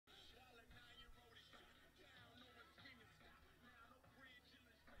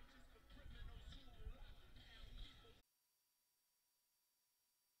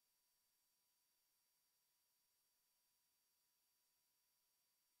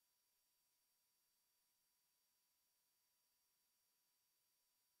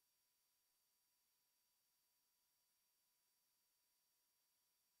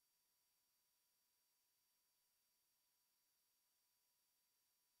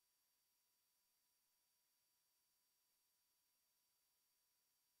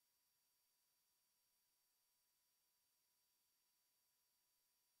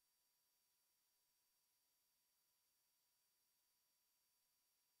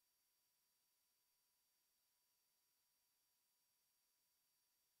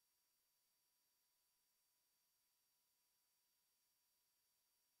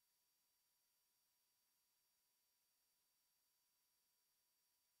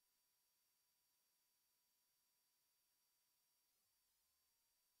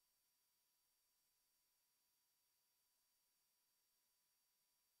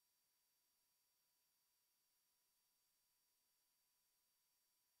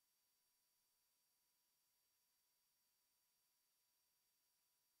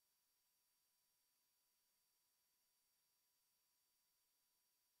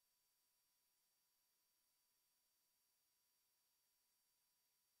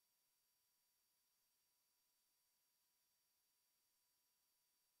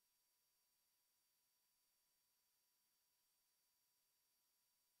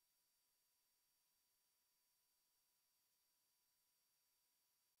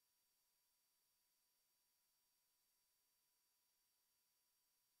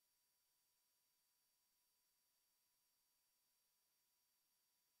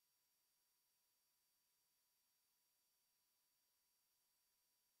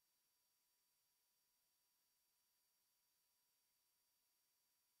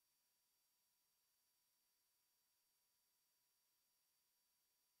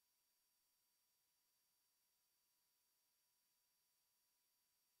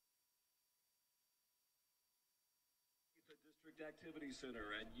Activity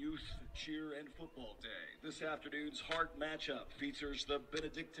Center and Youth Cheer and Football Day. This afternoon's heart matchup features the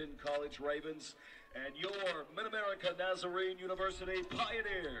Benedictine College Ravens and your Mid-America Nazarene University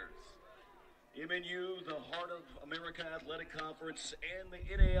Pioneers. MNU, the Heart of America Athletic Conference, and the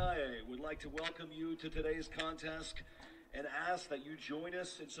NAIA would like to welcome you to today's contest and ask that you join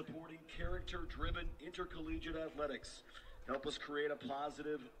us in supporting character-driven intercollegiate athletics. Help us create a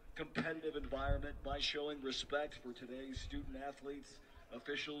positive, competitive environment by showing respect for today's student athletes,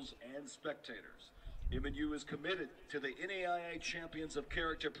 officials, and spectators. MNU is committed to the NAIA Champions of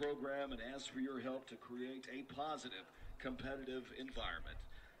Character program and asks for your help to create a positive, competitive environment.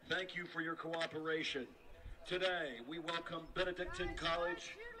 Thank you for your cooperation. Today, we welcome Benedictine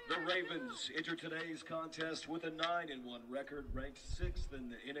College. The Ravens enter today's contest with a 9-1 record, ranked 6th in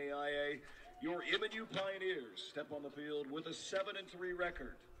the NAIA. Your MNU Pioneers step on the field with a 7-3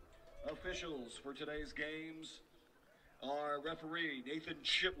 record. Officials for today's games are referee Nathan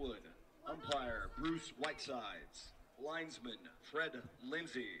Chitwood, umpire Bruce Whitesides, linesman Fred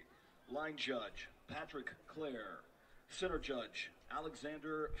Lindsay, line judge Patrick Clare, center judge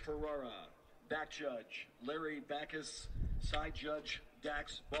Alexander Ferrara, back judge Larry Backus, side judge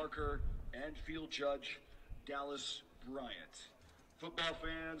Dax Barker, and field judge Dallas Bryant. Football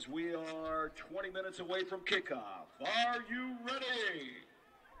fans, we are 20 minutes away from kickoff. Are you ready?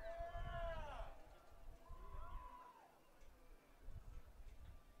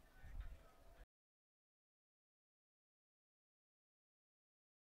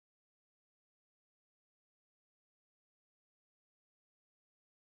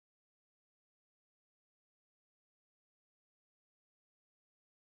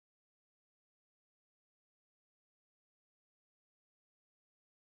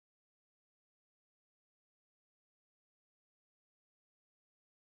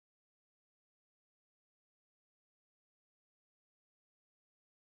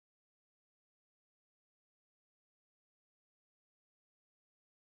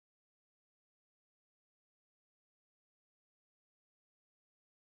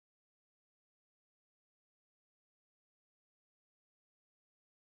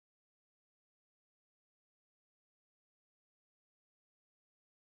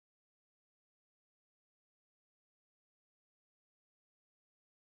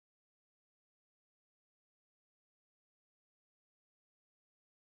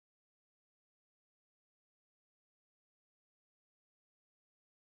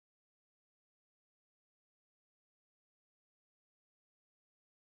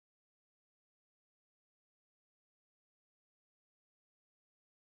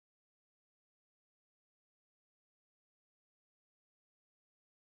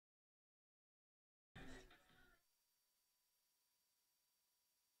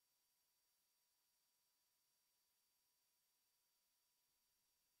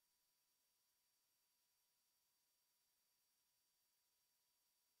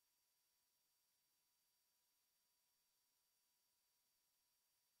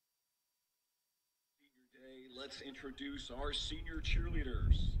 Let's introduce our senior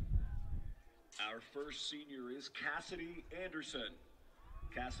cheerleaders. Our first senior is Cassidy Anderson.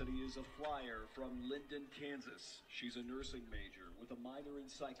 Cassidy is a flyer from Linden, Kansas. She's a nursing major with a minor in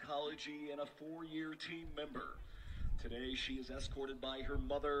psychology and a 4-year team member. Today, she is escorted by her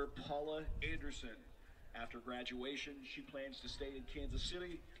mother, Paula Anderson. After graduation, she plans to stay in Kansas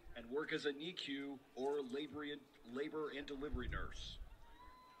City and work as a NICU or labor and delivery nurse.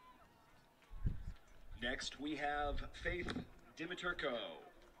 Next, we have Faith Dimiturko.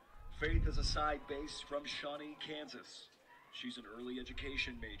 Faith is a side base from Shawnee, Kansas. She's an early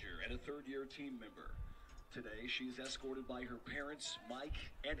education major and a 3rd-year team member. Today, she's escorted by her parents, Mike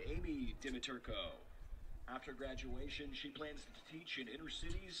and Amy Dimiturko. After graduation, she plans to teach in inner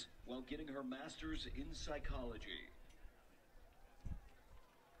cities while getting her master's in psychology.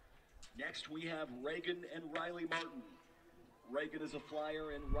 Next, we have Reagan and Riley Martin. Reagan is a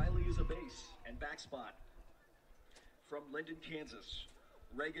flyer and Riley is a base and back spot. From Linden, Kansas,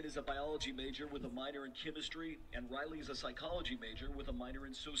 Reagan is a biology major with a minor in chemistry, and Riley is a psychology major with a minor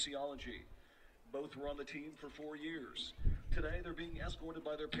in sociology. Both were on the team for 4 years. Today, they're being escorted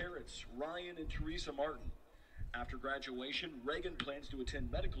by their parents, Ryan and Teresa Martin. After graduation, Reagan plans to attend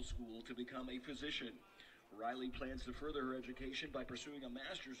medical school to become a physician. Riley plans to further her education by pursuing a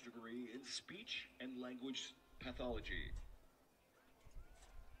master's degree in speech and language pathology.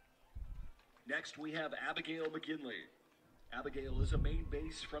 Next, we have Abigail McGinley. Abigail is a main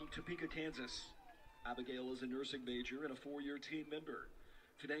base from Topeka, Kansas. Abigail is a nursing major and a 4-year team member.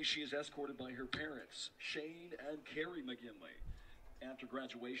 Today, she is escorted by her parents, Shane and Carrie McGinley. After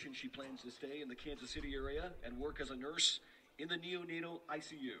graduation, she plans to stay in the Kansas City area and work as a nurse in the neonatal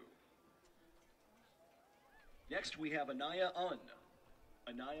ICU. Next, we have Anaya Un.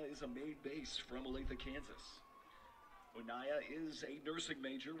 Anaya is a Maine base from Olathe, Kansas. Anaya is a nursing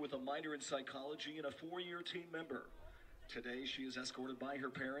major with a minor in psychology and a 4-year team member. Today, she is escorted by her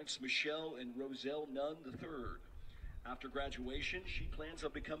parents, Michelle and Roselle Nunn III. After graduation, she plans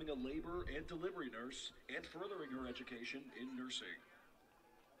on becoming a labor and delivery nurse and furthering her education in nursing.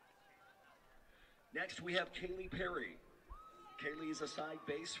 Next, we have Kaylee Perry. Kaylee is a side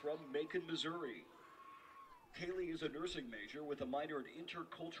base from Macon, Missouri. Kaylee is a nursing major with a minor in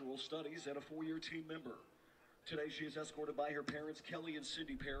intercultural studies and a 4-year team member. Today, she is escorted by her parents, Kelly and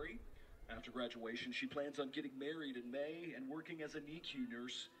Cindy Perry. After graduation, she plans on getting married in May and working as a NICU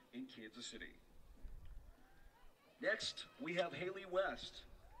nurse in Kansas City. Next, we have Haley West.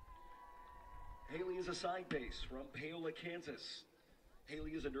 Haley is a side base from Paola, Kansas.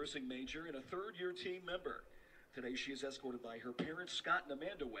 Haley is a nursing major and a 3rd-year team member. Today, she is escorted by her parents, Scott and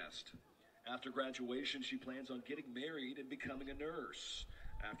Amanda West. After graduation, she plans on getting married and becoming a nurse.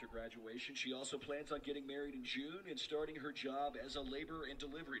 After graduation, she also plans on getting married in June and starting her job as a labor and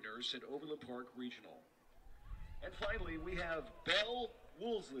delivery nurse at Overland Park Regional. And finally, we have Belle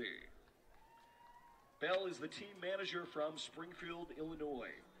Woolsey. Belle is the team manager from Springfield, Illinois.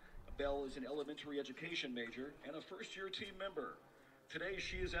 Belle is an elementary education major and a 1st-year team member. Today,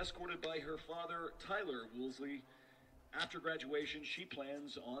 she is escorted by her father, Tyler Woolsey. After graduation, she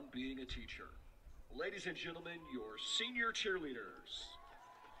plans on being a teacher. Ladies and gentlemen, your senior cheerleaders.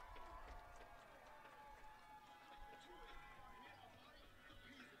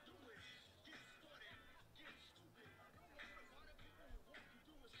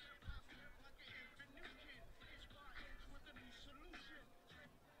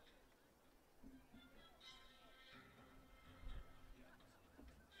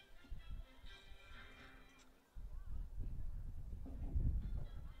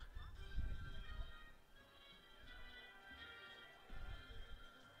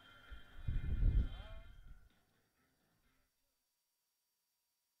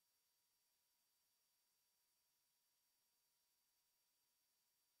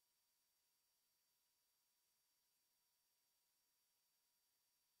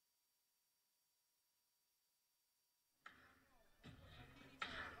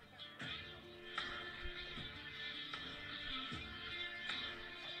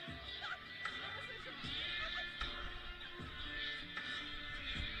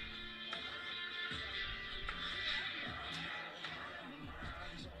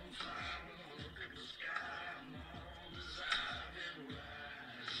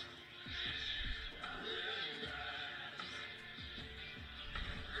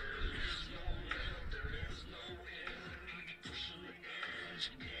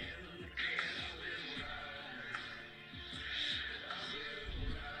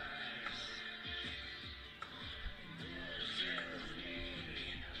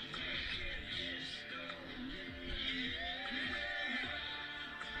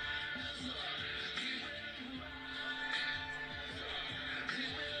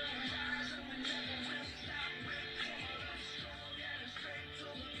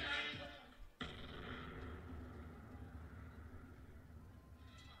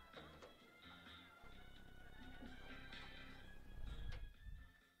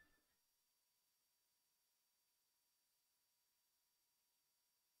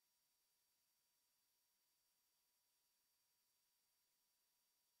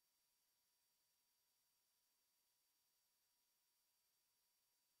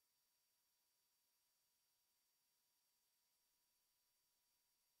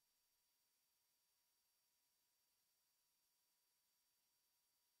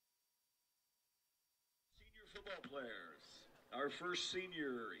 Football players. Our first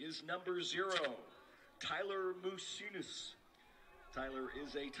senior is number 0, Tyler Musinus. Tyler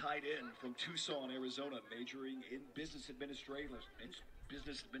is a tight end from Tucson, Arizona, majoring in business administration.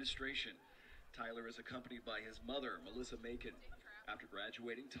 Tyler is accompanied by his mother, Melissa Macon. After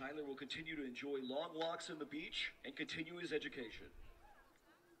graduating, Tyler will continue to enjoy long walks on the beach and continue his education.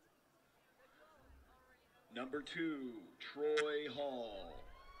 Number 2, Troy Hall.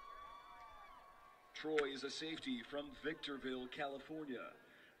 Troy is a safety from Victorville, California,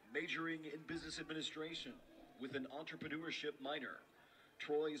 majoring in business administration with an entrepreneurship minor.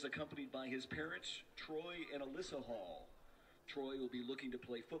 Troy is accompanied by his parents, Troy and Alyssa Hall. Troy will be looking to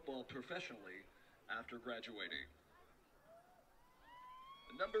play football professionally after graduating.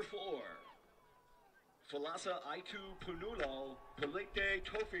 Number 4, Falasa Aitu Punulal Pelete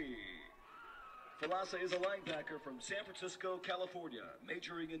Tofi. Falasa is a linebacker from San Francisco, California,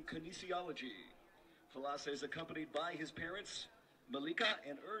 majoring in kinesiology. Falasa is accompanied by his parents, Malika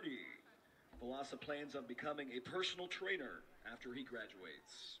and Ernie. Falasa plans on becoming a personal trainer after he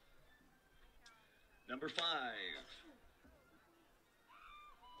graduates. Number 5,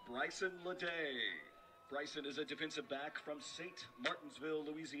 Bryson Leday. Bryson is a defensive back from St. Martinsville,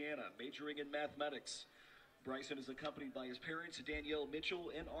 Louisiana, majoring in mathematics. Bryson is accompanied by his parents, Danielle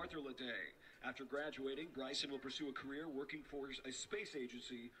Mitchell and Arthur Leday. After graduating, Bryson will pursue a career working for a space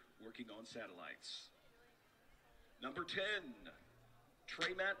agency working on satellites. Number 10,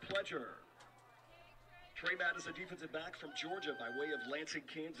 Trey Matt Pledger. Trey Matt is a defensive back from Georgia by way of Lansing,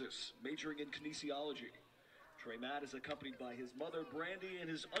 Kansas, majoring in kinesiology. Trey Matt is accompanied by his mother, Brandy, and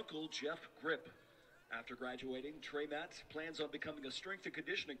his uncle, Jeff Grip. After graduating, Trey Matt plans on becoming a strength and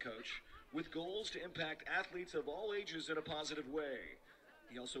conditioning coach with goals to impact athletes of all ages in a positive way.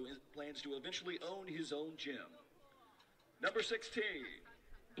 He also plans to eventually own his own gym. Number 16,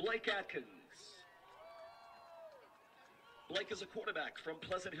 Blake Atkins. Blake is a quarterback from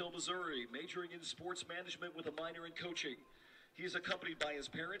Pleasant Hill, Missouri, majoring in sports management with a minor in coaching. He is accompanied by his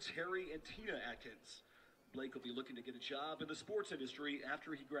parents, Harry and Tina Atkins. Blake will be looking to get a job in the sports industry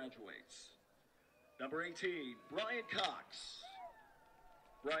after he graduates. Number 18, Brian Cox.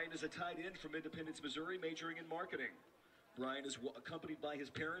 Brian is a tight end from Independence, Missouri, majoring in marketing. Brian is accompanied by his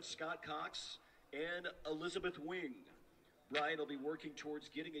parents, Scott Cox and Elizabeth Wing. Brian will be working towards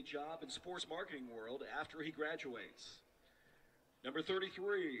getting a job in sports marketing world after he graduates. Number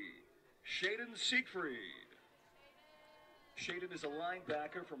 33, Shaden Siegfried. Shaden is a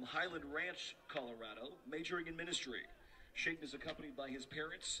linebacker from Highland Ranch, Colorado, majoring in ministry. Shaden is accompanied by his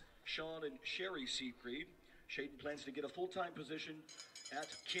parents, Sean and Sherry Siegfried. Shaden plans to get a full-time position at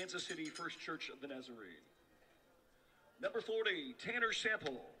Kansas City First Church of the Nazarene. Number 40, Tanner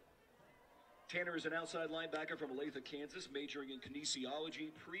Sample. Tanner is an outside linebacker from Olathe, Kansas, majoring in kinesiology,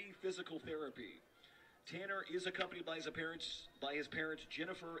 pre-physical therapy. Tanner is accompanied by his parents,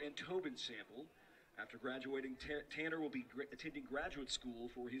 Jennifer and Tobin Sample. After graduating, Tanner will be attending graduate school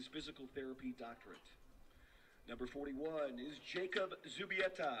for his physical therapy doctorate. Number 41 is Jacob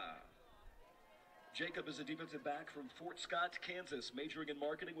Zubieta. Jacob is a defensive back from Fort Scott, Kansas, majoring in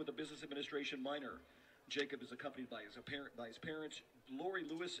marketing with a business administration minor. Jacob is accompanied by his parents, Lori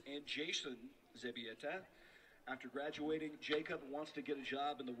Lewis and Jason Zubieta. After graduating, Jacob wants to get a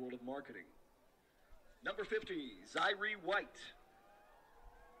job in the world of marketing. Number 50, Zyree White.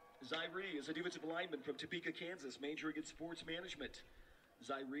 Zyree is a defensive lineman from Topeka, Kansas, majoring in sports management.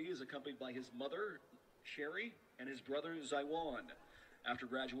 Zyree is accompanied by his mother, Sherry, and his brother, Zywan. After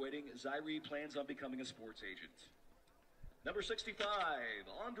graduating, Zyree plans on becoming a sports agent. Number 65,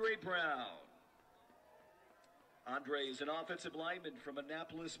 Andre Brown. Andre is an offensive lineman from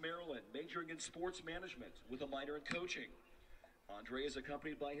Annapolis, Maryland, majoring in sports management with a minor in coaching. Andre is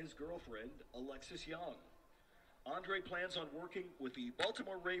accompanied by his girlfriend, Alexis Young. Andre plans on working with the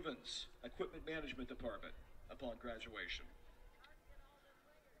Baltimore Ravens Equipment Management Department upon graduation.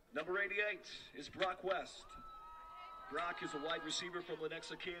 Number 88 is Brock West. Brock is a wide receiver from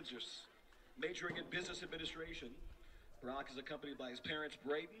Lenexa, Kansas, majoring in business administration. Brock is accompanied by his parents,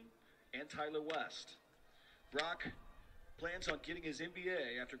 Braden and Tyler West. Brock plans on getting his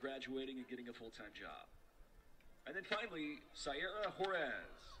MBA after graduating and getting a full-time job. And then finally, Sierra Juarez.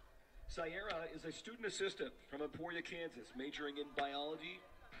 Sierra is a student assistant from Emporia, Kansas, majoring in biology,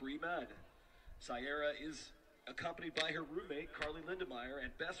 pre-med. Sierra is accompanied by her roommate, Carly Lindemeyer,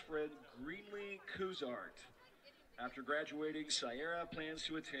 and best friend, Greenlee Kuzart. After graduating, Sierra plans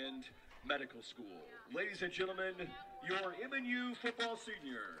to attend medical school. Ladies and gentlemen, your MNU football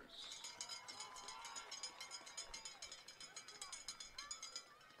seniors.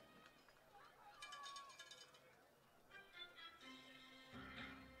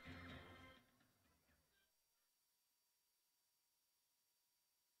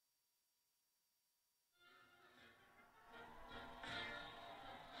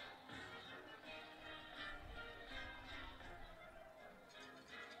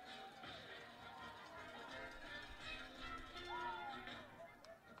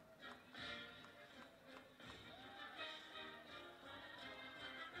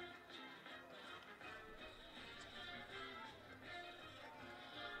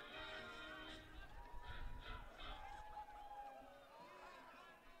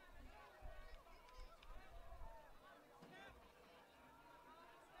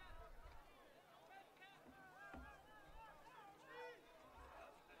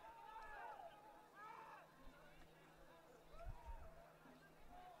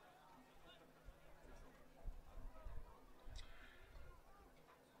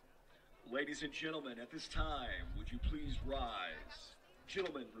 Ladies and gentlemen, at this time, would you please rise?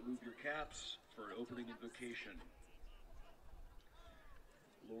 Gentlemen, remove your caps. for an opening invocation.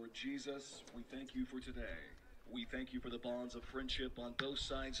 Lord Jesus, we thank you for today. We thank you for the bonds of friendship on both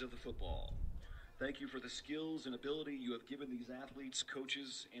sides of the football. Thank you for the skills and ability you have given these athletes,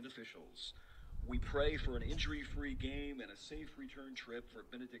 coaches, and officials. We pray for an injury-free game and a safe return trip for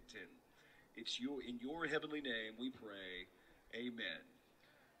Benedictine. It's in your heavenly name we pray. Amen.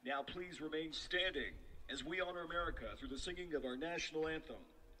 Now please remain standing as we honor America through the singing of our national anthem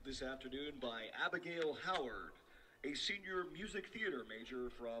this afternoon by Abigail Howard, a senior music theater major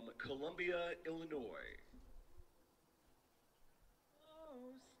from Columbia, Illinois.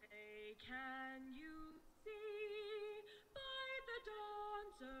 Oh, say, can you see by the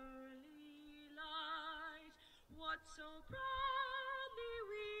dawn's early light what so proudly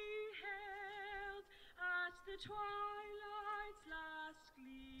we hailed at the twilight's last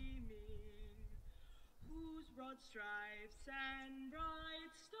gleaming, whose broad stripes and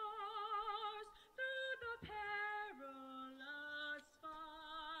bright stars through the perilous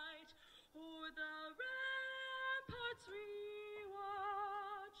fight o'er the ramparts we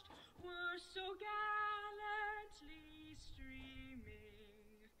watched were so gallantly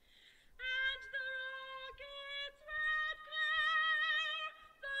streaming, and the rocket's red glare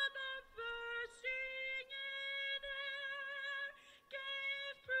that the bursting in air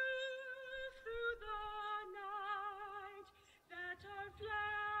gave proof through the night that our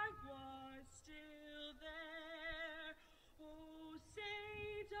flag was still there. Oh,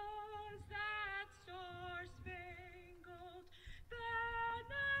 say does that star-spangled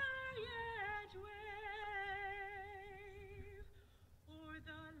banner yet wave o'er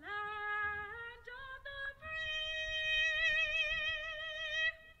the land of the free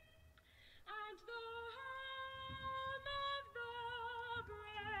and the home of the brave?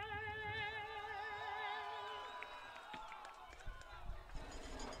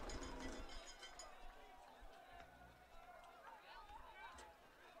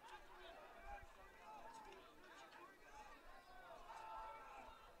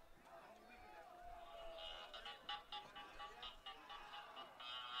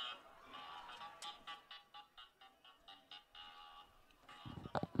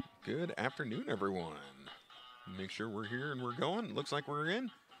 Good afternoon, everyone. Make sure we're here and we're going. Looks like we're in.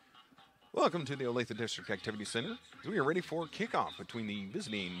 Welcome to the Olathe District Activity Center. We are ready for kickoff between the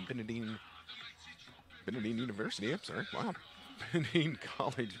visiting Benedictine University. I'm sorry. Wow. Benedictine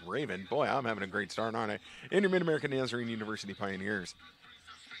College Raven. Boy, I'm having a great start, aren't I? And your Mid-American Nazarene University Pioneers.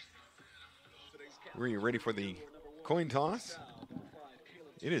 We're ready for the coin toss.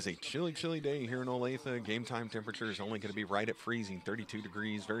 It is a chilly, chilly day here in Olathe. Game time temperature is only going to be right at freezing, 32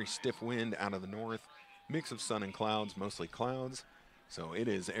 degrees. Very stiff wind out of the north. Mix of sun and clouds, mostly clouds. So it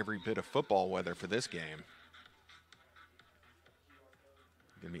is every bit of football weather for this game.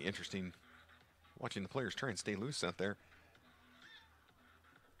 Going to be interesting watching the players try and stay loose out there.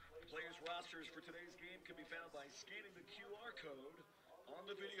 Players' rosters for today's game can be found by scanning the QR code on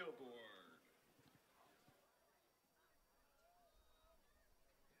the video board.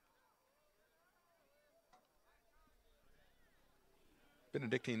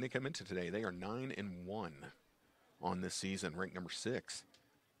 Benedictine, they come into today. They are 9-1 on this season, ranked number 6.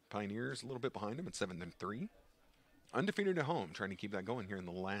 Pioneers a little bit behind them at 7-3. Undefeated at home, trying to keep that going here in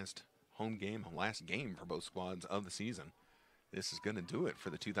the last home game, last game for both squads of the season. This is going to do it for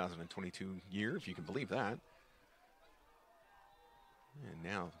the 2022 year, if you can believe that. And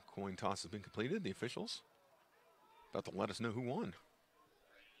now coin toss has been completed. The officials about to let us know who won.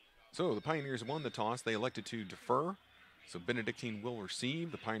 So the Pioneers won the toss. They elected to defer. So Benedictine will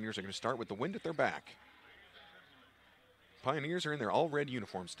receive. The Pioneers are going to start with the wind at their back. Pioneers are in their all-red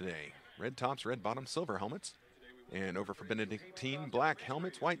uniforms today. Red tops, red bottoms, silver helmets. And over for Benedictine, black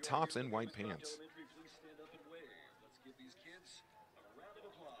helmets, white tops, and white pants.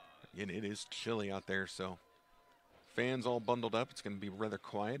 Again, it is chilly out there, so fans all bundled up. It's going to be rather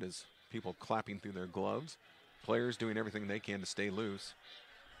quiet as people clapping through their gloves. Players doing everything they can to stay loose.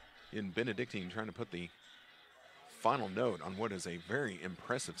 In Benedictine trying to put the final note on what is a very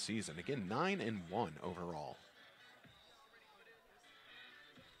impressive season. Again, 9-1 overall.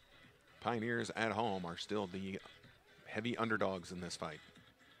 Pioneers at home are still the heavy underdogs in this fight.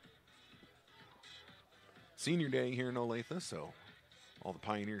 Senior day here in Olathe, so all the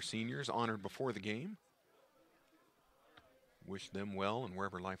Pioneer seniors honored before the game. Wish them well and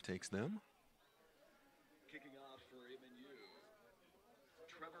wherever life takes them. Kicking off for MNU,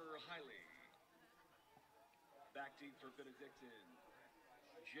 Trevor Hiley. Back deep for Benedictine,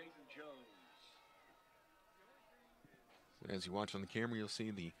 Jaden Jones. As you watch on the camera, you'll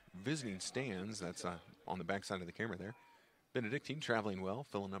see the visiting stands. That's on the back side of the camera there. Benedictine traveling well,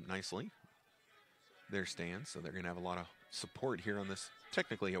 filling up nicely. their stands, so they're going to have a lot of support here on this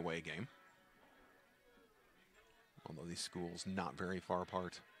technically away game. Although these schools not very far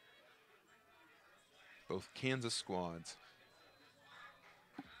apart. Both Kansas squads.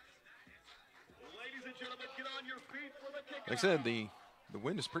 Ladies and gentlemen, get on your feet for the kickoff. Like I said, the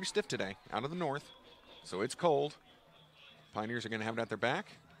wind is pretty stiff today out of the north, so it's cold. Pioneers are going to have it at their back.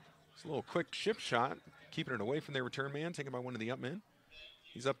 It's a little quick chip shot, keeping it away from their return man, taken by one of the up men.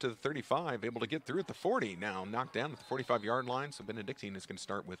 He's up to the 35, able to get through at the 40. Now knocked down at the 45-yard line, so Benedictine is going to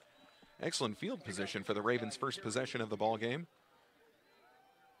start with excellent field position for the Ravens' first possession of the ball game.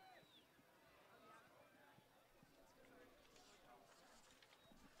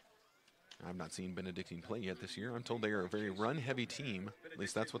 I've not seen Benedictine play yet this year. I'm told they are a very run-heavy team. At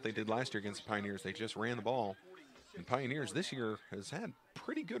least that's what they did last year against the Pioneers. They just ran the ball. And Pioneers this year has had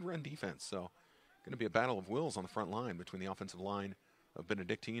pretty good run defense, so going to be a battle of wills on the front line between the offensive line of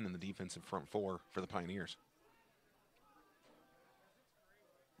Benedictine and the defensive front four for the Pioneers.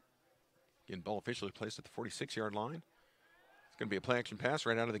 Again, ball officially placed at the 46-yard line. It's going to be a play-action pass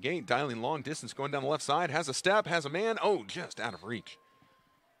right out of the gate. Dialing long distance, going down the left side. Has a step, has a man. Oh, just out of reach.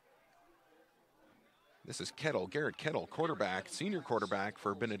 This is Kettle, Garrett Kettle, quarterback, senior quarterback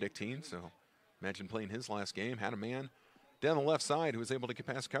for Benedictine. So imagine playing his last game. Had a man down the left side who was able to get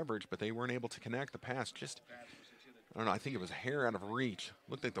past coverage, but they weren't able to connect. The pass just, I don't know, I think it was a hair out of reach.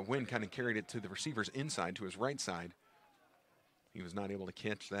 Looked like the wind kind of carried it to the receiver's inside, to his right side. He was not able to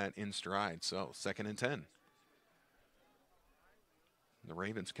catch that in stride. So 2nd and 10. The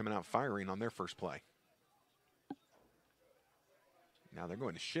Ravens coming out firing on their first play. Now they're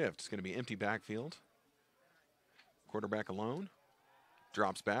going to shift. It's going to be empty backfield. Quarterback alone.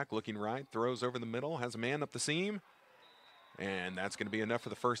 Drops back, looking right, throws over the middle, has a man up the seam. And that's going to be enough for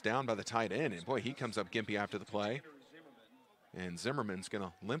the first down by the tight end. And boy, he comes up gimpy after the play. And Zimmerman's going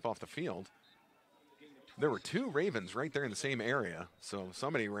to limp off the field. There were 2 Ravens right there in the same area. So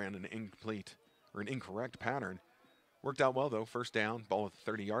somebody ran an incomplete or an incorrect pattern. Worked out well though, first down, ball at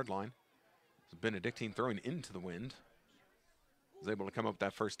the 30-yard line. So Benedictine throwing into the wind. Was able to come up with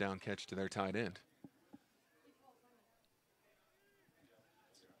that first down catch to their tight end.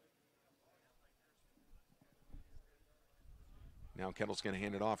 Now Kettle's going to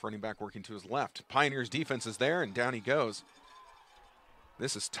hand it off, running back working to his left. Pioneers defense is there, and down he goes.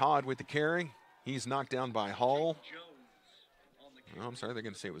 This is Todd with the carry. He's knocked down by Hall. Oh, I'm sorry, they're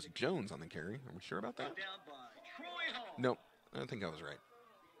going to say it was Jones on the carry. Are we sure about that? Nope, I think I was right.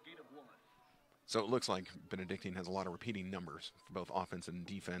 So it looks like Benedictine has a lot of repeating numbers for both offense and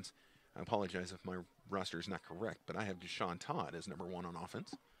defense. I apologize if my roster is not correct, but I have Deshaun Todd as number 1 on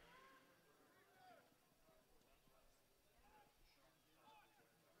offense.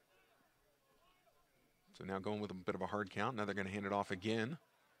 So now going with a bit of a hard count. Now they're going to hand it off again.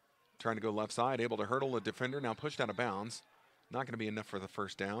 Trying to go left side, able to hurdle a defender. Now pushed out of bounds. Not going to be enough for the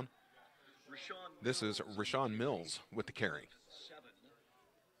first down. This is Rashawn Mills with the carry.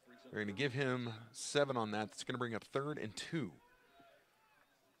 They're going to give him 7 on that. It's going to bring up 3rd and 2.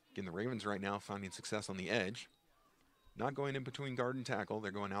 Again, the Ravens right now finding success on the edge. Not going in between guard and tackle.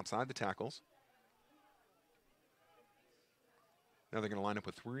 They're going outside the tackles. Now they're going to line up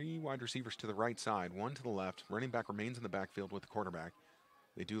with 3 wide receivers to the right side, 1 to the left. Running back remains in the backfield with the quarterback.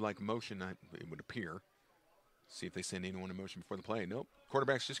 They do like motion, it would appear. See if they send anyone in motion before the play. Nope.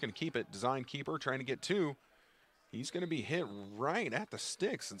 Quarterback's just going to keep it. Design keeper trying to get 2. He's going to be hit right at the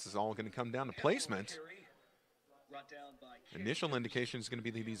sticks. This is all going to come down to placement. Initial indication is going to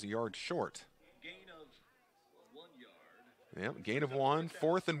be that he's a yard short. Yep, gain of 1,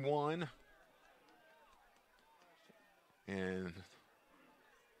 4th and 1. And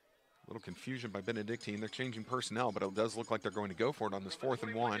a little confusion by Benedictine. They're changing personnel, but it does look like they're going to go for it on this 4th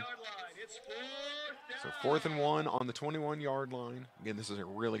and 1. So 4th and 1 on the 21-yard line. Again, this is a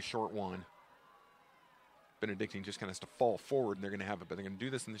really short one. Benedictine just kind of has to fall forward, and they're going to have it. But they're going to do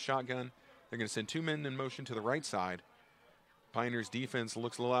this in the shotgun. They're going to send 2 men in motion to the right side. Pioneers defense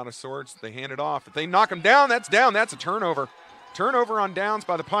looks a little out of sorts. They hand it off. If they knock him down, that's down. That's a turnover. Turnover on downs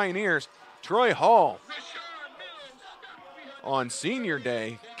by the Pioneers. Troy Hall on senior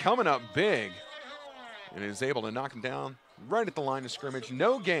day coming up big and is able to knock him down right at the line of scrimmage.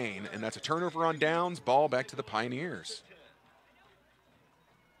 No gain, and that's a turnover on downs. Ball back to the Pioneers.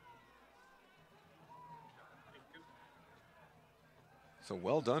 So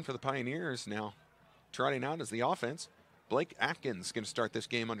well done for the Pioneers. Now trotting out as the offense. Blake Atkins going to start this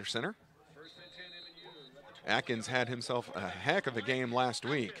game under center. Atkins had himself a heck of a game last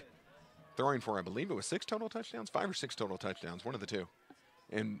week, throwing for, I believe it was 6 total touchdowns, 5 or 6 total touchdowns, one of the 2.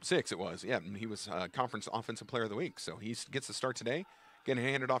 And 6 it was, yeah, and he was Conference Offensive Player of the Week. So he gets the start today. Going to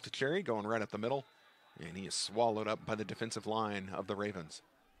hand it off to Cherry, going right up the middle. And he is swallowed up by the defensive line of the Ravens.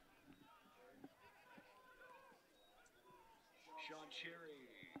 Sean Cherry,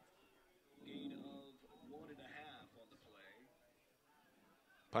 gain of 1.5 on the play.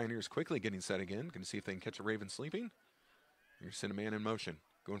 Pioneers quickly getting set again. Going to see if they can catch a Raven sleeping. You're sending a man in motion.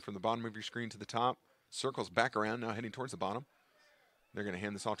 Going from the bottom of your screen to the top. Circles back around, now heading towards the bottom. They're going to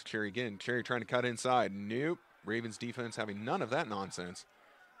hand this off to Cherry again. Cherry trying to cut inside. Nope. Ravens defense having none of that nonsense.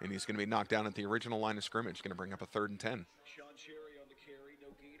 And he's going to be knocked down at the original line of scrimmage. Going to bring up a 3rd and 10. Sean Cherry on the carry, no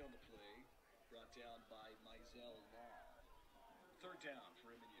gain on the play. Brought down by Mizell Law. 3rd down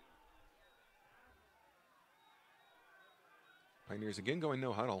for MNU. Pioneers again going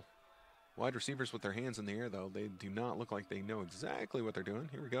no huddle. Wide receivers with their hands in the air, though. They do not look like they know exactly what they're doing.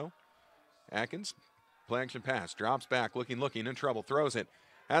 Here we go. Atkins, play action pass, drops back, looking, in trouble, throws it.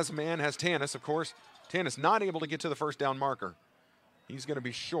 Has a man, has Tanis, of course. Tanis not able to get to the 1st down marker. He's going to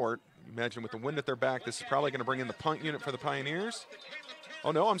be short. Imagine with the wind at their back, this is probably going to bring in the punt unit for the Pioneers.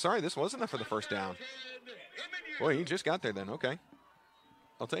 Oh, no, I'm sorry. This wasn't for the 1st down. Boy, he just got there then. Okay.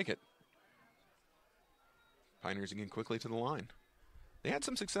 I'll take it. Pioneers again quickly to the line. They had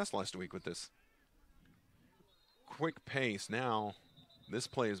some success last week with this quick pace. Now, this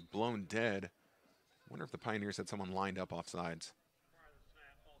play is blown dead. Wonder if the Pioneers had someone lined up offsides.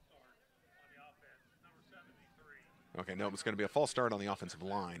 Okay, no, it's going to be a false start on the offensive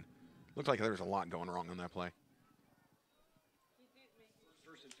line. Looked like there was a lot going wrong on that play.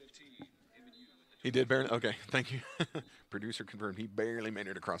 1st and 15, MNU. He did barely. Okay, thank you. Producer confirmed he barely made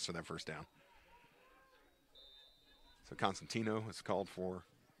it across to that 1st down. So Constantino is called for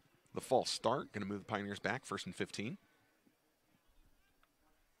the false start. Going to move the Pioneers back, 1st and 15.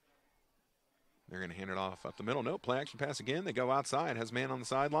 They're going to hand it off up the middle. No, play action pass again. They go outside. Has a man on the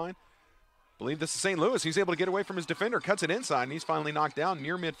sideline. Believe this is St. Louis. He's able to get away from his defender, cuts it inside, and he's finally knocked down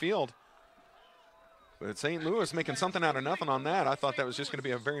near midfield. But St. Louis making something out of nothing on that. I thought that was just going to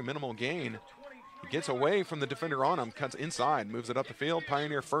be a very minimal gain. He gets away from the defender on him, cuts inside, moves it up the field.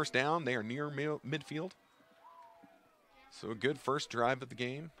 Pioneer 1st down. They are near midfield. So a good first drive of the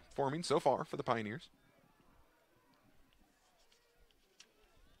game forming so far for the Pioneers.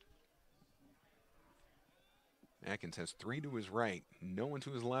 Atkins has 3 to his right, no one to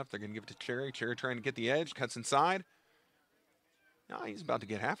his left. They're going to give it to Cherry. Cherry trying to get the edge, cuts inside. Now he's about to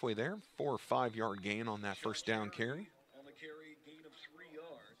get halfway there. 4 or 5 yard gain on that 1st down carry. On the carry, gain of 3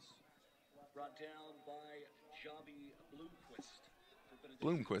 yards. Brought down by Javi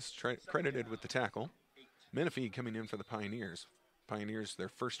Bloomquist credited with the tackle. Menifee coming in for the Pioneers. Pioneers, their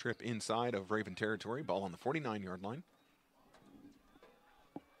first trip inside of Raven territory. Ball on the 49-yard line.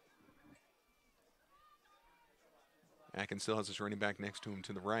 Atkins still has his running back next to him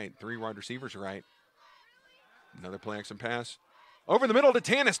to the right. 3 wide receivers right. Another play action pass. Over the middle to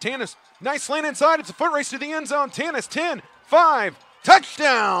Tanis. Tanis, nice slant inside. It's a foot race to the end zone. Tanis, 10, 5,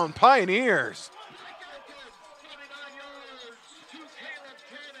 touchdown, Pioneers.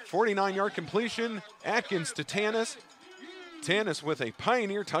 49-yard completion. Atkins to Tanis. Tanis with a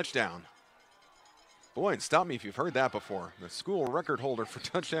Pioneer touchdown. Boy, and stop me if you've heard that before. The school record holder for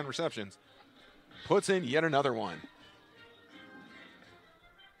touchdown receptions puts in yet another one.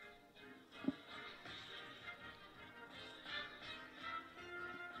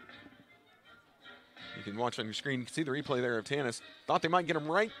 You can watch on your screen. You can see the replay there of Tanis. Thought they might get him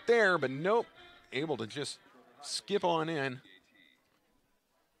right there, but nope. Able to just skip on in.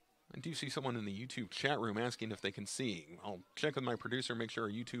 I do see someone in the YouTube chat room asking if they can see. I'll check with my producer, make sure our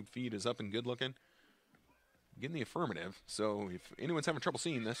YouTube feed is up and good looking. Getting the affirmative. So if anyone's having trouble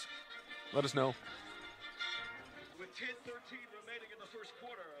seeing this, let us know. With 10:13 remaining in the first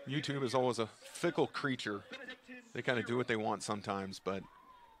quarter. YouTube is always a fickle creature. They kind of do what they want sometimes, but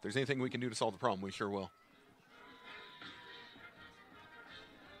if there's anything we can do to solve the problem, we sure will.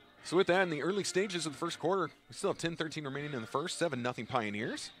 So with that, in the early stages of the first quarter, we still have 10-13 remaining in the first. 7-0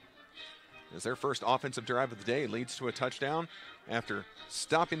 Pioneers. As their first offensive drive of the day leads to a touchdown after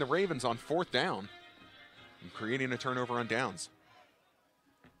stopping the Ravens on 4th down and creating a turnover on downs.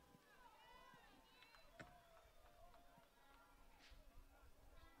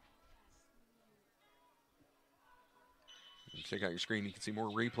 Check out your screen. You can see more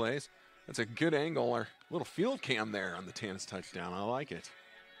replays. That's a good angle. Our little field cam there on the Tanis touchdown. I like it.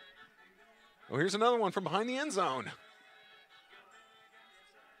 Oh, here's another one from behind the end zone.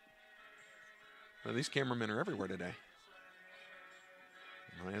 Well, these cameramen are everywhere today.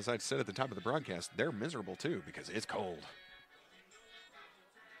 Well, as I said at the top of the broadcast, they're miserable too because it's cold.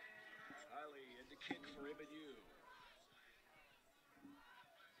 Riley and the kick for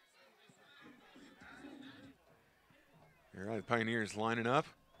MNU. All right, Pioneers lining up.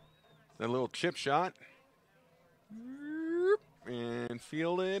 That little chip shot. And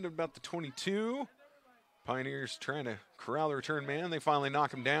fielded about the 22. Pioneers trying to corral the return man. They finally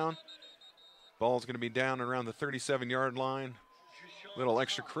knock him down. Ball's going to be down around the 37-yard line. Little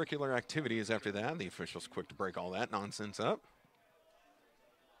extracurricular activities after that. The officials quick to break all that nonsense up.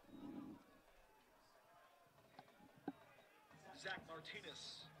 Zach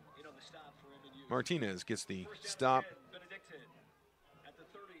Martinez, in on the stop for MNU. Martinez gets the stop. Benedictine at the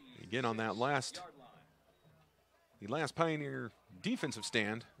 30. Again on that last Pioneer defensive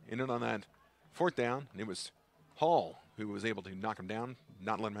stand. In it on that fourth down. And it was Hall who was able to knock him down,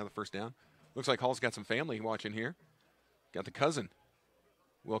 not let him have the first down. Looks like Hall's got some family watching here. Got the cousin.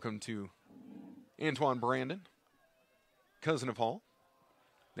 Welcome to Antoine Brandon, cousin of Hall.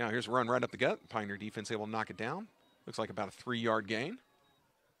 Now here's a run right up the gut. Pioneer defense able to knock it down. Looks like about a 3-yard gain.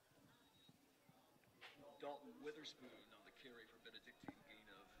 Dalton Witherspoon on the carry for Benedictine, gain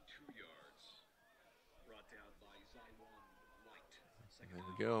of 2 yards. Brought down by Zywan White. There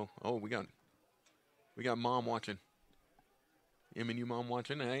we go. Oh, we got mom watching. MNU mom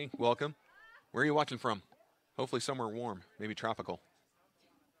watching. Hey, welcome. Where are you watching from? Hopefully somewhere warm, maybe tropical.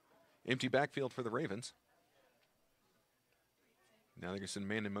 Empty backfield for the Ravens. Now they're going to send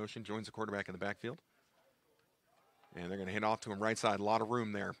man in motion, joins the quarterback in the backfield. And they're going to hand off to him right side. A lot of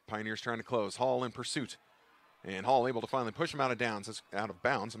room there. Pioneers trying to close. Hall in pursuit. And Hall able to finally push him out of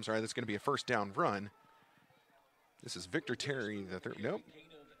bounds. I'm sorry, that's going to be a first down run. This is Victor Terry, the third. Nope.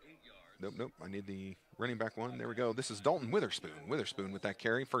 Nope. I need the running back one. There we go. This is Dalton Witherspoon. Witherspoon with that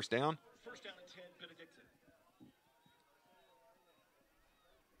carry. First down. First down and 10, Benedictine.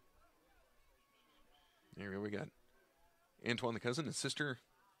 There we got Antoine, the cousin, and sister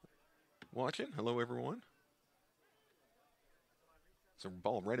watching. Hello, everyone. So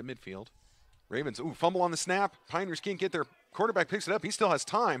ball right at midfield. Ravens, fumble on the snap. Pioneers can't get their quarterback, picks it up. He still has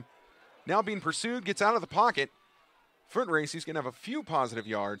time. Now being pursued, gets out of the pocket. Foot race, he's going to have a few positive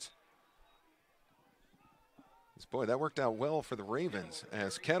yards. Boy, that worked out well for the Ravens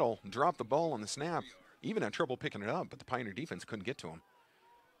as Kettle dropped the ball on the snap. Even had trouble picking it up, but the Pioneer defense couldn't get to him.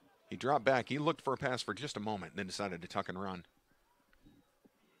 He dropped back. He looked for a pass for just a moment, then decided to tuck and run.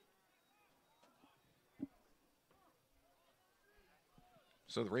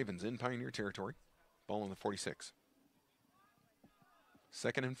 So the Ravens in Pioneer territory. Ball on the 46.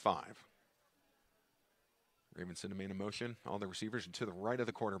 2nd and 5. Ravens send a man in motion. All the receivers are to the right of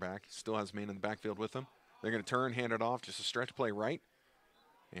the quarterback. Still has a man in the backfield with them. They're going to turn, hand it off, just a stretch play right.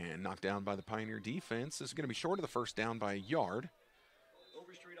 And knocked down by the Pioneer defense. This is going to be short of the first down by a yard.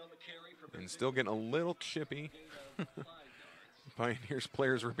 And still getting a little chippy. Pioneers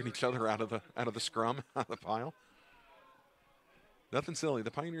players ripping each other out of the scrum, out of the pile. Nothing silly. The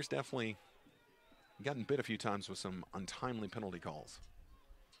Pioneers definitely gotten bit a few times with some untimely penalty calls.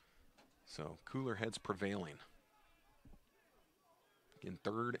 So cooler heads prevailing. Again,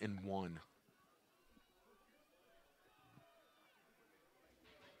 3rd and 1.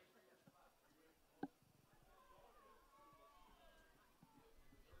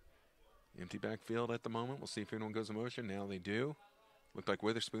 Empty backfield at the moment. We'll see if anyone goes in motion. Now they do. Looked like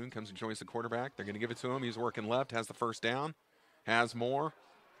Witherspoon comes and joins the quarterback. They're going to give it to him. He's working left, has the first down, has more.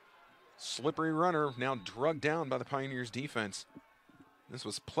 Slippery runner, now drugged down by the Pioneers defense. This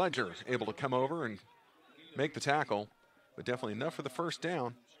was Pledger able to come over and make the tackle, but definitely enough for the first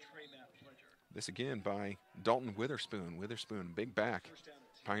down. This again by Dalton Witherspoon. Witherspoon, big back.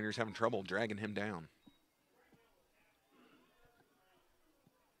 Pioneers having trouble dragging him down.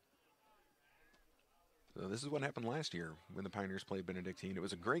 So this is what happened last year when the Pioneers played Benedictine. It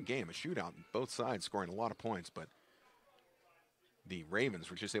was a great game, a shootout, both sides scoring a lot of points, but the Ravens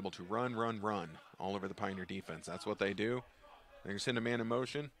were just able to run all over the Pioneer defense. That's what they do. They're going to send a man in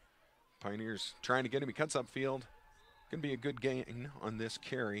motion. Pioneers trying to get him. He cuts upfield. Going to be a good gain on this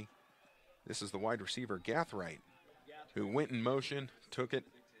carry. This is the wide receiver, Gathright, who went in motion, took it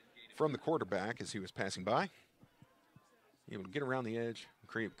from the quarterback as he was passing by. Able to get around the edge and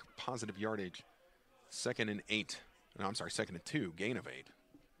create positive yardage. 2nd and 8. No, I'm sorry, 2nd and 2, gain of 8.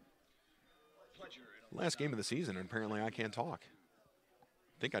 Last game of the season, and apparently I can't talk.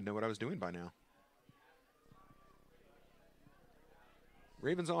 I think I'd know what I was doing by now.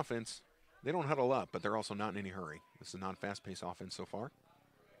 Ravens offense, they don't huddle up, but they're also not in any hurry. This is not a fast-paced offense so far.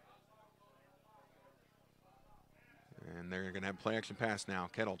 And they're going to have play-action pass now.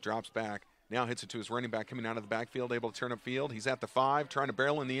 Kettle drops back. Now hits it to his running back coming out of the backfield, able to turn upfield. He's at the 5, trying to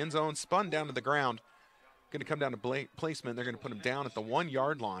barrel in the end zone, spun down to the ground. Going to come down to placement. They're going to put him down at the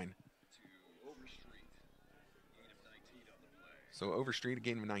 1-yard line. So Overstreet, a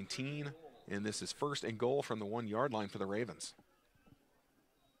gain of 19. And this is 1st and goal from the 1-yard line for the Ravens.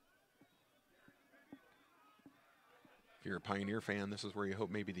 If you're a Pioneer fan, this is where you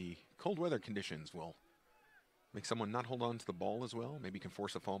hope maybe the cold weather conditions will make someone not hold on to the ball as well. Maybe you can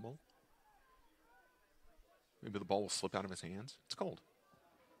force a fumble. Maybe the ball will slip out of his hands. It's cold.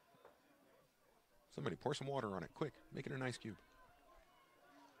 Somebody pour some water on it, quick. Make it an ice cube.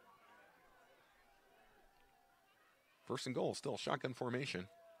 First and goal, still shotgun formation.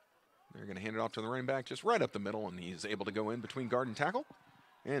 They're going to hand it off to the running back just right up the middle, and he's able to go in between guard and tackle.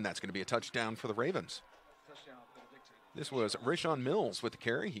 And that's going to be a touchdown for the Ravens. This was Rayshon Mills with the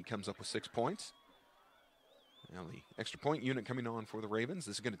carry. He comes up with 6 points. Now the extra point unit coming on for the Ravens.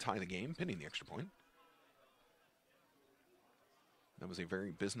 This is going to tie the game, pinning the extra point. That was a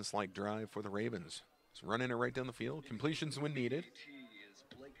very business-like drive for the Ravens. Just running it right down the field. Completions when needed.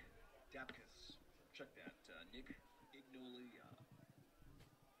 Check that, Nick Ignolia.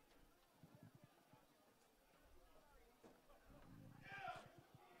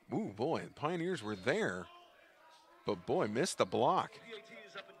 Ooh, boy, the Pioneers were there. But, boy, missed the block.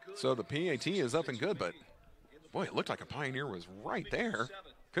 So the PAT is up and good, but, boy, it looked like a Pioneer was right there.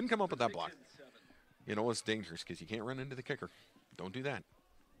 Couldn't come up with that block. You know, it's dangerous because you can't run into the kicker. Don't do that.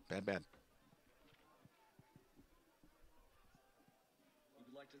 Bad, bad.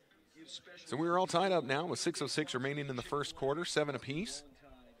 So we are all tied up now with 6:06 remaining in the first quarter, 7 apiece.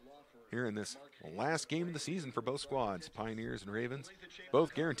 Here in this last game of the season for both squads, Pioneers and Ravens,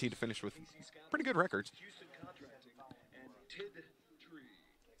 both guaranteed to finish with pretty good records.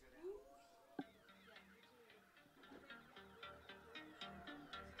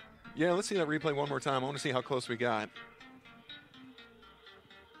 Yeah, let's see that replay one more time. I want to see how close we got.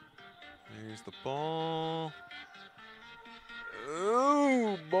 There's the ball.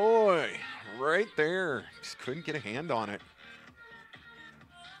 Oh, boy. Right there. Just couldn't get a hand on it.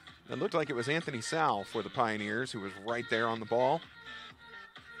 It looked like it was Anthony Sal for the Pioneers, who was right there on the ball.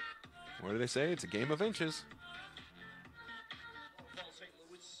 What do they say? It's a game of inches.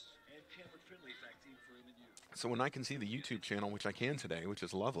 So when I can see the YouTube channel, which I can today, which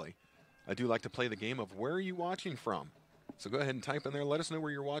is lovely, I do like to play the game of where are you watching from? So go ahead and type in there. Let us know where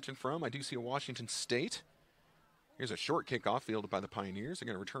you're watching from. I do see a Washington State. Here's a short kickoff fielded by the Pioneers. They're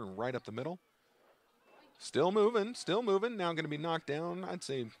going to return right up the middle. Still moving, still moving. Now going to be knocked down. I'd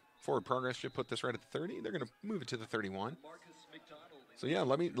say forward progress should put this right at the 30. They're going to move it to the 31. So yeah,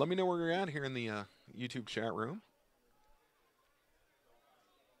 let me know where you're at here in the YouTube chat room.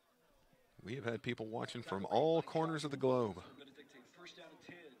 We have had people watching from all corners of the globe. First down and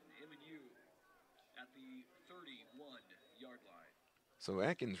 10, MNU at the 31-yard line. So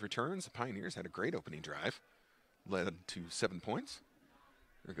Atkins returns. The Pioneers had a great opening drive. Led to 7 points.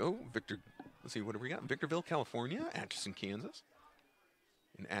 There we go. Victor, let's see, what do we got? Victorville, California. Atchison, Kansas.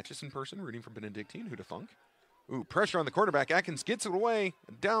 An Atchison person rooting for Benedictine. Who'da thunk? Ooh, pressure on the quarterback. Atkins gets it away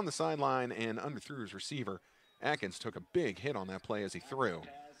down the sideline and underthrew his receiver. Atkins took a big hit on that play as he threw.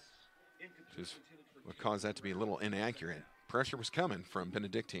 Which is what caused that to be a little inaccurate. Pressure was coming from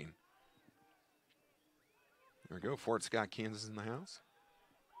Benedictine. There we go. Fort Scott, Kansas in the house.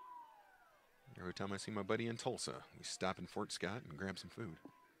 Every time I see my buddy in Tulsa, we stop in Fort Scott and grab some food.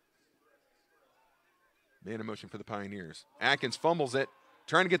 Man in motion for the Pioneers. Atkins fumbles it,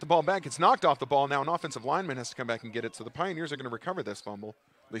 trying to get the ball back. It's knocked off the ball. Now an offensive lineman has to come back and get it. So the Pioneers are going to recover this fumble.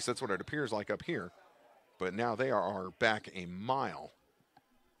 At least that's what it appears like up here. But now they are back a mile.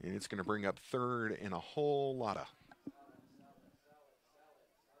 And it's going to bring up third and a whole lot of.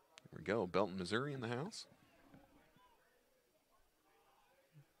 There we go. Belton, Missouri in the house.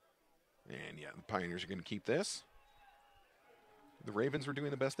 And yeah, the Pioneers are going to keep this. The Ravens were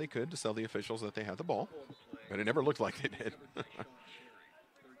doing the best they could to tell the officials that they had the ball, but it never looked like they did.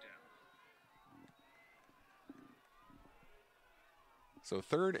 So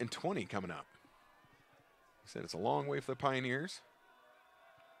 3rd and 20 coming up. He said it's a long way for the Pioneers.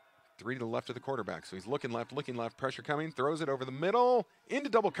 3 to the left of the quarterback. So he's looking left, pressure coming, throws it over the middle, into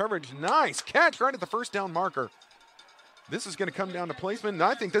double coverage. Nice catch right at the first down marker. This is going to come down to placement, and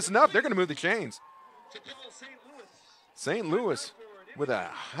I think this is enough. They're going to move the chains. St. Louis with a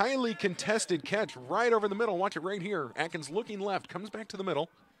highly contested catch right over the middle. Watch it right here. Atkins looking left, comes back to the middle.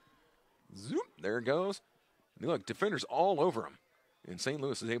 Zoop, there it goes. And look, defenders all over him. And St.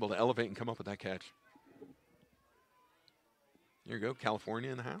 Louis is able to elevate and come up with that catch. Here you go, California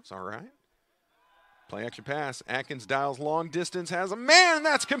in the house. All right. Play action pass. Atkins dials long distance, has a man, and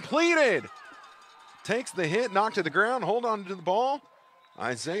that's completed. Takes the hit, knocked to the ground, hold on to the ball.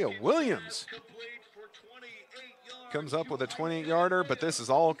 Isaiah Williams comes up with a 28-yarder, but this is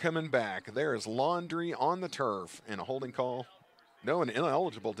all coming back. There is laundry on the turf and a holding call. No, an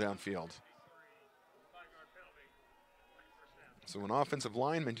ineligible downfield. So an offensive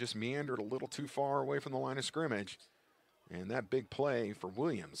lineman just meandered a little too far away from the line of scrimmage. And that big play for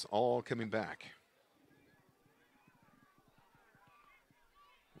Williams, all coming back.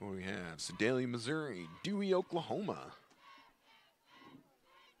 What do we have? Sedalia, Missouri. Dewey, Oklahoma.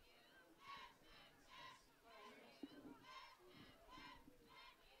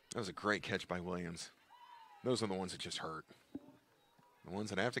 That was a great catch by Williams. Those are the ones that just hurt. The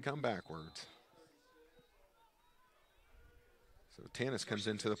ones that have to come backwards. So Tanis comes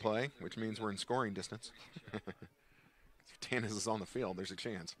into the play, which means we're in scoring distance. If Tanis is on the field, there's a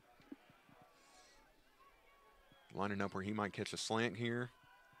chance. Lining up where he might catch a slant here.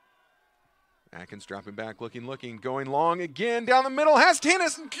 Atkins dropping back, looking, going long again, down the middle, has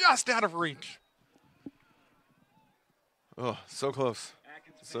Tanis just out of reach. Oh, so close.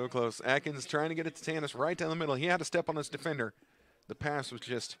 So close. Atkins trying to get it to Tanis right down the middle. He had to step on his defender. The pass was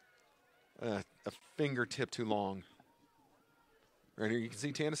just a fingertip too long. Right here you can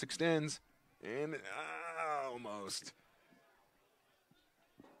see Tanis extends, and almost.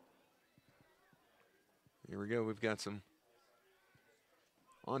 Here we go. We've got some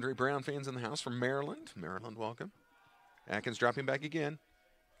Andre Brown fans in the house from Maryland. Maryland, welcome. Atkins dropping back again.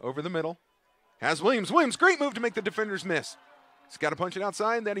 Over the middle. Has Williams. Williams, great move to make the defenders miss. He's got to punch it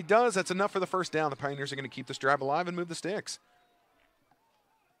outside. That he does. That's enough for the first down. The Pioneers are going to keep this drive alive and move the sticks.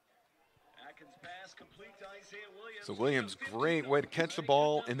 So Williams, great way to catch the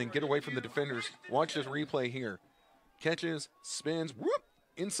ball and then get away from the defenders. Watch this replay here. Catches, spins, whoop,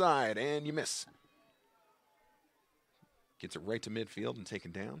 inside, and you miss. Gets it right to midfield and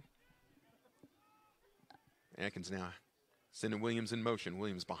taken down. Atkins now sending Williams in motion.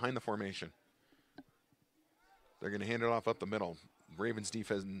 Williams behind the formation. They're going to hand it off up the middle. Ravens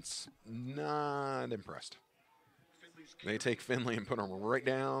defense not impressed. They take Finley and put him right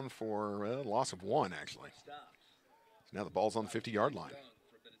down for a loss of 1, actually. So now the ball's on the 50-yard line.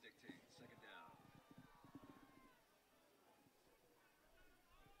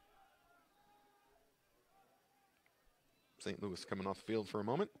 St. Louis coming off the field for a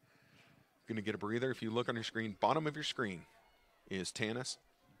moment. Going to get a breather. If you look on your screen, bottom of your screen is Tanis.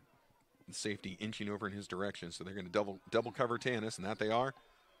 The safety inching over in his direction. So they're going to double cover Tanis, and that they are.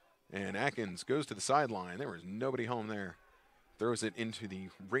 And Atkins goes to the sideline. There was nobody home there. Throws it into the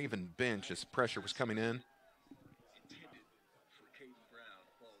Raven bench as pressure was coming in.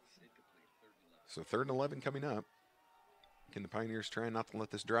 So 3rd and 11 coming up. Can the Pioneers try not to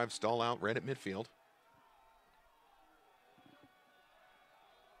let this drive stall out right at midfield?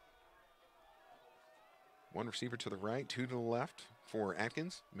 One receiver to the right, 2 to the left for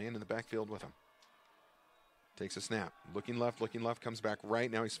Atkins. Man in the backfield with him. Takes a snap. Looking left, comes back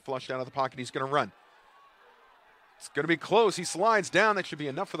right. Now he's flushed out of the pocket. He's going to run. It's going to be close. He slides down. That should be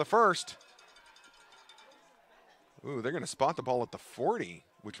enough for the first. Ooh, they're going to spot the ball at the 40,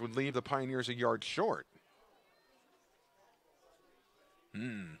 which would leave the Pioneers a yard short.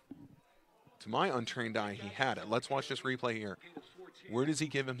 To my untrained eye, he had it. Let's watch this replay here. Where does he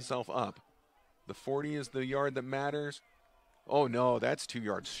give himself up? The 40 is the yard that matters. Oh, no, that's 2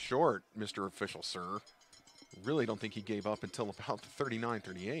 yards short, Mr. Official, sir. Really don't think he gave up until about the 39,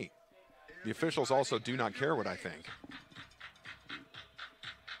 38. The officials also do not care what I think.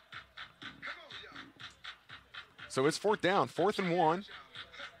 So it's 4th down, 4th and 1.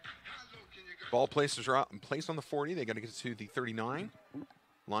 Ball placed on the 40. They got to get to the 39.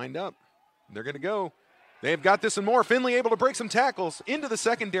 Lined up. They're going to go. They've got this and more. Finley able to break some tackles into the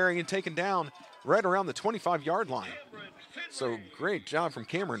secondary and taken down right around the 25-yard line. So great job from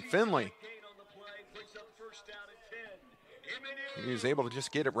Cameron Finley. He was able to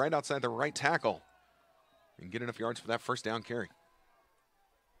just get it right outside the right tackle and get enough yards for that first down carry.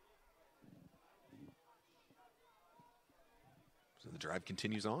 So the drive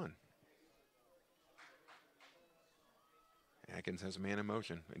continues on. Atkins has a man in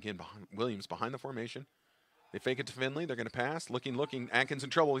motion. Again, Williams behind the formation. They fake it to Finley. They're going to pass. Looking. Atkins in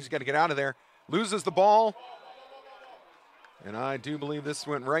trouble. He's got to get out of there. Loses the ball. And I do believe this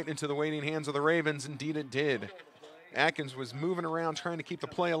went right into the waiting hands of the Ravens. Indeed it did. Atkins was moving around trying to keep the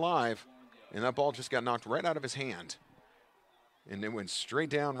play alive, and that ball just got knocked right out of his hand. And it went straight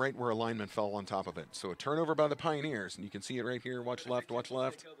down right where a lineman fell on top of it. So a turnover by the Pioneers, and you can see it right here. Watch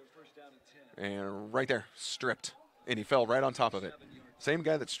left. And right there, stripped. And he fell right on top of it. Same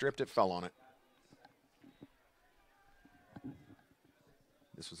guy that stripped it fell on it.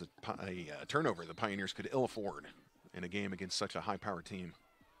 This was a turnover the Pioneers could ill afford in a game against such a high-powered team.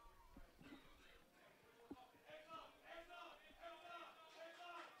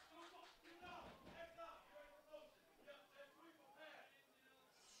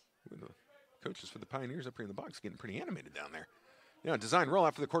 The coaches for the Pioneers up here in the box getting pretty animated down there. Design roll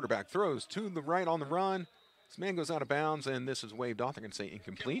out for the quarterback. Throws to the right on the run. This man goes out of bounds, and this is waved off. They're going to say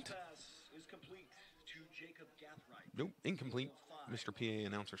incomplete. Kittle's pass is complete to Jacob Gathright. Nope, incomplete, Mr. PA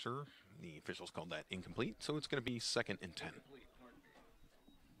announcer, sir. The officials called that incomplete, so it's going to be 2nd and 10. Complete, pardon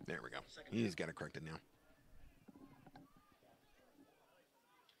me. There we go. He's got it corrected now.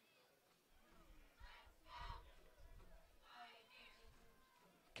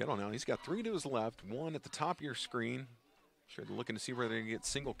 Kettle now, he's got 3 to his left, 1 at the top of your screen. Sure, they're looking to see where they're going to get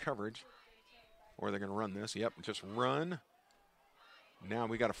single coverage, or they're going to run this. Yep, just run. Now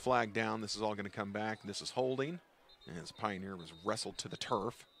we got a flag down. This is all going to come back. This is holding, as Pioneer was wrestled to the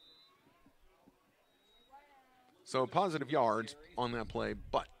turf. So positive yards on that play,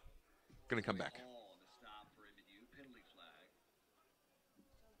 but going to come back.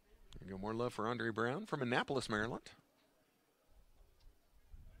 There you go, more love for Andre Brown from Annapolis, Maryland.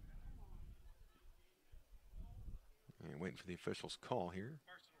 And waiting for the officials' call here.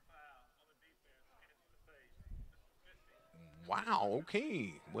 Wow,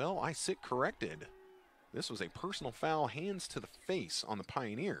 okay. Well, I sit corrected. This was a personal foul, hands to the face on the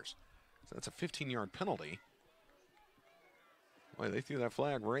Pioneers. So that's a 15-yard penalty. Boy, they threw that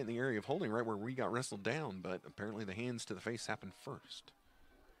flag right in the area of holding, right where we got wrestled down, but apparently the hands to the face happened first.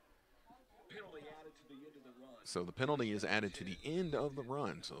 Penalty added to the end of the run. So the penalty is added to the end of the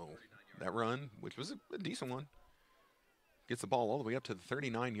run. So that run, which was a decent one, gets the ball all the way up to the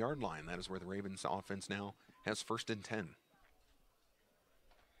 39-yard line. That is where the Ravens offense now has 1st and 10.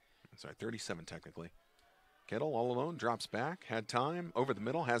 Sorry, 37 technically. Kettle all alone, drops back, had time, over the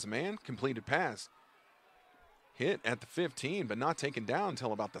middle, has a man, completed pass. Hit at the 15, but not taken down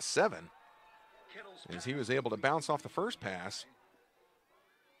until about the 7. As he was able to bounce off the first pass.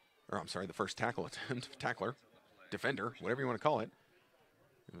 Or I'm sorry, the first tackle attempt, tackler, defender, whatever you want to call it.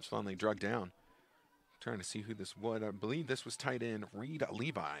 It was finally drugged down. Trying to see who this was. I believe this was tight end Reed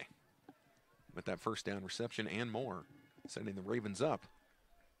Levi with that first down reception and more, setting the Ravens up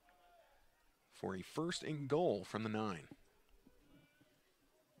for a 1st and goal from the 9.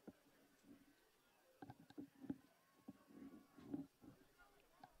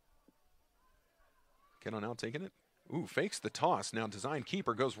 Kettle now taking it. Ooh, fakes the toss. Now design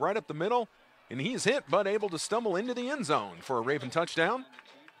keeper goes right up the middle, and he's hit but able to stumble into the end zone for a Raven touchdown,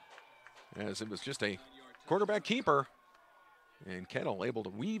 as it was just a quarterback keeper, and Kettle able to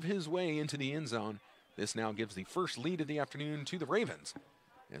weave his way into the end zone. This now gives the first lead of the afternoon to the Ravens,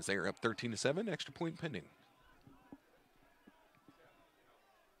 as they are up 13-7, extra point pending.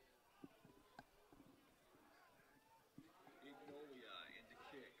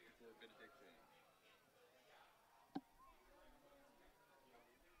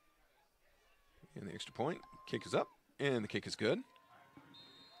 And the extra point, kick is up, and the kick is good.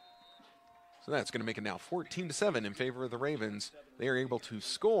 So that's going to make it now 14-7 in favor of the Ravens. They are able to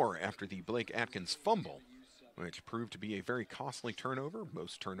score after the Blake Atkins fumble, which proved to be a very costly turnover.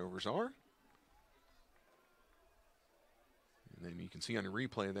 Most turnovers are. And then you can see on the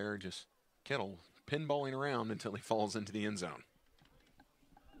replay there, just Kettle pinballing around until he falls into the end zone.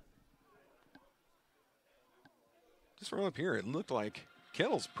 Just from up here, it looked like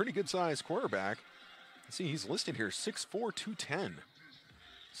Kettle's a pretty good-sized quarterback. See, he's listed here 6'4", 210.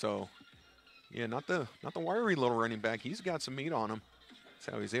 So, yeah, not the wiry little running back. He's got some meat on him.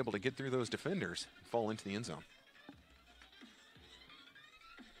 That's how he's able to get through those defenders and fall into the end zone.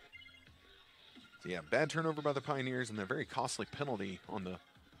 So, yeah, bad turnover by the Pioneers and a very costly penalty on the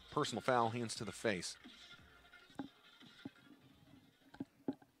personal foul, hands to the face.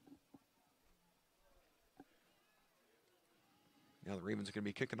 Now the Ravens are going to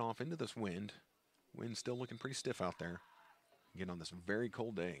be kicking off into this wind. Wind still looking pretty stiff out there. Again, on this very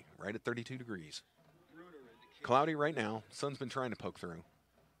cold day, right at 32 degrees. Cloudy right now. Sun's been trying to poke through.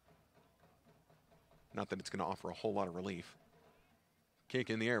 Not that it's going to offer a whole lot of relief. Kick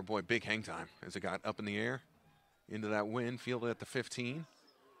in the air. Boy, big hang time as it got up in the air. Into that wind, fielded at the 15.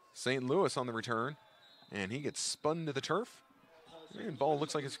 St. Louis on the return. And he gets spun to the turf. And ball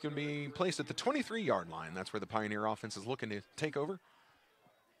looks like it's going to be placed at the 23-yard line. That's where the Pioneer offense is looking to take over.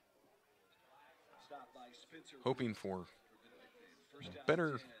 Hoping for a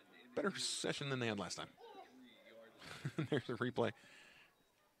better session than they had last time. There's a replay.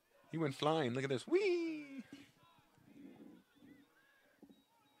 He went flying. Look at this. Whee!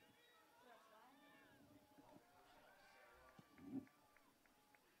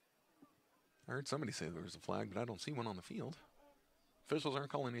 I heard somebody say there was a flag, but I don't see one on the field. Officials aren't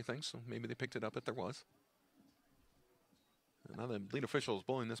calling anything, so maybe they picked it up if there was. And now the lead official is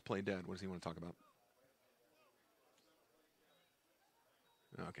blowing this play dead. What does he want to talk about?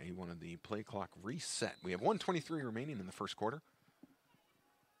 Okay, he wanted the play clock reset. We have 1:23 remaining in the first quarter.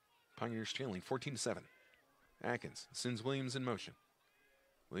 Pioneers trailing 14-7. Atkins sends Williams in motion.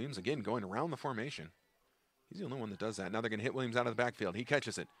 Williams again going around the formation. He's the only one that does that. Now they're going to hit Williams out of the backfield. He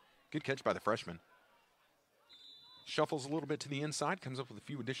catches it. Good catch by the freshman. Shuffles a little bit to the inside, comes up with a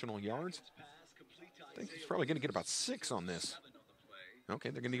few additional yards. I think he's probably going to get about 6 on this. Okay,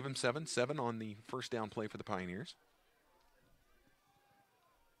 they're going to give him 7. 7 on the first down play for the Pioneers.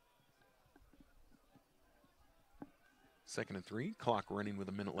 Second and 3. Clock running with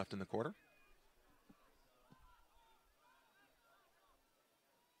a minute left in the quarter.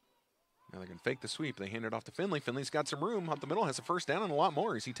 Now they're going to fake the sweep. They hand it off to Finley. Finley's got some room up the middle, has a first down and a lot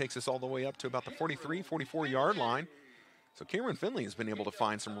more as he takes us all the way up to about the 43, 44-yard line. So Cameron Finley has been able to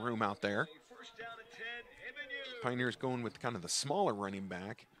find some room out there. Pioneers going with kind of the smaller running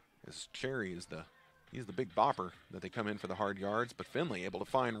back, as Cherry is he's the big bopper that they come in for the hard yards, but Finley able to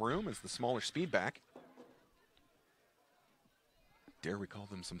find room as the smaller speed back. Dare we call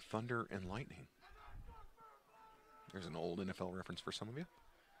them some thunder and lightning? There's an old NFL reference for some of you.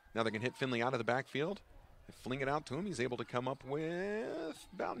 Now they're going to hit Finley out of the backfield. They fling it out to him. He's able to come up with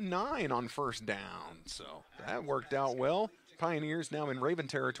about 9 on first down. So that worked out well. Pioneers now in Raven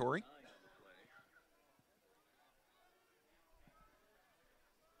territory.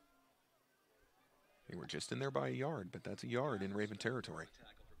 They were just in there by a yard, but that's a yard in Raven territory.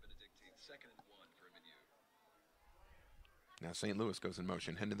 Now St. Louis goes in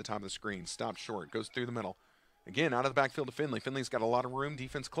motion, heading to the top of the screen, stops short, goes through the middle. Again, out of the backfield to Finley. Finley's got a lot of room,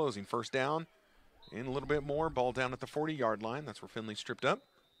 defense closing. First down and a little bit more. Ball down at the 40-yard line. That's where Finley stripped up.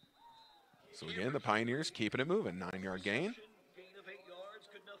 So again, the Pioneers keeping it moving. 9-yard gain.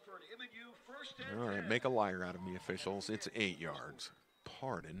 All right, make a liar out of me, officials. It's 8 yards.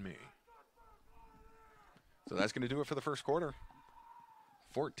 Pardon me. So that's going to do it for the first quarter.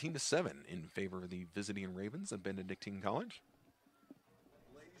 14-7 in favor of the visiting Ravens at Benedictine College.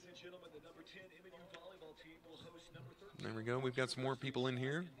 Ladies and gentlemen, the number 10 MNU volleyball team will host number 13. There we go. We've got some more people in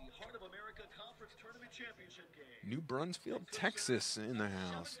here. The Heart of America Conference Tournament Championship game. New Brunsfield, Texas in the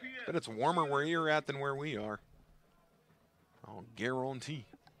house. But it's warmer where you're at than where we are. I'll guarantee.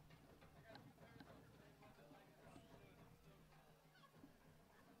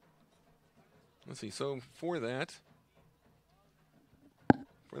 Let's see. So for that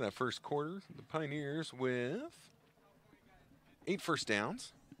first quarter, the Pioneers with 8 first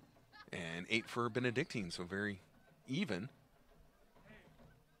downs and 8 for Benedictine, so very even.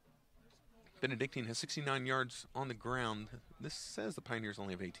 Benedictine has 69 yards on the ground. This says the Pioneers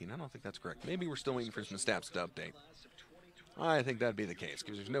only have 18. I don't think that's correct. Maybe we're still waiting for some stats to update. I think that'd be the case,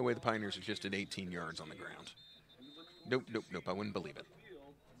 because there's no way the Pioneers are just at 18 yards on the ground. Nope, nope, nope. I wouldn't believe it.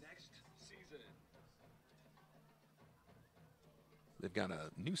 They've got a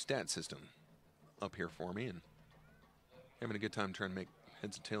new stat system up here for me, and having a good time trying to make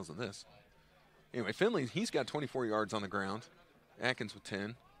heads and tails of this. Anyway, Finley, he's got 24 yards on the ground. Atkins with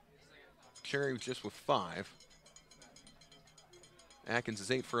 10. Cherry just with 5. Atkins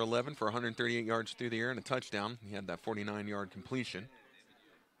is 8 for 11 for 138 yards through the air and a touchdown. He had that 49-yard completion.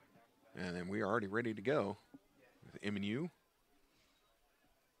 And then we are already ready to go with MNU.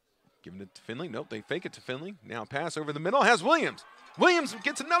 Giving it to Finley. Nope, they fake it to Finley. Now pass over the middle. Has Williams. Williams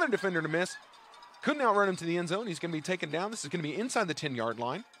gets another defender to miss. Couldn't outrun him to the end zone. He's going to be taken down. This is going to be inside the 10-yard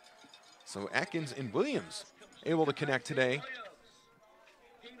line. So Atkins and Williams able to connect today.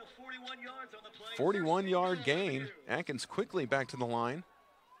 41-yard gain. Atkins quickly back to the line.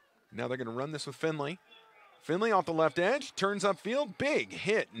 Now they're going to run this with Finley. Finley off the left edge, turns upfield, big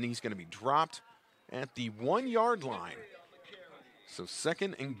hit, and he's going to be dropped at the 1-yard line. So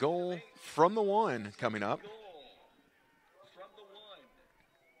second and goal from the 1 coming up.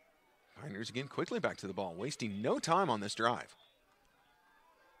 Pioneers again quickly back to the ball, wasting no time on this drive.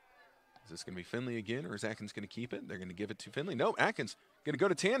 Is this going to be Finley again, or is Atkins going to keep it? They're going to give it to Finley. No, Atkins going to go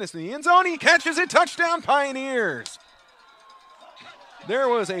to Tanis in the end zone. He catches it. Touchdown, Pioneers. There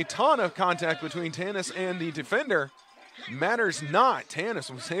was a ton of contact between Tanis and the defender. Matters not.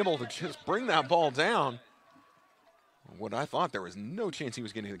 Tanis was able to just bring that ball down. What I thought there was no chance he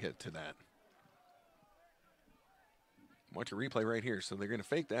was going to get to that. Watch a replay right here. So they're going to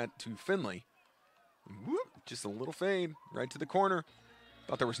fake that to Finley. Whoop, just a little fade right to the corner.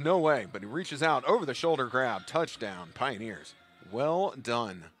 Thought there was no way, but he reaches out over the shoulder grab. Touchdown, Pioneers. Well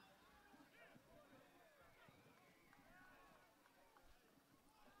done.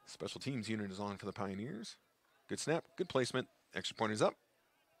 Special teams unit is on for the Pioneers. Good snap, good placement. Extra point is up.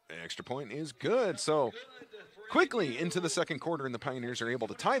 Extra point is good. So quickly into the second quarter, and the Pioneers are able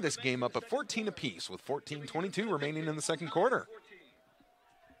to tie this game up at 14 apiece with 14:22 remaining in the second quarter.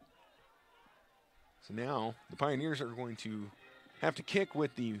 So now the Pioneers are going to have to kick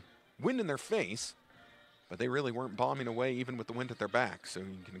with the wind in their face. but they really weren't bombing away even with the wind at their back. So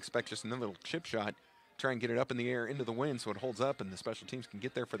you can expect just another little chip shot, try and get it up in the air into the wind so it holds up and the special teams can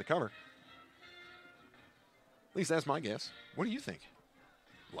get there for the cover. At least that's my guess. What do you think?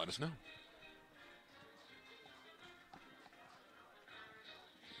 Let us know.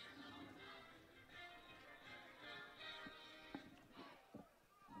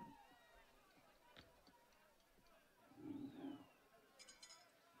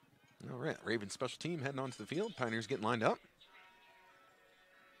 All right, Ravens special team heading onto the field. Pioneers getting lined up.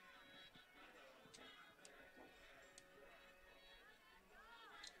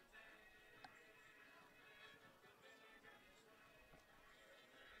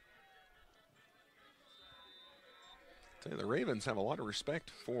 Tell you, the Ravens have a lot of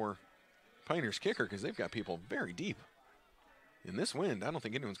respect for Pioneers kicker because they've got people very deep. In this wind, I don't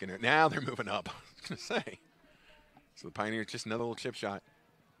think anyone's going to. Now they're moving up. I was going to say. So the Pioneers just another little chip shot.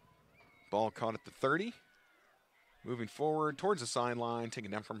 Ball caught at the 30. Moving forward towards the sideline,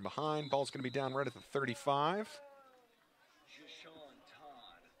 taken down from behind. Ball's going to be down right at the 35.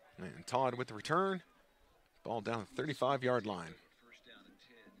 And Todd with the return. Ball down the 35-yard line. First down and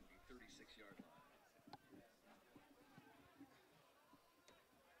 10 at the 36-yard line.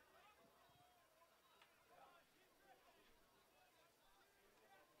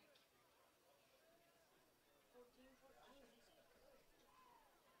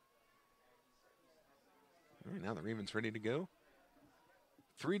 All right, now the Ravens ready to go.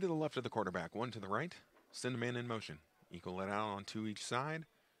 3 to the left of the quarterback, 1 to the right. Send a man in motion. Equal it out on 2 each side.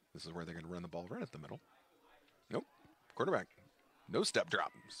 This is where they're going to run the ball right at the middle. Nope. Quarterback. No step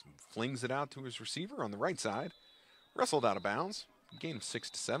drop. Flings it out to his receiver on the right side. Wrestled out of bounds. Gain of 6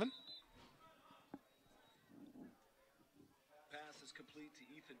 to 7. Pass is complete to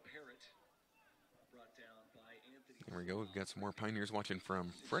Ethan Parrott. Brought down by Anthony. There we go. We've got some more Pioneers watching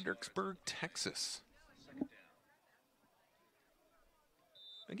from Fredericksburg, Texas. Second down.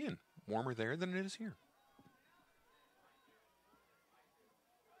 Again, warmer there than it is here.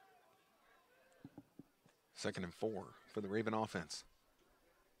 Second and 4 for the Raven offense.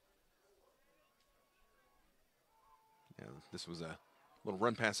 Yeah, this was a little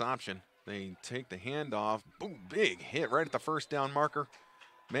run pass option. They take the handoff. Boom, big hit right at the first down marker.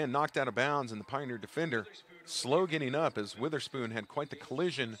 Man knocked out of bounds, and the Pioneer defender slow getting up as Witherspoon had quite the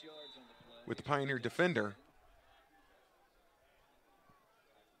collision with the Pioneer defender.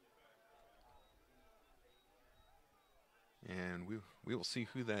 And we will see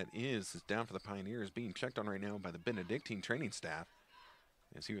who that is. Is down for the Pioneers, being checked on right now by the Benedictine training staff,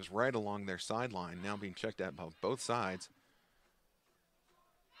 as he was right along their sideline, now being checked at by both sides.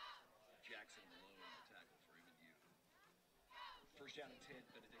 Jackson Malone, the tackle for MNU. First down and 10,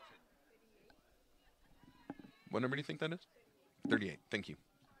 Benedictine. What number do you think that is? 38. Thank you.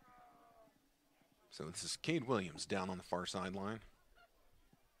 So this is Cade Williams down on the far sideline.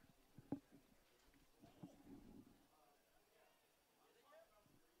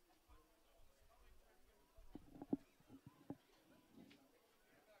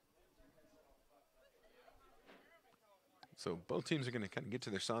 So both teams are going to kind of get to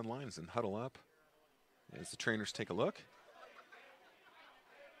their sidelines and huddle up as the trainers take a look.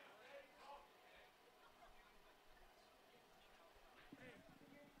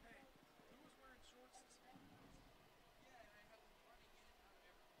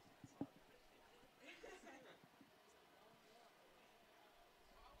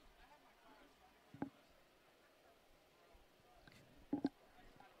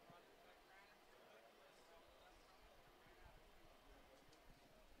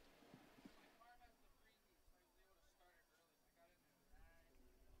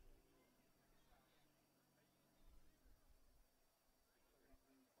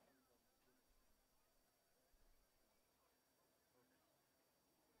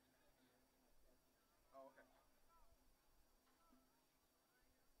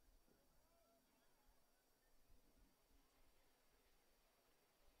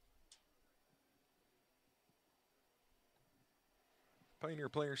 Pioneer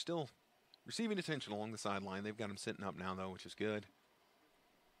players still receiving attention along the sideline. They've got them sitting up now, though, which is good.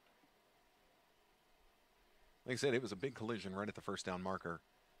 Like I said, it was a big collision right at the first down marker,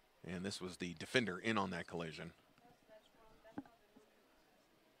 and this was the defender in on that collision.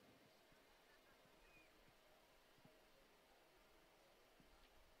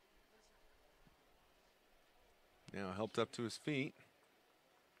 Now helped up to his feet.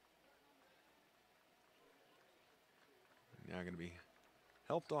 Now going to be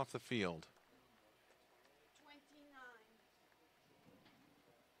helped off the field. 29.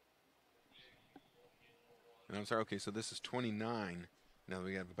 And I'm sorry, okay, so this is 29. Now that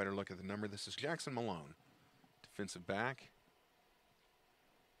we have a better look at the number, this is Jackson Malone. defensive back.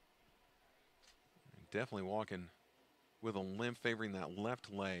 Definitely walking with a limp, favoring that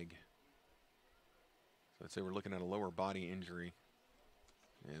left leg. So I'd say we're looking at a lower body injury.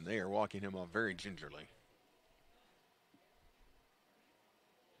 And they are walking him off very gingerly.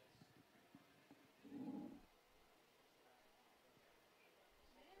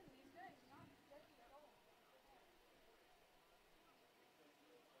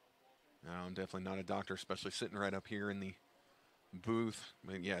 No, I'm definitely not a doctor, especially sitting right up here in the booth.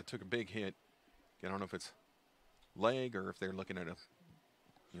 But yeah, it took a big hit. I don't know if it's leg or if they're looking at a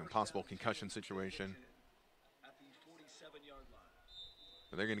possible concussion situation. At the 47-yard line.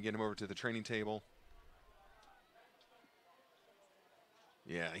 But they're going to get him over to the training table.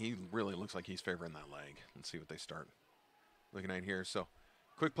 Yeah, he really looks like he's favoring that leg. Let's see what they start looking at here. So,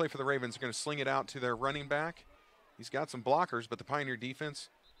 quick play for the Ravens. They're going to sling it out to their running back. He's got some blockers, but the Pioneer defense,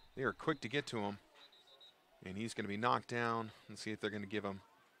 they are quick to get to him. And he's going to be knocked down. Let's see if they're going to give him.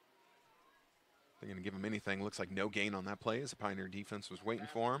 They're going to give him anything. Looks like no gain on that play as the Pioneer defense was waiting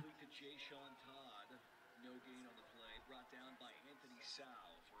for him. No gain on the play. Brought down by Anthony Sal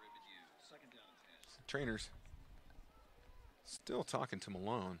for MNU. Second down and 10. Trainers still talking to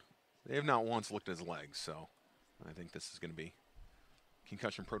Malone. They have not once looked at his legs, so I think this is going to be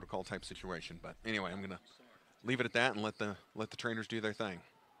concussion protocol type situation. But anyway, I'm going to leave it at that and let the trainers do their thing.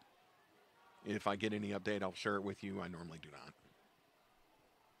 If I get any update, I'll share it with you. I normally do not.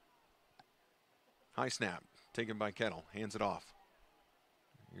 High snap, taken by Kettle, hands it off.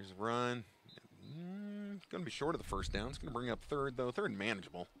 Here's a run. Going to be short of the first down. It's going to bring up third, though. Third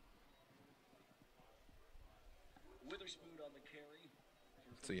manageable. Witherspoon on the carry.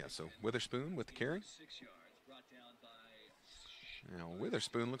 So, yeah, so Witherspoon with the carry. 6 yards. Brought down by... Now,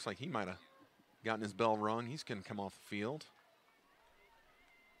 Witherspoon looks like he might have gotten his bell rung. He's going to come off the field.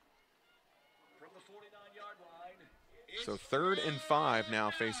 From the 49-yard line. So 3rd and 5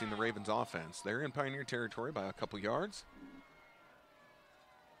 now facing the Ravens offense. They're in Pioneer territory by a couple yards.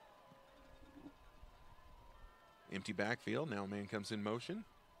 Empty backfield. Now a man comes in motion.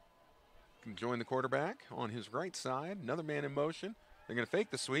 Can join the quarterback on his right side. Another man in motion. They're going to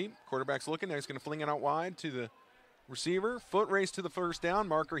fake the sweep. Quarterback's looking. Now he's going to fling it out wide to the receiver. Foot race to the first down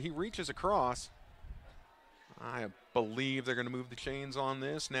marker. He reaches across. I believe they're going to move the chains on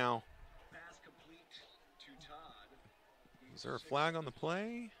this. Now, Pass complete to Todd. is there a flag on the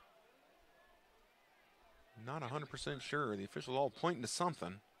play? Not 100% sure. The officials all pointing to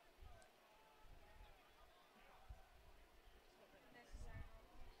something.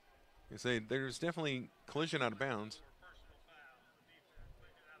 I say there's definitely collision out of bounds.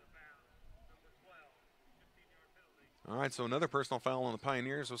 All right, so another personal foul on the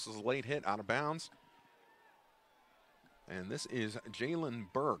Pioneers. This is a late hit out of bounds. And this is Jalen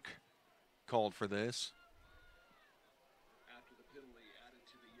Burke called for this. After the penalty added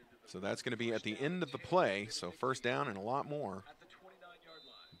to the end of the So that's going to be at the end of the play. So first down and a lot more. at the 29-yard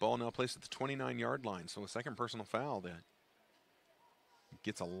line. Ball now placed at the 29-yard line. So a second personal foul that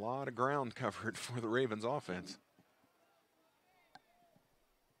gets a lot of ground covered for the Ravens offense.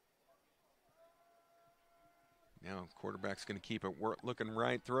 Now quarterback's going to keep it looking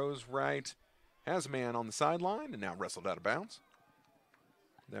right, throws right, has a man on the sideline, and now wrestled out of bounds.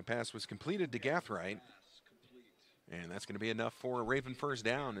 That pass was completed to Gathright, Pass complete. and that's going to be enough for a Raven first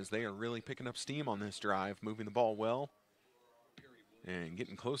down as they are really picking up steam on this drive, moving the ball well and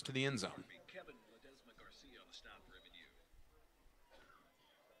getting close to the end zone. Kevin Ledesma Garcia on the stop for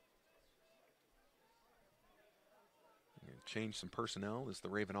MNU. Change some personnel as the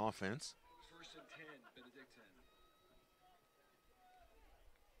Raven offense. 1st and 10, Benedictine.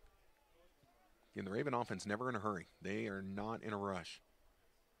 Again, the Raven offense never in a hurry. They are not in a rush.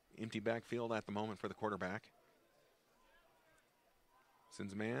 Empty backfield at the moment for the quarterback.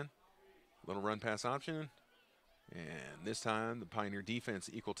 Sends a man. Little run pass option. And this time the Pioneer defense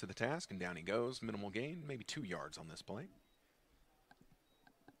equal to the task, and down he goes. Minimal gain, maybe 2 yards on this play.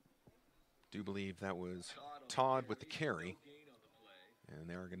 Do believe that was Todd with the carry, No gain on the play. and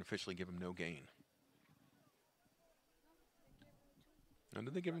they are going to officially give him no gain. Now,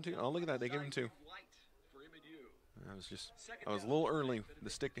 did they give him 2? Oh, look at that. They gave him 2. White for MNU. I was a little early. The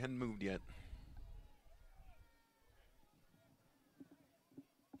stick hadn't moved yet.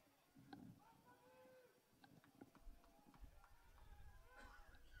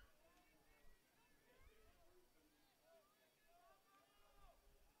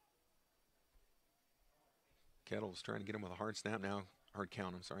 Kettle's trying to get him with a hard snap now. Hard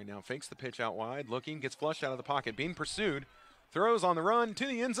count, I'm sorry. Now fakes the pitch out wide. Looking, gets flushed out of the pocket. Being pursued. Throws on the run to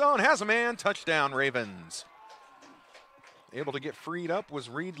the end zone. Has a man. Touchdown, Ravens. Able to get freed up was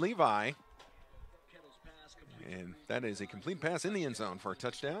Reed Levi. Kettle's pass complete And that is a complete pass in the end zone for a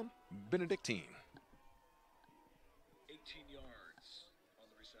touchdown. Benedictine. 18 yards on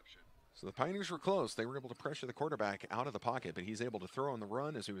the reception. So the Pioneers were close. They were able to pressure the quarterback out of the pocket, but he's able to throw on the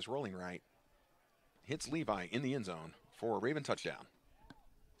run as he was rolling right. Hits Levi in the end zone for a Raven touchdown.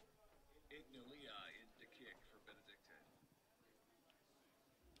 Ignalia in to kick for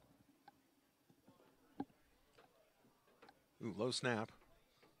Benedictine. Ooh, low snap.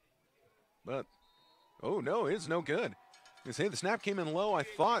 But, oh no, it's no good. You say the snap came in low. I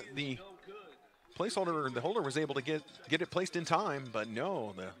thought the No good. placeholder, the holder was able to get it placed in time, but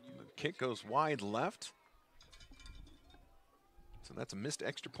no, the kick goes wide left. So that's a missed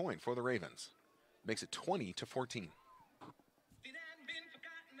extra point for the Ravens. Makes it 20-14. It hadn't been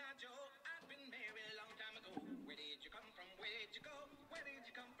forgotten, I joke. I've been married a long time ago. Where did you come from? Where did you go? Where did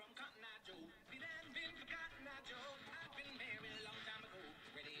you come from, Cotton Eye Joe? It hadn't been forgotten, I joke. I've been married a long time ago.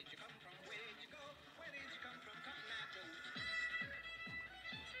 Where did you come from? Where did you go? Where did you come from, Cotton Eye Joe?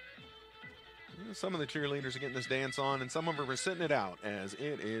 Some of the cheerleaders are getting this dance on, and some of them are sitting it out as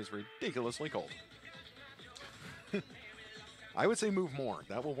it is ridiculously cold. I would say move more.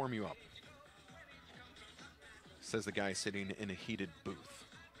 That will warm you up. Says the guy sitting in a heated booth.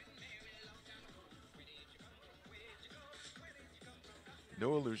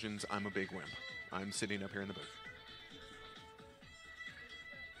 No illusions, I'm a big wimp. I'm sitting up here in the booth.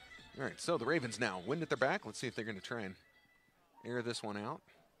 All right, so the Ravens now, wind at their back. Let's see if they're going to try and air this one out.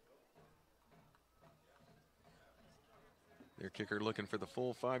 Their kicker looking for the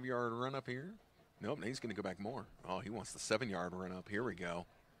full 5-yard run up here. Nope, he's going to go back more. Oh, he wants the 7-yard run up. Here we go.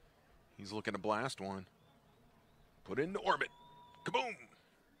 He's looking to blast one. Put it into orbit. Kaboom!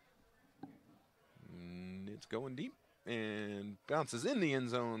 And it's going deep and bounces in the end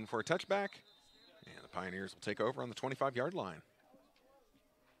zone for a touchback. And the Pioneers will take over on the 25-yard line.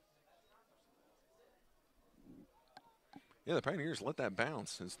 Yeah, the Pioneers let that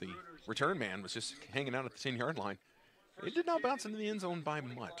bounce as the return man was just hanging out at the 10-yard line. It did not bounce into the end zone by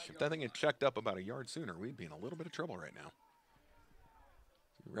much. If that thing had checked up about a yard sooner, we'd be in a little bit of trouble right now.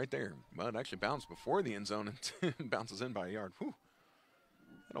 Right there. Well, it actually bounced before the end zone and bounces in by a yard. Whew.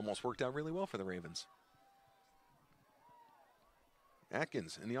 That almost worked out really well for the Ravens.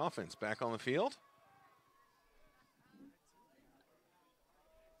 Atkins in the offense, back on the field.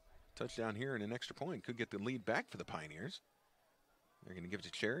 Touchdown here and an extra point. Could get the lead back for the Pioneers. They're going to give it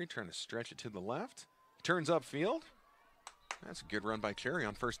to Cherry, trying to stretch it to the left. Turns upfield. That's a good run by Cherry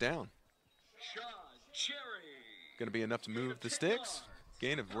on first down. Sean Cherry. Going to be enough to move the sticks.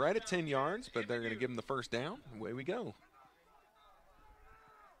 Gain of right at 10 yards, but they're going to give him the first down. Away we go.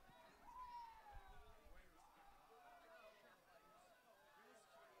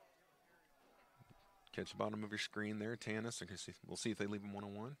 Catch the bottom of your screen there, Tanis. We'll see if they leave him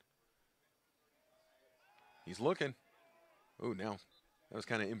one-on-one. He's looking. Oh, now that was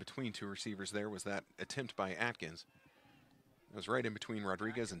kind of in between two receivers there, was that attempt by Atkins. It was right in between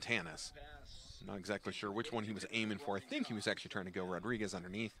Rodriguez and Tanis. Not exactly sure which one he was aiming for. I think he was actually trying to go Rodriguez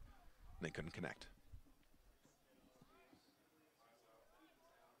underneath. They couldn't connect.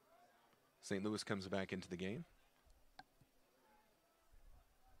 St. Louis comes back into the game.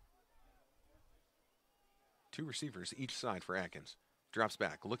 Two receivers each side for Atkins. Drops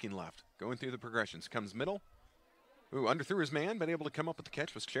back, looking left, going through the progressions. Comes middle. Ooh, underthrew his man, but able to come up with the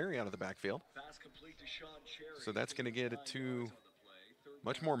catch was Cherry out of the backfield. Pass complete to Sean Cherry. So that's going to get it to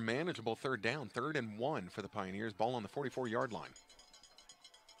much more manageable third down. 3rd and 1 for the Pioneers. Ball on the 44-yard line.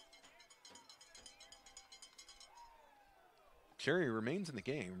 Cherry remains in the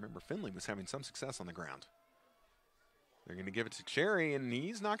game. Remember, Finley was having some success on the ground. They're going to give it to Cherry, and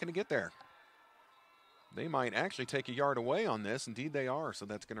he's not going to get there. They might actually take a yard away on this. Indeed, they are. So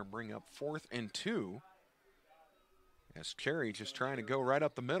that's going to bring up 4th and 2. As Cherry just trying to go right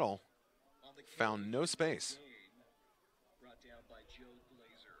up the middle. Found no space. Brought down by Joe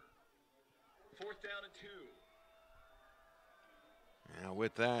Glazer. 4th down and 2. Now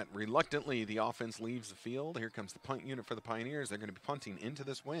with that, reluctantly, the offense leaves the field. Here comes the punt unit for the Pioneers. They're going to be punting into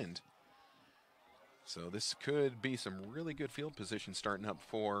this wind. So this could be some really good field position starting up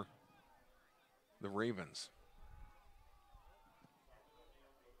for the Ravens.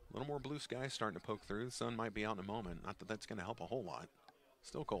 A little more blue sky starting to poke through. The sun might be out in a moment. Not that that's going to help a whole lot.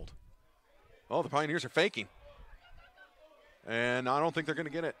 Still cold. Oh, the Pioneers are faking. And I don't think they're going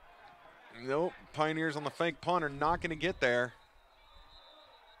to get it. Nope. Pioneers on the fake punt are not going to get there.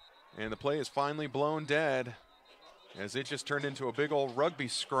 And the play is finally blown dead as it just turned into a big old rugby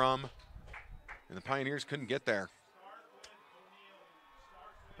scrum. And the Pioneers couldn't get there.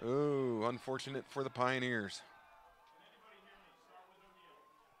 Oh, unfortunate for the Pioneers.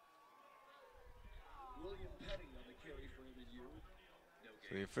 William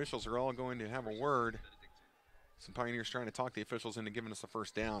So the officials are all going to have a word. Some Pioneers trying to talk the officials into giving us a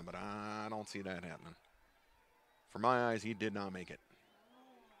first down, but I don't see that happening. For my eyes, he did not make it.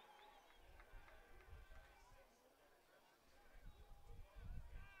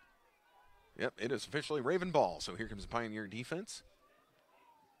 Yep, it is officially Raven ball. So here comes the Pioneer defense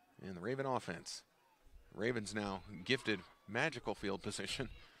and the Raven offense. Ravens now gifted magical field position.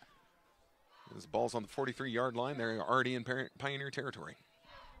 This ball's on the 43-yard line. They're already in Pioneer territory.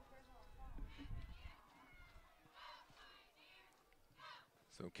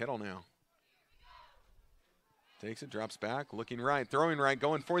 So Kettle now takes it, drops back, looking right, throwing right,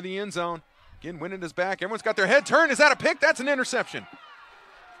 going for the end zone. Again, winning his back. Everyone's got their head turned. Is that a pick? That's an interception.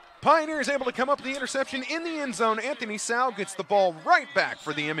 Pioneer is able to come up with the interception in the end zone. Anthony Sow gets the ball right back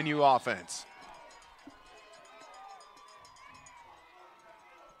for the MNU offense.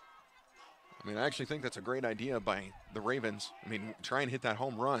 I mean, I actually think that's a great idea by the Ravens. I mean, try and hit that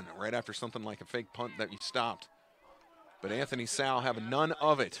home run right after something like a fake punt that you stopped. But Anthony Sow having none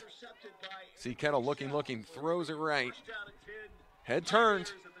of it. See Kettle looking, throws it right. Head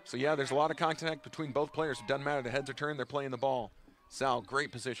turned. So, yeah, there's a lot of contact between both players. It doesn't matter. The heads are turned. They're playing the ball. Sow,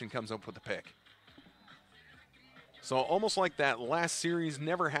 great position, comes up with the pick. So almost like that last series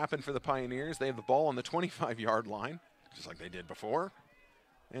never happened for the Pioneers. They have the ball on the 25-yard line, just like they did before.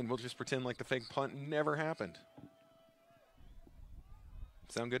 And we'll just pretend like the fake punt never happened.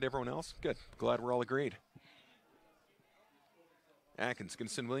 Sound good to everyone else? Good. Glad we're all agreed. Atkins going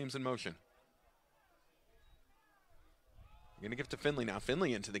to send Williams in motion. Going to give it to Finley now.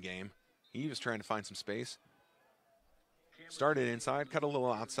 Finley into the game. He was trying to find some space. Started inside, cut a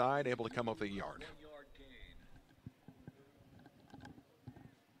little outside, able to come up a yard.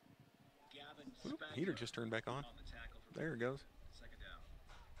 Oop, heater just turned back on. There it goes.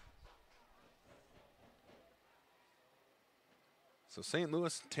 So St.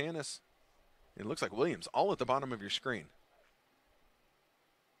 Louis, Tanis, it looks like Williams, all at the bottom of your screen.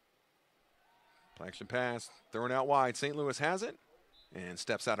 Play action pass, thrown out wide. St. Louis has it and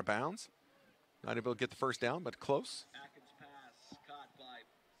steps out of bounds. Not able to get the first down, but close.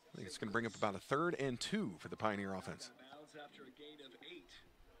 I think it's going to bring up about a 3rd and 2 for the Pioneer offense. After a gain of 8.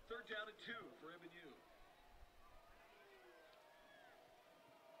 3rd down and 2 for MNU.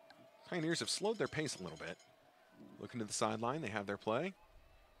 Pioneers have slowed their pace a little bit. Looking to the sideline, they have their play.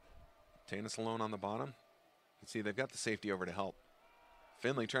 Tanis alone on the bottom. You can see they've got the safety over to help.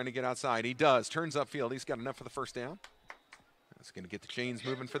 Finley trying to get outside. He does. Turns upfield. He's got enough for the first down. That's going to get the chains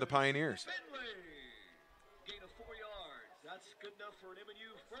moving for the Pioneers. Finley. Gain of 4 yards. That's good enough for an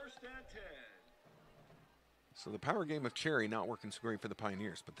MNU 1st and 10. So the power game of Cherry not working so great for the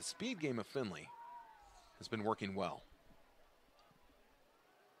Pioneers, but the speed game of Finley has been working well.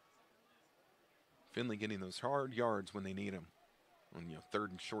 Finley getting those hard yards when they need them on 3rd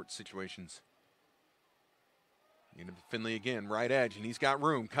and short situations. Finley again, right edge, and he's got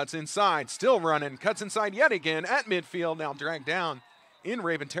room. Cuts inside, still running. Cuts inside yet again at midfield. Now dragged down in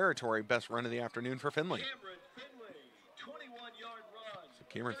Raven territory. Best run of the afternoon for Finley. Cameron Finley, 21-yard run. So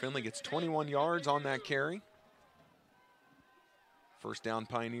Cameron Finley gets 21 yards on that carry. First down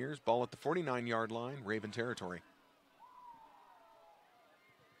Pioneers. Ball at the 49-yard line. Raven territory.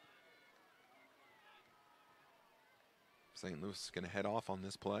 St. Louis is going to head off on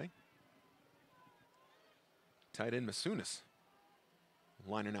this play. Tight end Masunas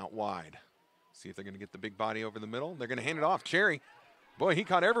lining out wide. See if they're going to get the big body over the middle. They're going to hand it off. Cherry, boy, he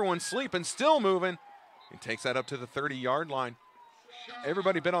caught everyone sleeping, still moving. He takes that up to the 30-yard line.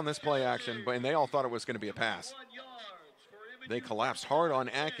 Everybody bit on this play action, and they all thought it was going to be a pass. They collapsed hard on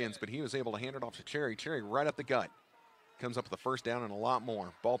Atkins, but he was able to hand it off to Cherry. Cherry right up the gut. Comes up with the first down and a lot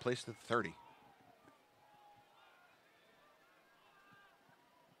more. Ball placed at the 30.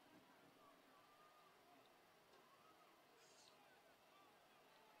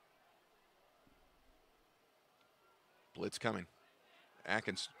 Blitz coming.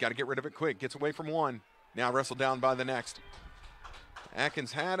 Atkins got to get rid of it quick. Gets away from one. Now wrestled down by the next.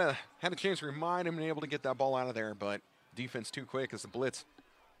 Atkins had a chance to remind him and able to get that ball out of there, but defense too quick as the blitz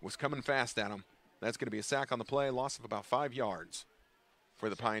was coming fast at him. That's going to be a sack on the play. Loss of about 5 yards for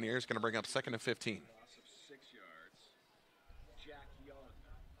the Pioneers. Going to bring up 2nd and 15. Loss of 6 yards. Jack Young.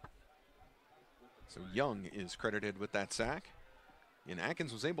 So Young is credited with that sack. And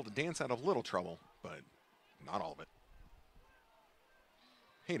Atkins was able to dance out of little trouble, but not all of it.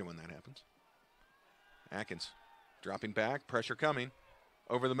 Hate it when that happens. Atkins dropping back, pressure coming.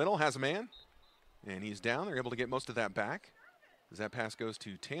 Over the middle, has a man. And he's down. They're able to get most of that back as that pass goes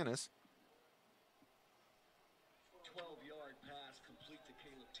to Tanis. 12-yard pass complete to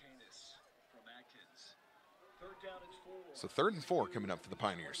Caleb Tanis from Atkins. Third down and 4. So 3rd and 4 coming up for the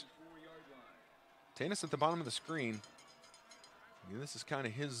Pioneers. 4-yard line. Tanis at the bottom of the screen. This is kind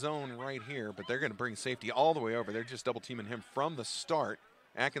of his zone right here, but they're going to bring safety all the way over. They're just double teaming him from the start.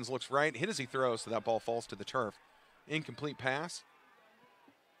 Atkins looks right, hit as he throws, so that ball falls to the turf. Incomplete pass.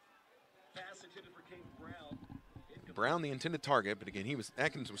 Pass intended for Caden Brown. Brown the intended target, but again,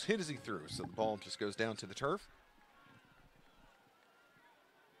 Atkins was hit as he threw, so the ball just goes down to the turf.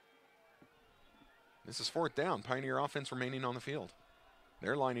 This is 4th down. Pioneer offense remaining on the field.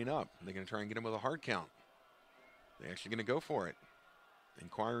 They're lining up. They're going to try and get him with a hard count. They're actually going to go for it.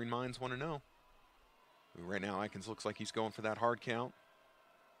 Inquiring minds want to know. Right now, Atkins looks like he's going for that hard count.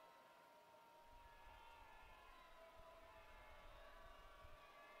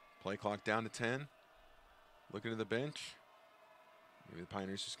 Play clock down to 10. Looking to the bench. Maybe the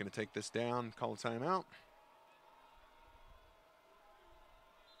Pioneers just going to take this down, call a timeout.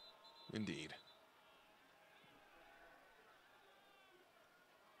 Indeed.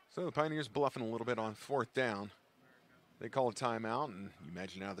 So the Pioneers bluffing a little bit on 4th down. They call a timeout, and you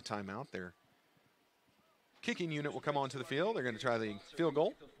imagine out of the timeout, their kicking unit will come onto the field. They're going to try the field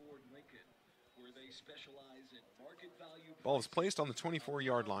goal. Ball is placed on the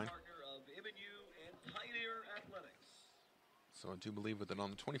 24-yard line. So I do believe that on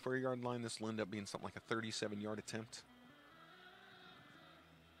the 24-yard line, this will end up being something like a 37-yard attempt.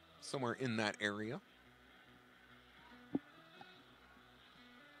 Somewhere in that area.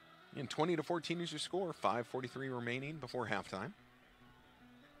 And 20-14 is your score. 5:43 remaining before halftime.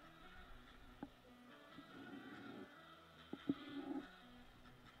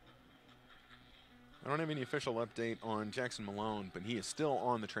 I don't have any official update on Jackson Malone, but he is still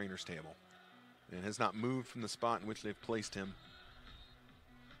on the trainer's table and has not moved from the spot in which they've placed him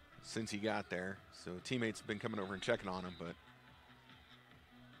since he got there. So teammates have been coming over and checking on him, but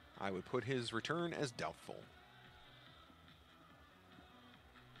I would put his return as doubtful.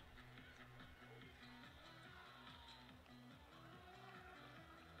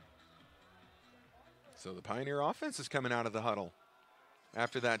 So the Pioneer offense is coming out of the huddle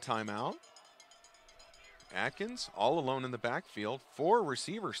after that timeout. Atkins all alone in the backfield. 4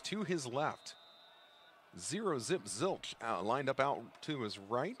 receivers to his left. 0-zip zilch lined up out to his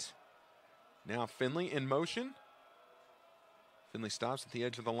right. Now Finley in motion. Finley stops at the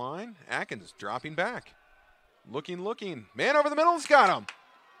edge of the line. Atkins dropping back. Looking. Man over the middle has got him.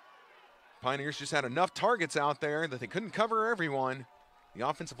 Pioneers just had enough targets out there that they couldn't cover everyone. The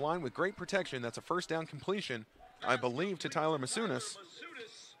offensive line with great protection. That's a 1st down completion, I believe, to Tyler Masunas.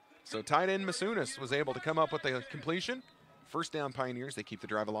 So tight end Masunas was able to come up with the completion. 1st down Pioneers. They keep the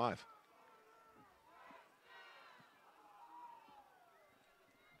drive alive.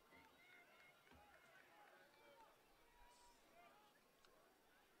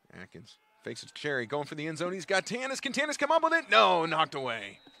 Atkins fakes it to Cherry, going for the end zone. He's got Tanis. Can Tanis come up with it? No, knocked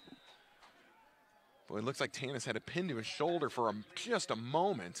away. Boy, it looks like Tanis had a pin to his shoulder for just a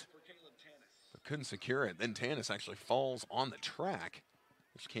moment, but couldn't secure it. Then Tanis actually falls on the track,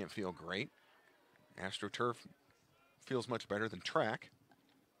 which can't feel great. AstroTurf feels much better than track.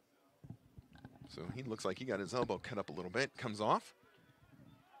 So he looks like he got his elbow cut up a little bit. Comes off.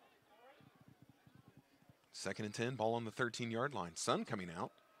 2nd and 10, ball on the 13-yard line. Sun coming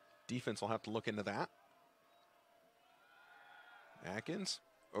out. Defense will have to look into that. Atkins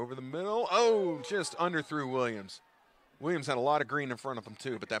over the middle. Oh, just underthrew Williams. Williams had a lot of green in front of him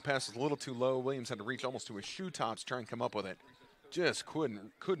too, but that pass was a little too low. Williams had to reach almost to his shoe tops to try and come up with it. Just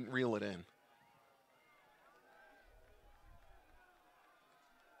couldn't reel it in.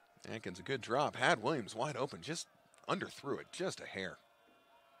 Atkins, a good drop. Had Williams wide open, just underthrew it, just a hair.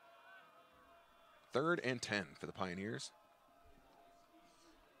 3rd and 10 for the Pioneers.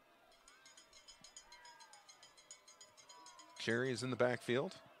 Cherry is in the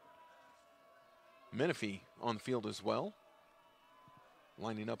backfield. Menifee on the field as well.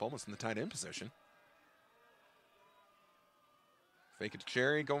 Lining up almost in the tight end position. Fake it to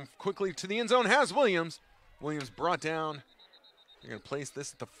Cherry, going quickly to the end zone, has Williams. Williams brought down. They're going to place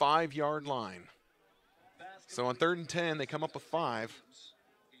this at the 5-yard line. So on 3rd and 10, they come up with 5.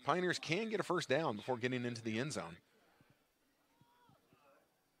 Pioneers can get a 1st down before getting into the end zone.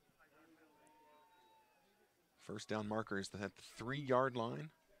 1st down marker is at the 3-yard line.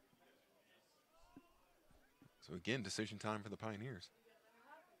 So again, decision time for the Pioneers.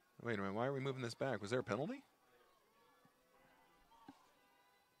 Wait a minute, why are we moving this back? Was there a penalty?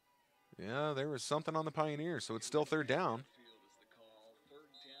 Yeah, there was something on the Pioneers, so it's still 3rd down.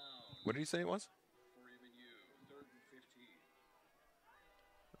 What did he say it was?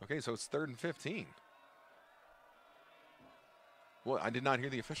 Okay, so it's 3rd and 15. Well, I did not hear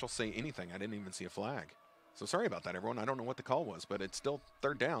the official say anything. I didn't even see a flag. So sorry about that, everyone. I don't know what the call was, but it's still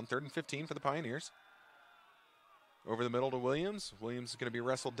third down, 3rd and 15 for the Pioneers. Over the middle to Williams. Williams is going to be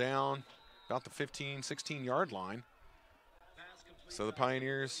wrestled down about the 15, 16-yard line. So the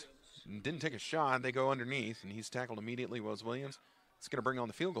Pioneers didn't take a shot. They go underneath, and he's tackled immediately, was Williams. It's going to bring on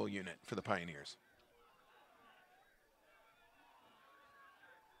the field goal unit for the Pioneers.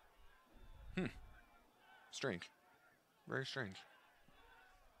 Strange. Very strange.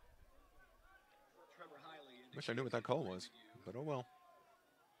 Wish I knew what that call was, but oh well.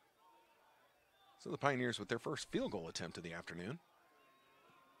 So the Pioneers with their first field goal attempt of the afternoon.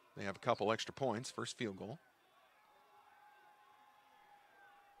 They have a couple extra points, first field goal.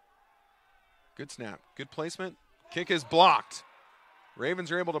 Good snap, good placement. Kick is blocked. Ravens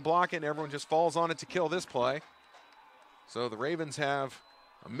are able to block it, and everyone just falls on it to kill this play. So the Ravens have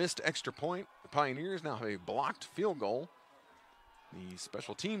a missed extra point. The Pioneers now have a blocked field goal. The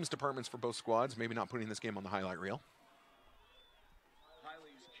special teams departments for both squads maybe not putting this game on the highlight reel.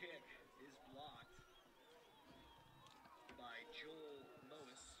 Hiley's kick is blocked by Joel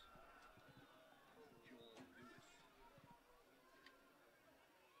Lewis.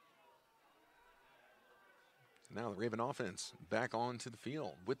 Now the Raven offense back onto the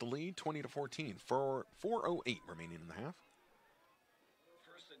field with the lead, 20-14, 4:08 remaining in the half.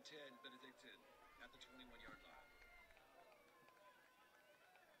 First and 10, Benedictine at the 21-yard line.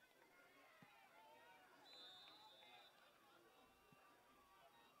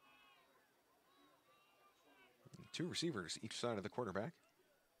 Two receivers each side of the quarterback.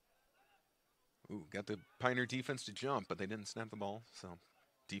 Ooh, got the Pioneer defense to jump, but they didn't snap the ball, so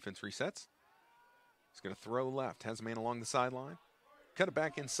defense resets. He's going to throw left, has a man along the sideline. Cut it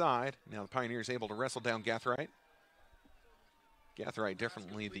back inside. Now the Pioneers able to wrestle down Gathright. Gathright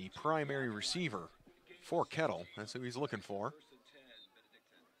definitely the primary receiver for Kettle. That's who he's looking for. First and 10,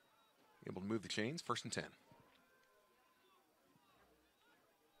 Benedictine. Able to move the chains, 1st and 10.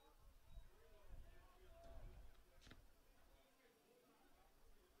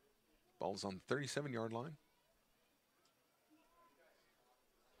 Ball's on the 37-yard line.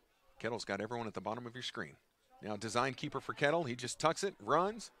 Kettle's got everyone at the bottom of your screen. Now design keeper for Kettle. He just tucks it,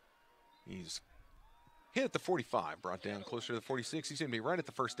 runs. He's hit at the 45, brought down closer to the 46. He's going to be right at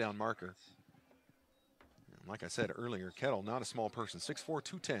the first down marker. And like I said earlier, Kettle, not a small person, 6'4",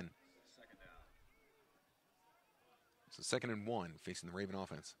 210. Second down. So 2nd and 1 facing the Raven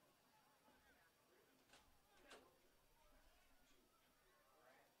offense.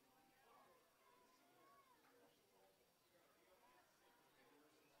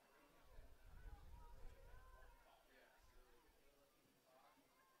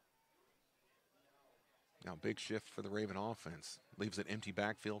 Now big shift for the Raven offense. Leaves an empty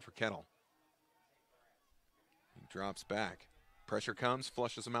backfield for Kettle. He drops back. Pressure comes,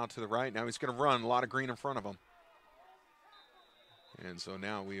 flushes him out to the right. Now he's going to run. A lot of green in front of him. And so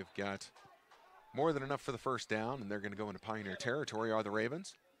now we've got more than enough for the first down, and they're going to go into Pioneer territory, are the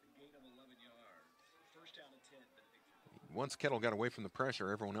Ravens. Gain of 11 yards. First down and 10, Benedictine. Once Kettle got away from the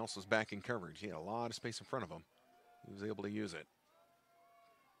pressure, everyone else was back in coverage. He had a lot of space in front of him. He was able to use it.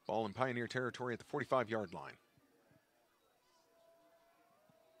 Ball in Pioneer territory at the 45-yard line.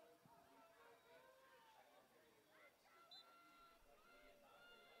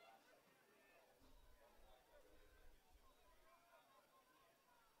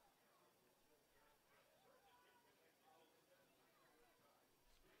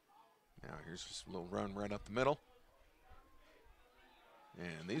 Now here's just a little run right up the middle.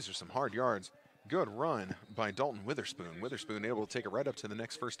 And these are some hard yards. Good run by Dalton Witherspoon. Witherspoon able to take it right up to the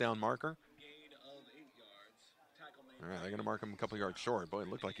next first down marker. Gain of 8 yards. Tackle made All right, they're going to mark him a couple yards short. Boy, it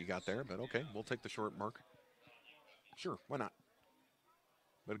looked like he got there, but okay, we'll take the short mark. Sure, why not?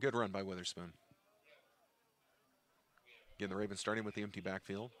 But a good run by Witherspoon. Again, the Ravens starting with the empty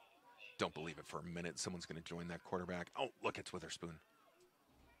backfield. Don't believe it for a minute. Someone's going to join that quarterback. Oh, look, it's Witherspoon.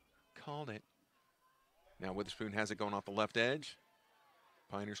 Called it. Now Witherspoon has it going off the left edge.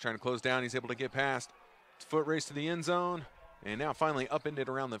 Pioneers trying to close down. He's able to get past. Foot race to the end zone. And now finally upended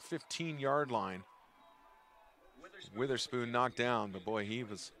around the 15-yard line. Witherspoon knocked down, but boy, he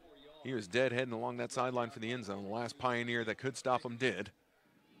was dead heading along that sideline for the end zone. The last Pioneer that could stop him did.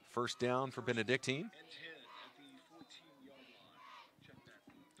 First down for Benedictine. and 10 at the 14-yard line. Check that.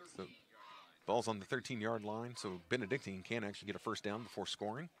 13-yard So, line. ball's on the 13-yard line, so Benedictine can actually get a first down before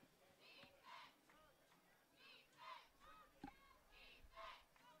scoring.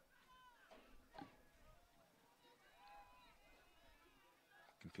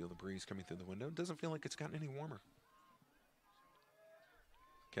 Can feel the breeze coming through the window. Doesn't feel like it's gotten any warmer.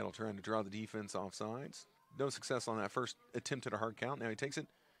 Kettle trying to draw the defense off sides. No success on that first attempt at a hard count. Now he takes it,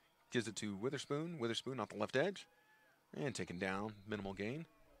 Gives it to Witherspoon. Witherspoon off the left edge. And taken down. Minimal gain.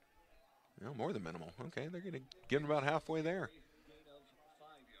 No, more than minimal. Okay, they're going to get him about halfway there.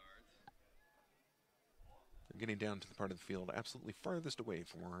 They're getting down to the part of the field absolutely farthest away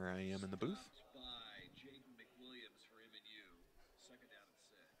from where I am in the booth.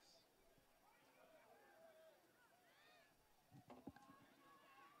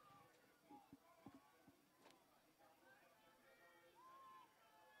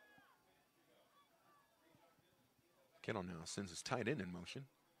 Kettle now sends his tight end in motion.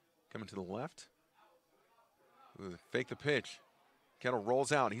 Coming to the left. Ooh, fake the pitch. Kettle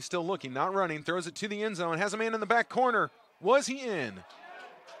rolls out. He's still looking, not running. Throws it to the end zone. Has a man in the back corner. Was he in?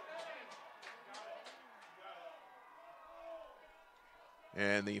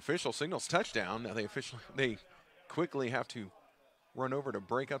 And the official signals touchdown. Now they quickly have to run over to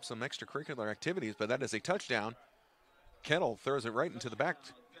break up some extracurricular activities, but that is a touchdown. Kettle throws it right into the back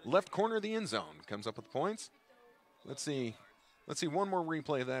left corner of the end zone. Comes up with the points. Let's see one more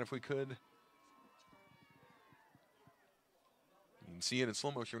replay of that if we could. You can see it in slow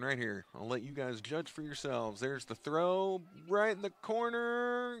motion right here. I'll let you guys judge for yourselves. There's the throw right in the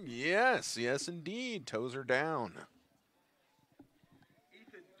corner. Yes, yes indeed. Toes are down.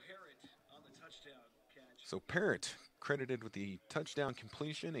 So Parrott credited with the touchdown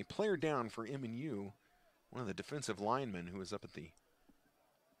completion. A player down for MNU. One of the defensive linemen who was up at the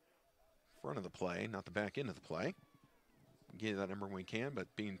front of the play, not the back end of the play. Get that number when we can,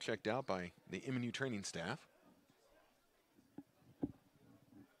 but being checked out by the MNU training staff.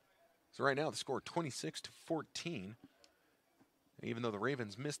 So right now the score 26-14. Even though the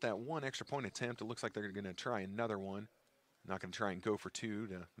Ravens missed that one extra point attempt, it looks like they're going to try another one. Not going to try and go for two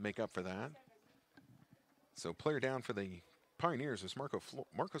to make up for that. So player down for the Pioneers is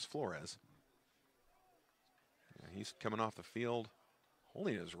Marcos Flores. Yeah, he's coming off the field,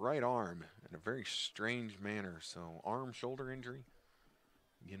 holding his right arm in a very strange manner. So arm, shoulder injury.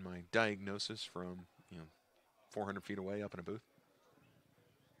 Again, my diagnosis from 400 feet away up in a booth.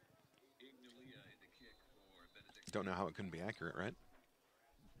 Don't know how it couldn't be accurate, right?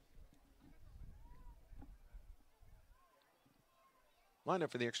 Line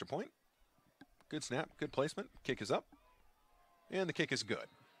up for the extra point. Good snap, good placement. Kick is up. And the kick is good.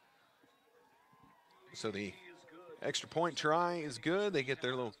 So the extra point try is good. They get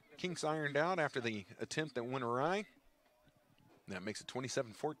their little kinks ironed out after the attempt that went awry. That makes it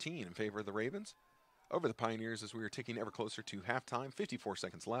 27-14 in favor of the Ravens over the Pioneers as we are ticking ever closer to halftime. 54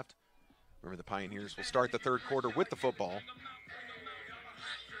 seconds left. Remember, the Pioneers will start the third quarter with the football.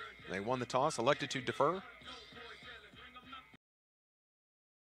 They won the toss, elected to defer.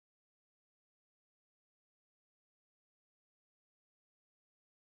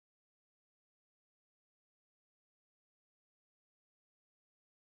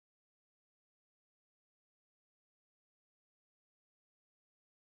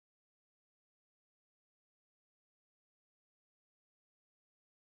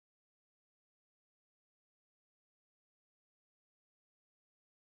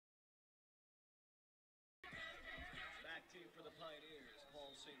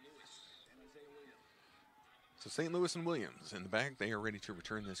 So St. Louis and Williams in the back. They are ready to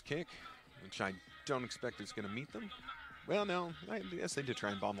return this kick, which I don't expect is going to meet them. Well, no, I guess they did try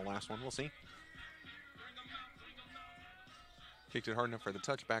and bomb the last one. We'll see. Kicked it hard enough for the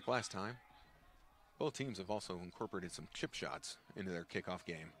touchback last time. Both teams have also incorporated some chip shots into their kickoff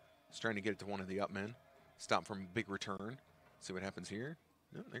game. Just trying to get it to one of the up men. Stop from a big return. See what happens here.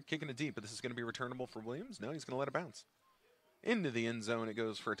 No, they're kicking it deep, but this is going to be returnable for Williams. No, he's going to let it bounce. Into the end zone it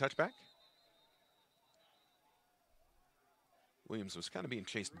goes for a touchback. Williams was kind of being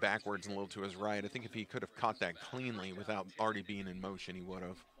chased backwards and a little to his right. I think if he could have caught that cleanly without already being in motion, he would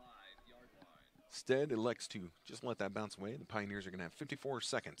have. Instead, elects to just let that bounce away. The Pioneers are going to have 54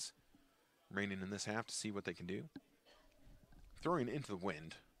 seconds remaining in this half to see what they can do. Throwing into the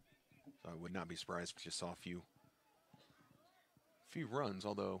wind. So I would not be surprised if you saw a few runs,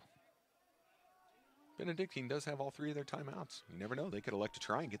 although Benedictine does have all three of their timeouts. You never know. They could elect to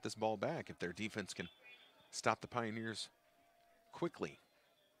try and get this ball back if their defense can stop the Pioneers quickly.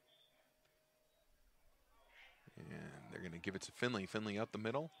 And they're going to give it to Finley. Finley up the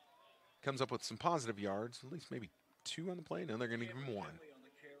middle. Comes up with some positive yards, at least maybe 2 on the play. No, they're going to give him 1.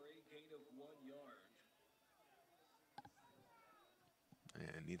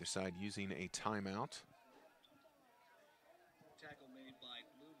 And neither side using a timeout.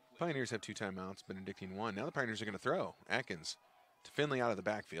 Pioneers have 2 timeouts, Benedictine 1. Now the Pioneers are going to throw. Atkins to Finley out of the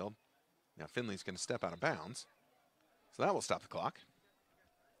backfield. Now Finley's going to step out of bounds. So that will stop the clock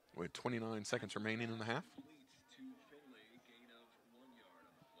with 29 seconds remaining in the half.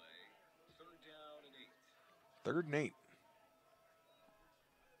 3rd and 8.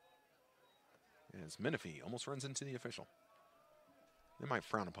 As Menifee almost runs into the official. They might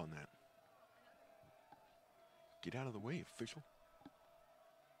frown upon that. Get out of the way, official.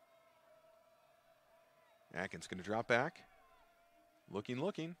 Atkins going to drop back.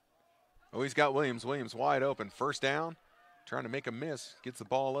 Looking. Oh, he's got Williams. Williams wide open. 1st down. Trying to make a miss. Gets the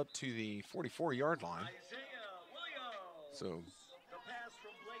ball up to the 44-yard line. So,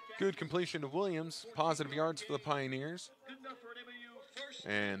 good completion of Williams. Positive yards for the Pioneers.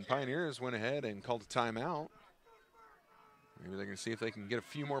 And Pioneers went ahead and called a timeout. Maybe they're going to see if they can get a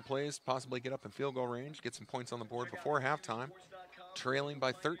few more plays, possibly get up in field goal range, get some points on the board before halftime. Trailing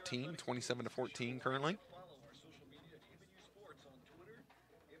by 13, 27-14 currently.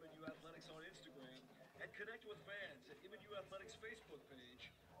 Connect with fans at MNU Athletics Facebook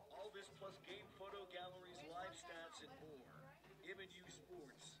page. All this plus game photo galleries, live stats, and more.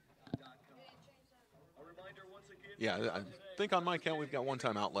 MNUsports.com. A reminder once again. Yeah, I think on my count we've got one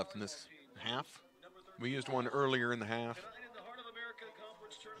timeout left in this half. We used one earlier in the half. Tonight in the Heart of America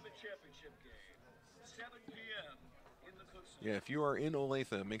Conference Tournament Championship game, 7 p.m. in the Cook Center. Yeah, if you are in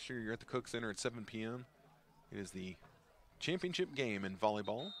Olathe, make sure you're at the Cook Center at 7 p.m. It is the championship game in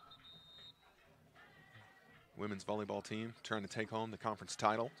volleyball. Women's volleyball team trying to take home the conference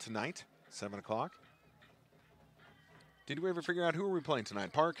title tonight, 7 o'clock. Did we ever figure out who are we playing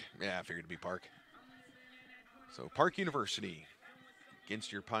tonight? Park? Yeah, I figured it'd be Park. So Park University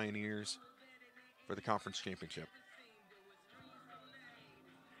against your Pioneers for the conference championship.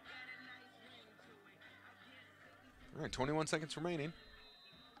 All right, 21 seconds remaining.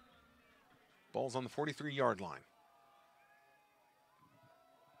 Ball's on the 43-yard line.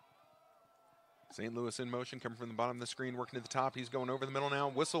 St. Louis in motion, coming from the bottom of the screen, working to the top. He's going over the middle now.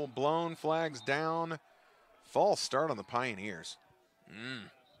 Whistle blown, flags down. False start on the Pioneers.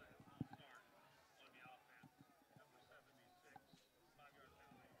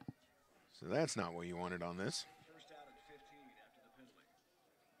 So that's not what you wanted on this. First down and 15 after the penalty.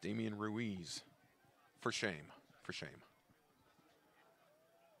 Damian Ruiz. For shame. For shame.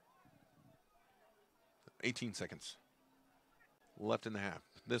 18 seconds left in the half.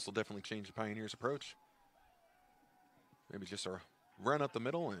 This will definitely change the Pioneers' approach. Maybe just a run up the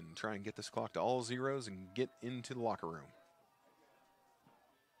middle and try and get this clock to all zeros and get into the locker room.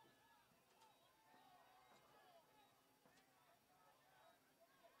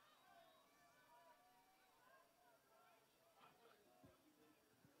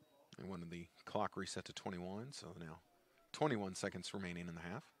 They wanted the clock reset to 21, so now 21 seconds remaining in the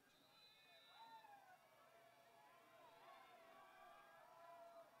half.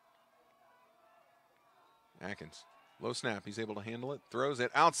 Atkins, low snap, he's able to handle it, throws it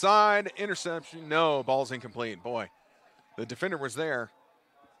outside, interception, no, ball's incomplete. Boy, the defender was there,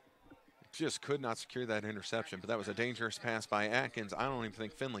 just could not secure that interception, but that was a dangerous pass by Atkins. I don't even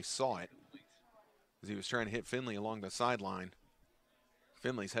think Finley saw it, as he was trying to hit Finley along the sideline.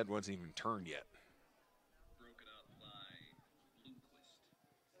 Finley's head wasn't even turned yet. Broken up by Bloomquist.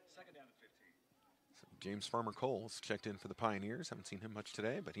 Second down and 15. So James Farmer Cole's checked in for the Pioneers. Haven't seen him much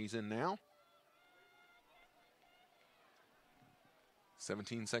today, but he's in now.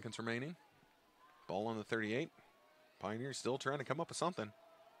 17 seconds remaining. Ball on the 38. Pioneers still trying to come up with something.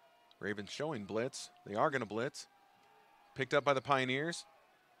 Ravens showing blitz. They are going to blitz. Picked up by the Pioneers.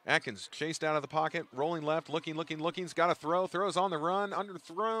 Atkins chased out of the pocket, rolling left, looking, he's got a throw, throws on the run,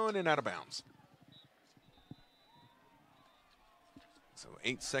 underthrown and out of bounds. So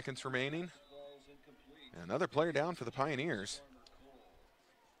 8 seconds remaining. Another player down for the Pioneers.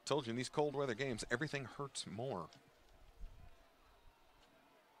 Told you in these cold weather games, everything hurts more.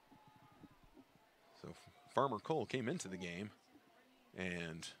 So Farmer Cole came into the game,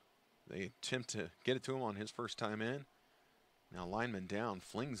 and they attempt to get it to him on his first time in. Now lineman down,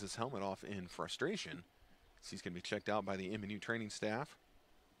 flings his helmet off in frustration. He's going to be checked out by the MNU training staff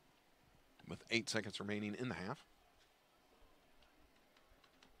with 8 seconds remaining in the half.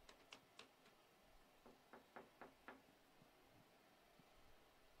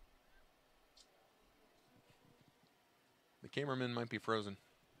 The cameraman might be frozen.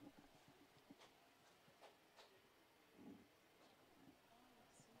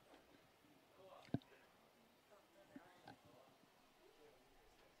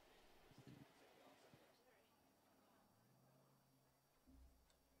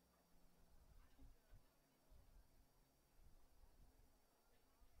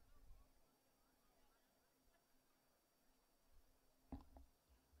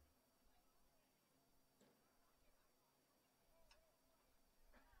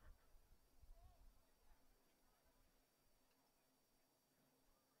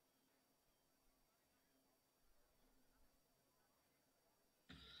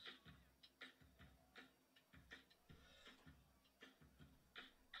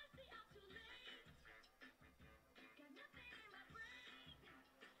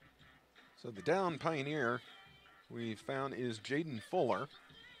 So the down Pioneer we found is Jaden Fuller.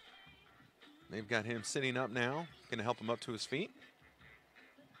 They've got him sitting up now, going to help him up to his feet.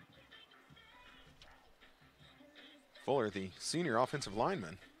 Fuller, the senior offensive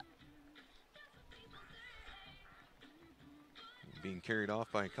lineman, being carried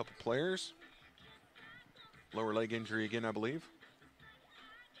off by a couple players. Lower leg injury again, I believe.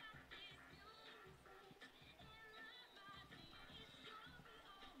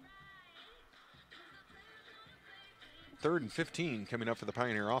 Third and 15 coming up for the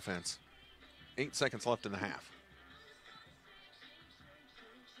Pioneer offense. 8 seconds left in the half.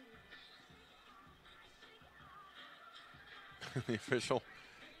 The official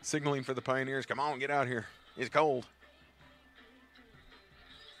signaling for the Pioneers, come on, get out here. It's cold.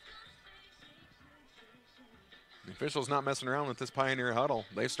 The official's not messing around with this Pioneer huddle.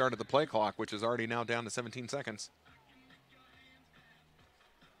 They've started the play clock, which is already now down to 17 seconds.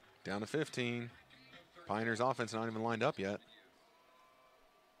 Down to 15. Pioneers offense not even lined up yet.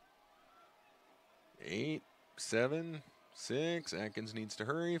 8, 7, 6. Atkins needs to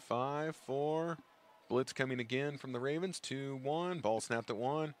hurry. 5, 4. Blitz coming again from the Ravens. 2, 1. Ball snapped at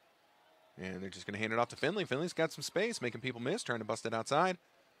 1. And they're just going to hand it off to Finley. Finley's got some space, making people miss, trying to bust it outside.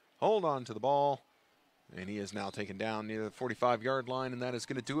 Hold on to the ball. And he is now taken down near the 45-yard line, and that is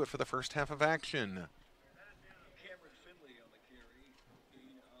going to do it for the first half of action. Cameron Finley on the carry,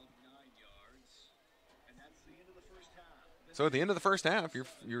 gain of 9 yards. And that's the end of the first half. So at the end of the first half,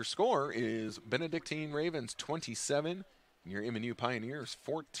 your score is Benedictine Ravens 27, and your MNU Pioneers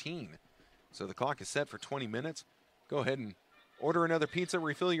 14. So the clock is set for 20 minutes. Go ahead and order another pizza,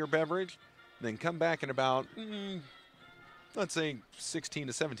 refill your beverage, then come back in about, let's say, 16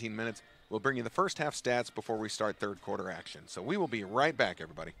 to 17 minutes. We'll bring you the first half stats before we start third quarter action. So we will be right back,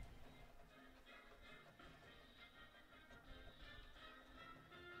 everybody.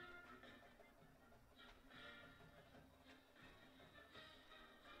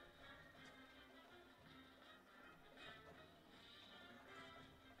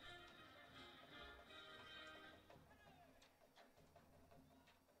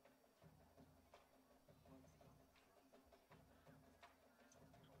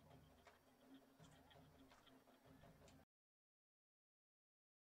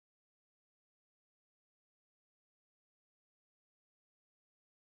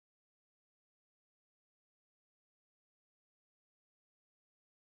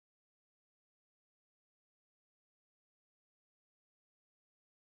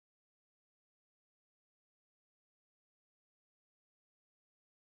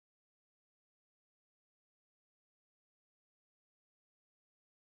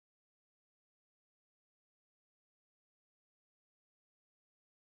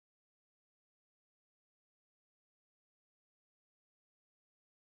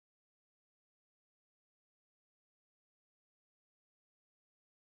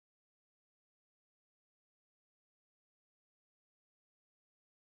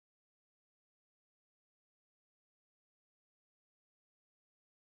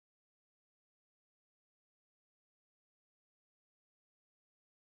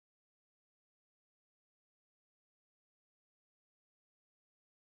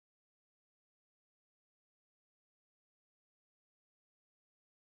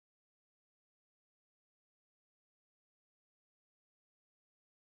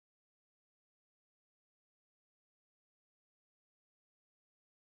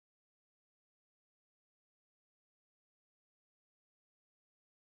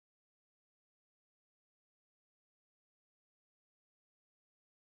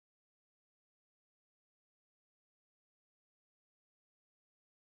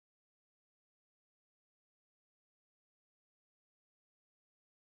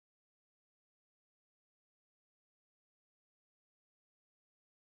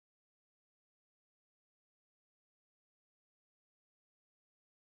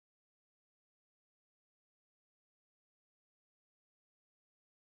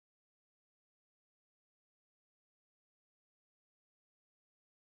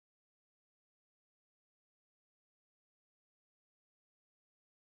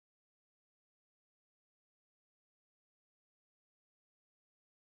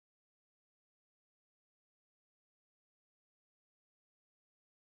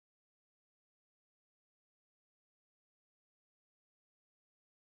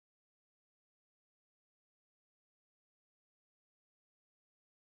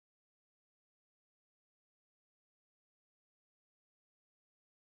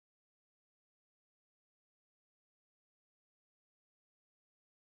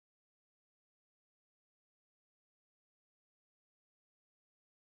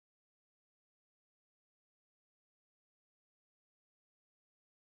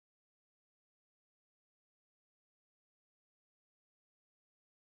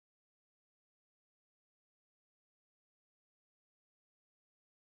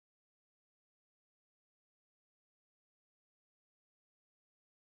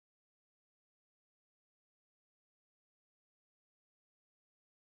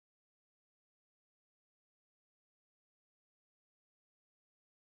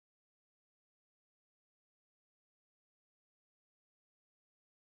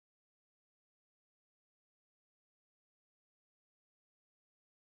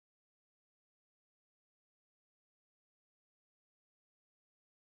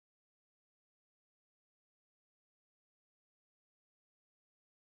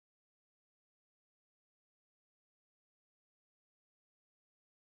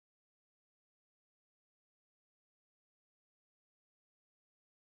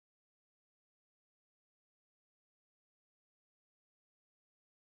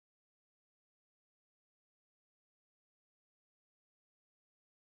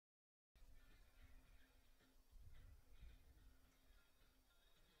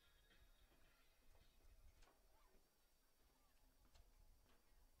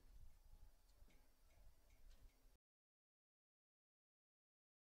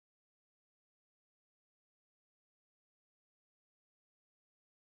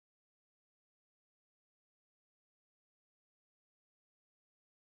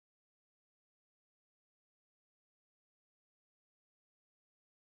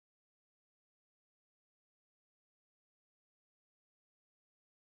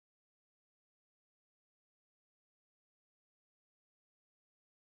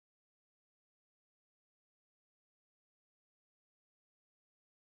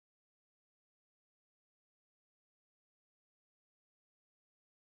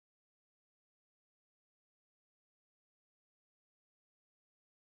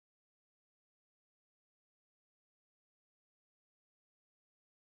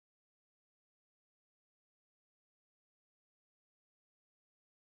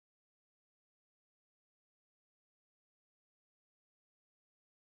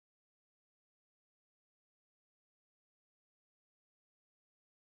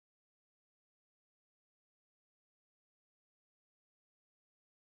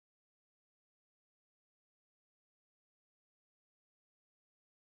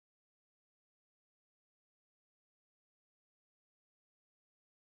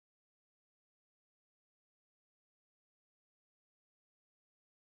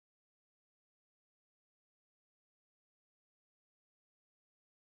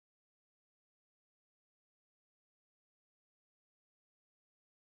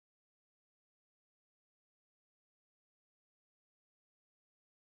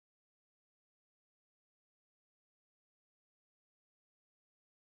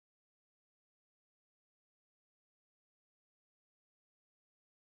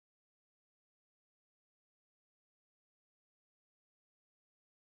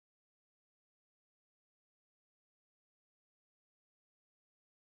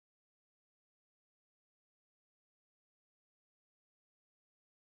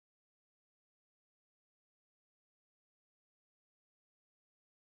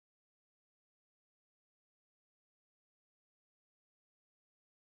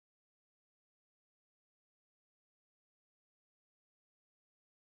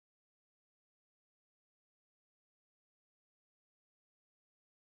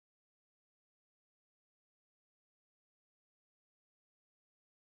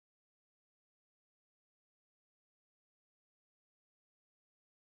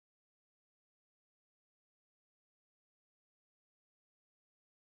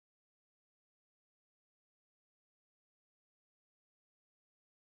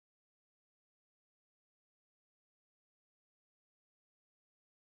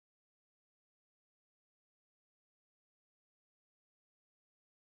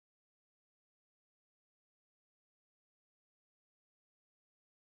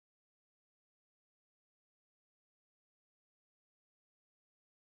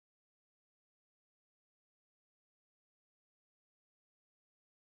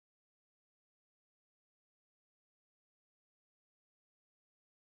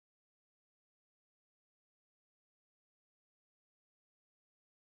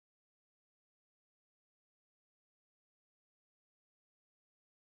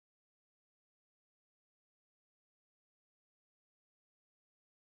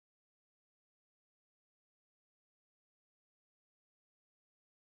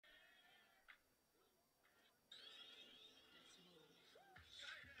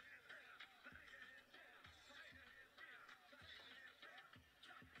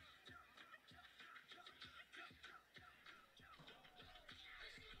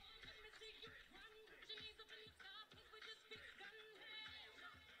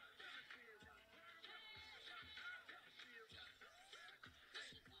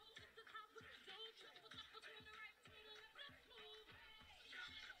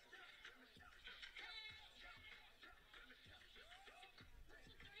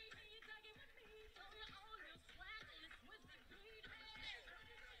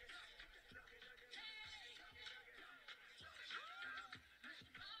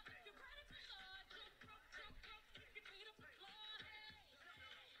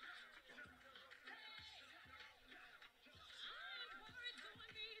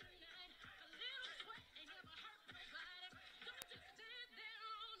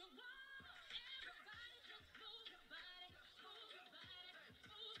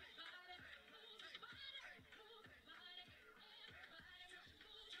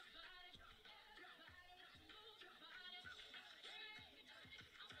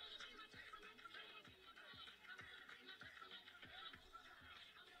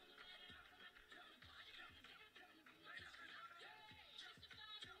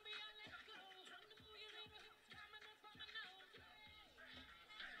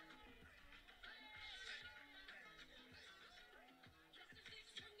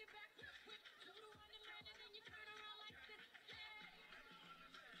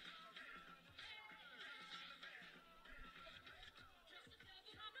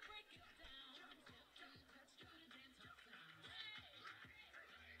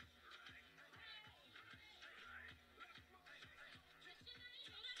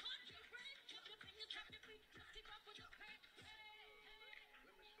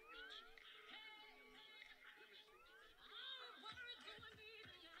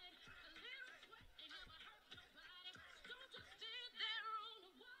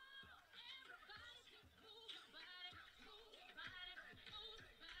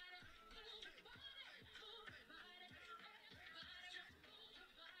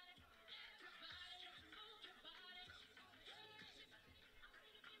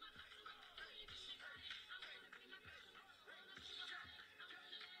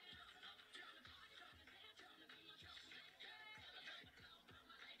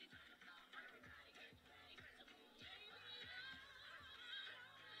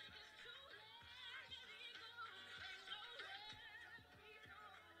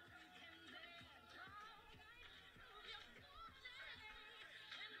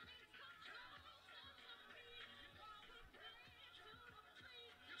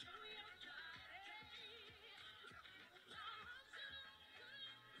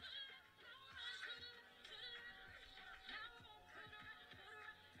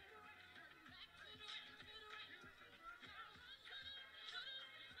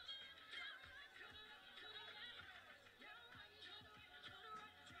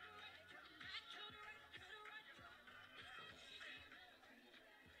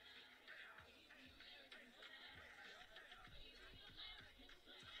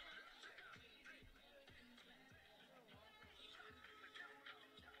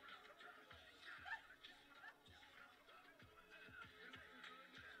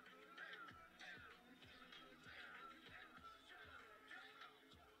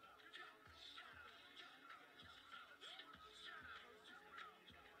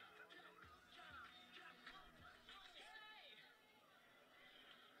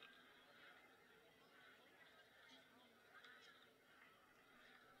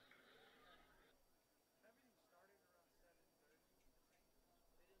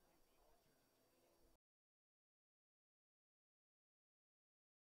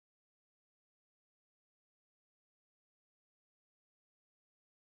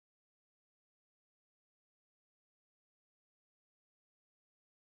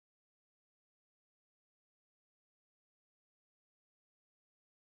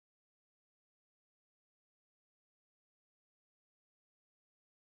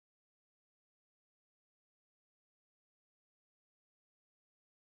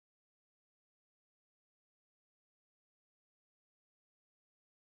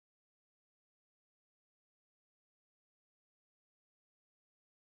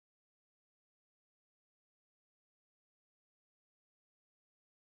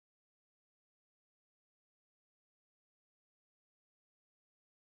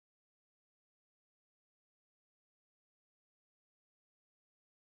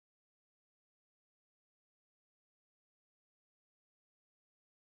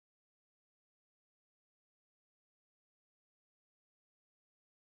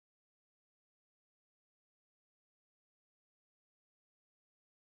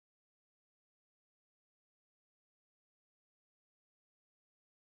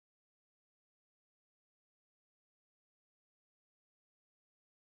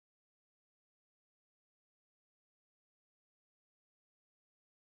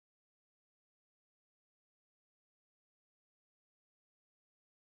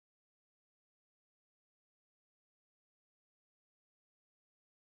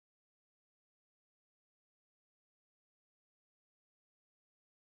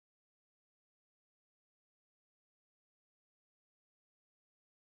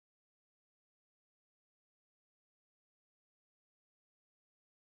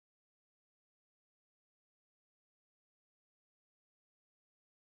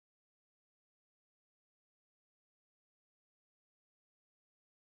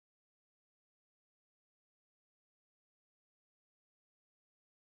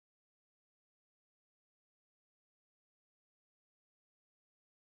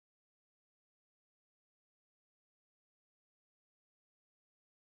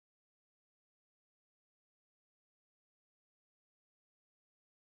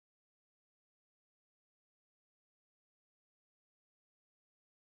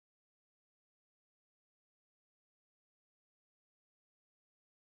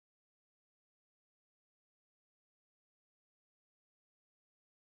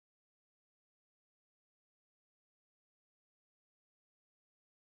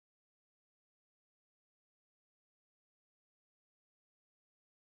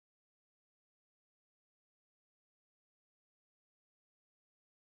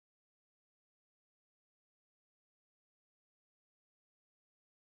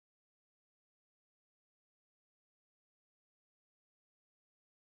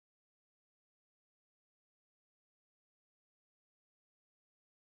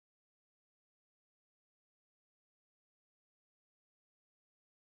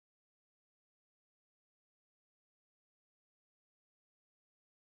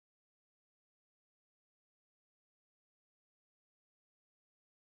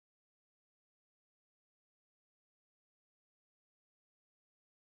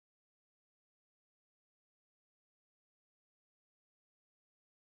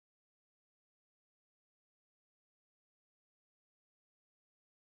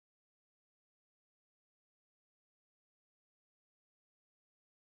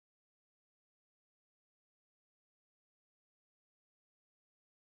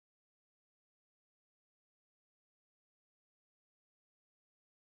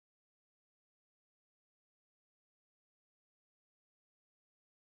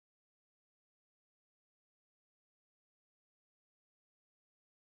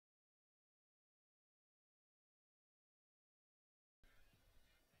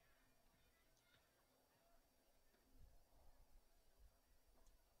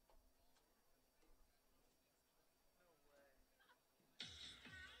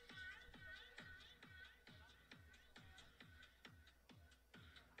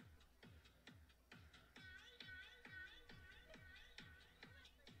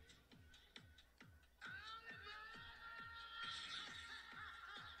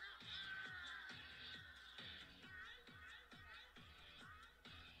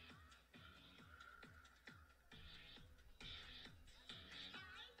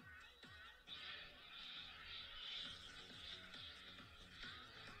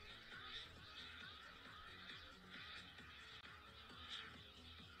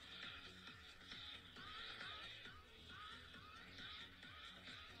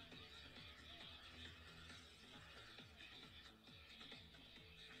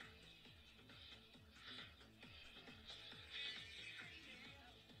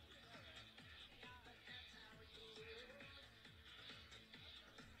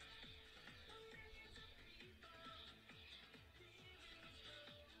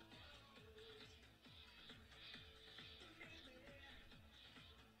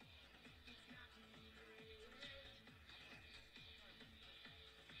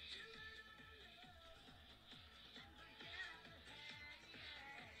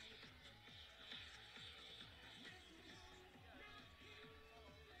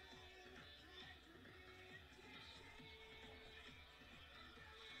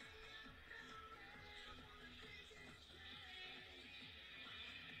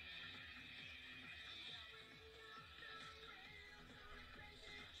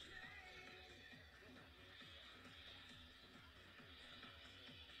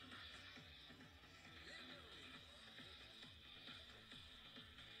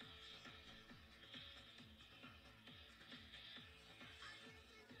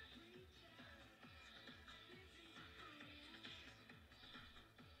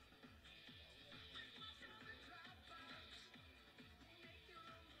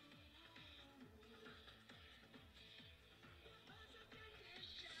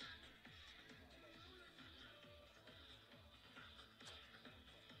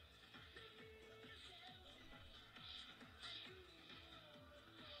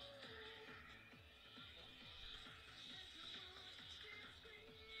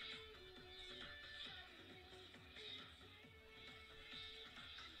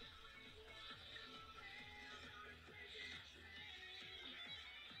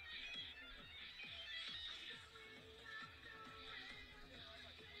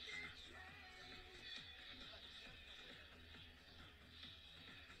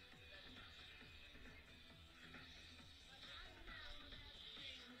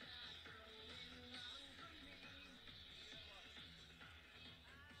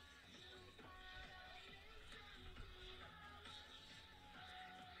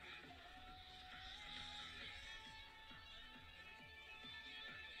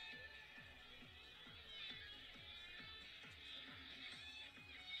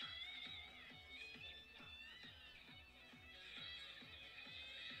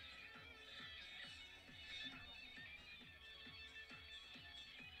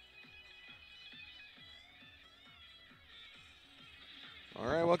 All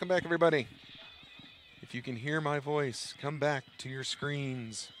right, welcome back, everybody. If you can hear my voice, come back to your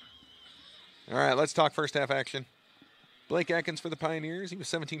screens. All right, let's talk first half action. Blake Atkins for the Pioneers. He was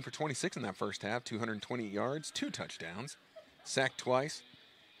 17 for 26 in that first half, 228 yards, 2 touchdowns, sacked twice.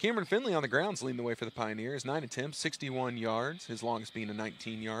 Cameron Finley on the grounds leading the way for the Pioneers, 9 attempts, 61 yards, his longest being a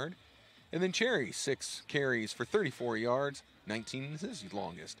 19-yard. And then Cherry, 6 carries for 34 yards, 19 is his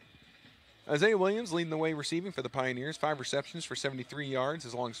longest. Isaiah Williams leading the way receiving for the Pioneers, 5 receptions for 73 yards,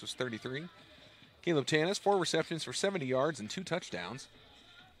 his longest was 33. Caleb Tanis, 4 receptions for 70 yards and 2 touchdowns.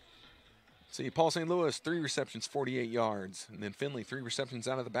 See, Paul St. Louis, 3 receptions, 48 yards. And then Finley, 3 receptions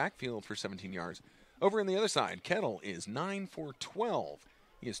out of the backfield for 17 yards. Over on the other side, Kettle is 9 for 12.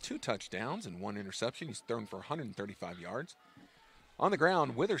 He has 2 touchdowns and 1 interception. He's thrown for 135 yards. On the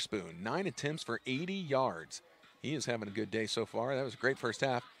ground, Witherspoon, 9 attempts for 80 yards. He is having a good day so far. That was a great first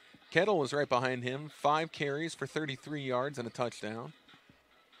half. Kettle was right behind him, 5 carries for 33 yards and a touchdown.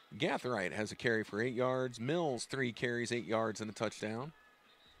 Gathright has a carry for 8 yards. Mills, 3 carries, 8 yards and a touchdown.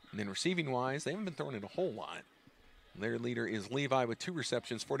 And then receiving-wise, they haven't been throwing it a whole lot. Their leader is Levi with 2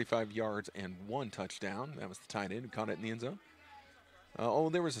 receptions, 45 yards, and 1 touchdown. That was the tight end who caught it in the end zone.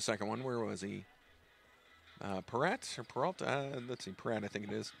 There was a second one. Where was he? Peralta? Let's see, Peralta, I think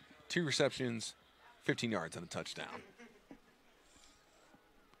it is. 2 receptions, 15 yards, and a touchdown.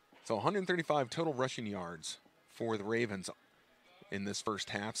 So 135 total rushing yards for the Ravens in this first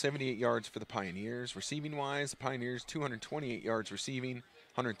half. 78 yards for the Pioneers. Receiving-wise, the Pioneers 228 yards receiving,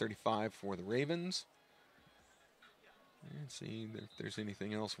 135 for the Ravens. Let's see if there's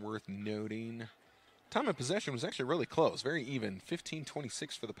anything else worth noting. Time of possession was actually really close, very even.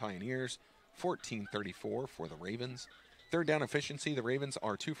 15-26 for the Pioneers, 14-34 for the Ravens. Third down efficiency, the Ravens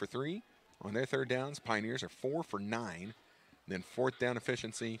are 2 for 3 on their third downs. Pioneers are 4 for 9. Then fourth down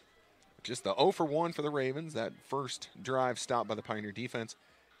efficiency, just the 0 for 1 for the Ravens. That first drive stopped by the Pioneer defense.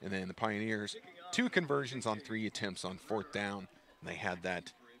 And then the Pioneers, 2 conversions on 3 attempts on fourth down. And they had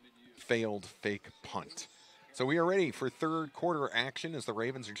that failed fake punt. So we are ready for third quarter action as the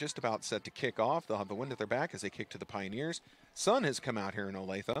Ravens are just about set to kick off. They'll have the wind at their back as they kick to the Pioneers. Sun has come out here in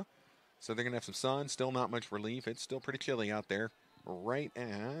Olathe, so they're going to have some sun. Still not much relief. It's still pretty chilly out there, right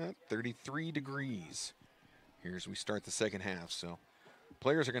at 33 degrees here as we start the second half. So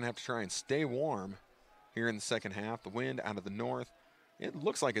players are going to have to try and stay warm here in the second half. The wind out of the north. It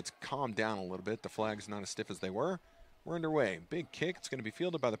looks like it's calmed down a little bit. The flag's not as stiff as they were. We're underway. Big kick. It's going to be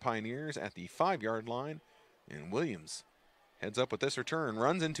fielded by the Pioneers at the 5-yard line. And Williams heads up with this return,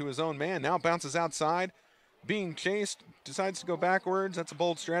 runs into his own man, now bounces outside, being chased, decides to go backwards. That's a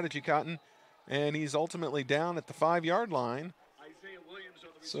bold strategy, Cotton. And he's ultimately down at the 5-yard line.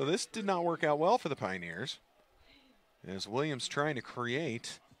 So this did not work out well for the Pioneers, as Williams trying to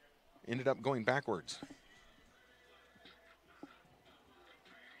create ended up going backwards.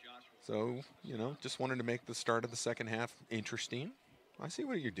 So, just wanted to make the start of the second half interesting. I see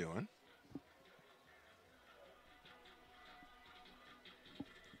what you're doing.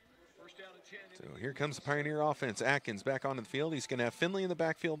 So here comes the Pioneer offense. Atkins back onto the field. He's going to have Finley in the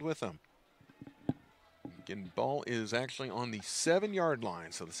backfield with him. Again, ball is actually on the 7-yard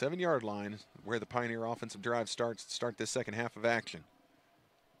line. So the 7-yard line is where the Pioneer offensive drive starts to start this second half of action.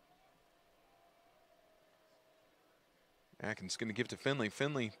 Atkins going to give to Finley.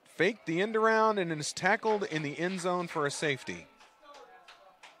 Finley faked the end around and is tackled in the end zone for a safety.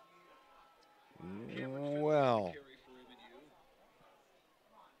 Well.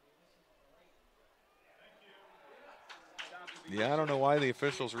 Yeah, I don't know why the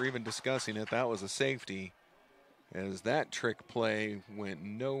officials were even discussing it. That was a safety, as that trick play went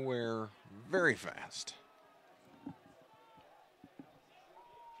nowhere very fast.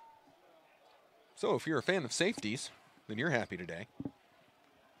 So if you're a fan of safeties, then you're happy today.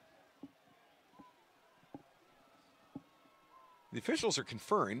 The officials are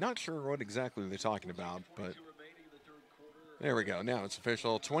conferring. Not sure what exactly they're talking about, but there we go. Now it's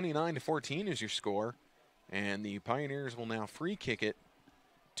official. 29-14 is your score. And the Pioneers will now free kick it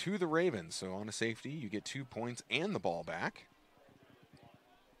to the Ravens. So on a safety, you get 2 points and the ball back.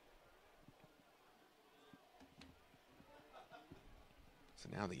 So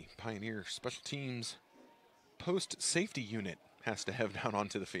now the Pioneer special teams post-safety unit has to head out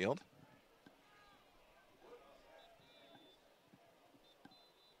onto the field.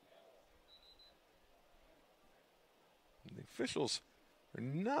 The officials are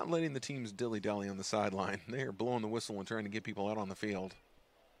not letting the teams dilly-dally on the sideline. They are blowing the whistle and trying to get people out on the field.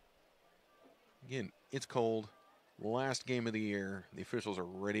 Again, it's cold. Last game of the year. The officials are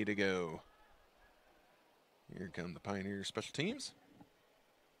ready to go. Here come the Pioneer special teams.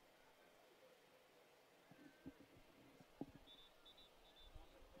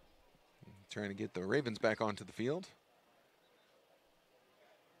 trying to get the Ravens back onto the field.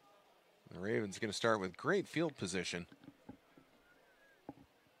 The Ravens going to start with great field position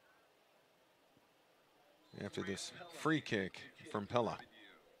after this free kick from Pella.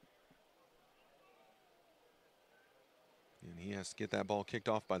 And he has to get that ball kicked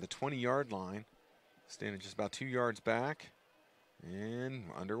off by the 20-yard line. Standing just about 2 yards back. And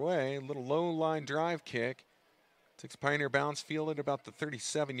underway, a little low line drive kick. Takes a Pioneer bounce, fielded about the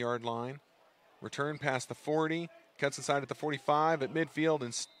 37-yard line. Return past the 40, cuts inside at the 45 at midfield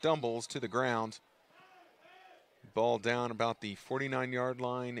and stumbles to the ground. Ball down about the 49-yard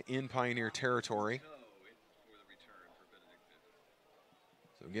line in Pioneer territory.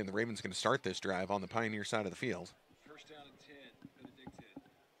 So again, the Ravens going to start this drive on the Pioneer side of the field. First down and 10, Benedictine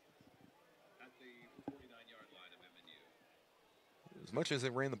at the 49-yard line of MNU. As much as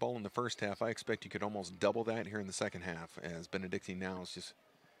they ran the ball in the first half, I expect you could almost double that here in the second half, as Benedictine now is just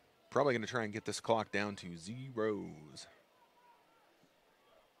probably going to try and get this clock down to zeros.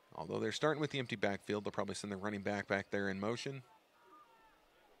 Although they're starting with the empty backfield, they'll probably send their running back there in motion.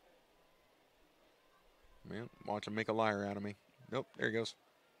 Man, watch him make a liar out of me. Nope, there he goes.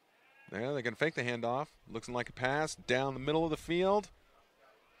 Yeah, they're going to fake the handoff. Looking like a pass down the middle of the field.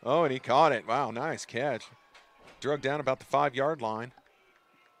 Oh, and he caught it. Wow, nice catch. Drug down about the 5-yard line.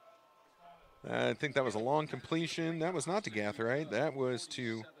 I think that was a long completion. That was not to Gathright. That was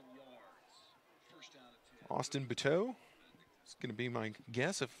to Austin Buteau. It's going to be my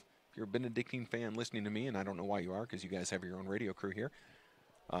guess if you're a Benedictine fan listening to me, and I don't know why you are because you guys have your own radio crew here.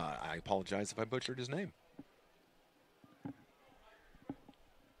 I apologize if I butchered his name.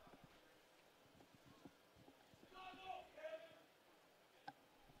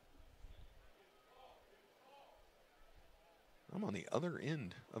 I'm on the other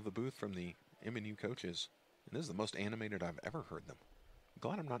end of the booth from the MNU coaches, and this is the most animated I've ever heard them. I'm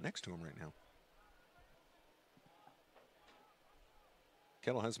glad I'm not next to them right now.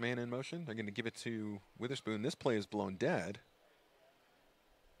 Kettle has man in motion. They're going to give it to Witherspoon. This play is blown dead,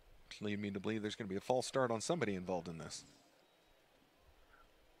 which lead me to believe there's going to be a false start on somebody involved in this.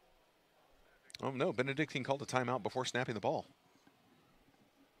 Oh no, Benedictine called a timeout before snapping the ball.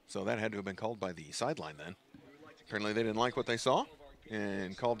 So that had to have been called by the sideline then. Apparently they didn't like what they saw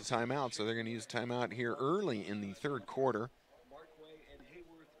and called a timeout, so they're going to use a timeout here early in the third quarter.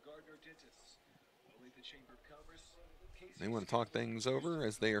 They want to talk things over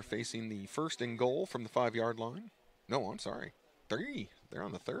as they are facing the 1st and goal from the 5-yard line. No, I'm sorry. 3. They're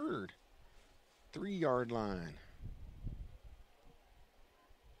on the 3rd. 3-yard line.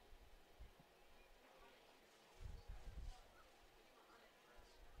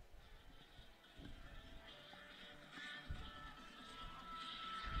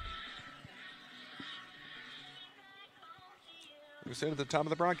 Like I said at the top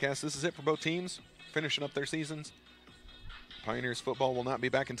of the broadcast, this is it for both teams, finishing up their seasons. Pioneers football will not be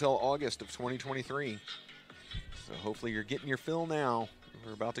back until August of 2023. So hopefully you're getting your fill now.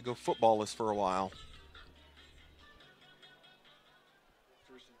 We're about to go footballless for a while.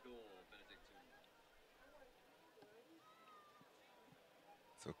 First and goal, Benedictine.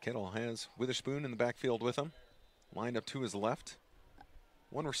 So Kettle has Witherspoon in the backfield with him. Lined up to his left.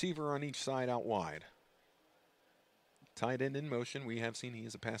 One receiver on each side out wide. Tight end in motion. We have seen he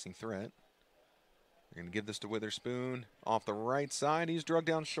is a passing threat. They're going to give this to Witherspoon. Off the right side, he's drugged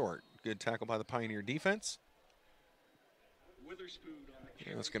down short. Good tackle by the Pioneer defense.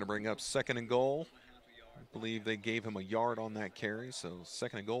 That's going to bring up 2nd and goal. I believe they gave him a yard on that carry, so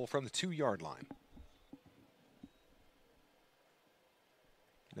 2nd and goal from the 2-yard line.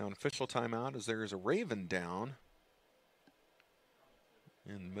 Now an official timeout as there is a Raven down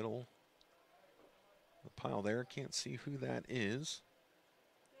in the middle of the pile there. Can't see who that is.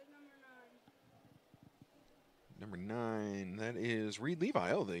 Number 9, that is Reed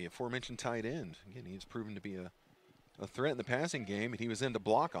Levi. Oh, the aforementioned tight end. Again, he's proven to be a threat in the passing game, and he was in to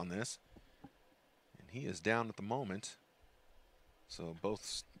block on this. And he is down at the moment. So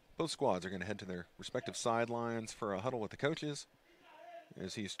both squads are going to head to their respective sidelines for a huddle with the coaches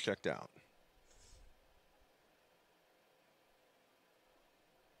as he's checked out.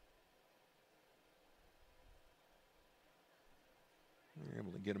 They're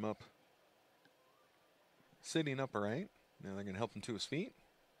able to get him up. Sitting upright. Now they're going to help him to his feet.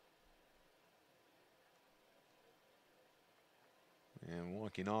 And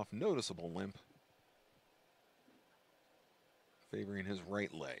walking off, noticeable limp. Favoring his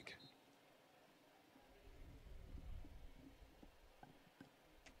right leg.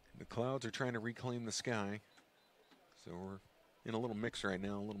 The clouds are trying to reclaim the sky. So we're in a little mix right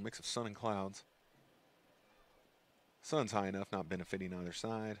now, a little mix of sun and clouds. Sun's high enough, not benefiting either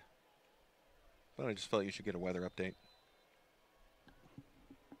side. but I just felt you should get a weather update.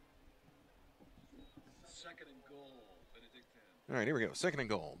 Second and goal, Benedictine. All right, here we go. Second and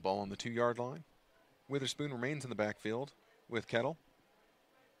goal. Ball on the 2-yard line. Witherspoon remains in the backfield with Kettle.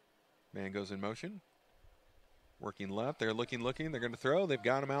 Man goes in motion. Working left. They're looking. They're going to throw. They've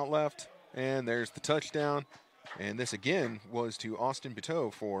got him out left. And there's the touchdown. And this again was to Austin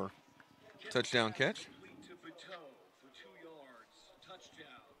Bateau for touchdown catch. Complete to Bateau for 2 yards.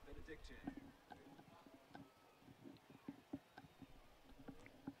 Touchdown, Benedictine.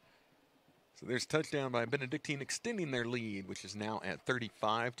 So there's a touchdown by Benedictine, extending their lead, which is now at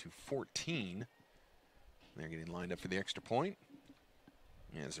 35-14. They're getting lined up for the extra point.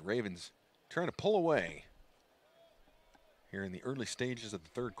 As the Ravens trying to pull away here in the early stages of the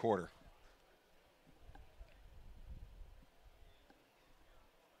third quarter.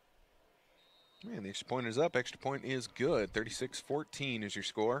 Man, the extra point is up. Extra point is good. 36-14 is your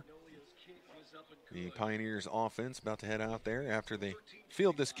score. Nolia's kick was up and The good. Pioneers offense about to head out there after they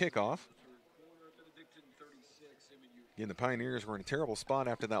field this kickoff. Third quarter, Benedictine 36, MNU. Again, the Pioneers were in a terrible spot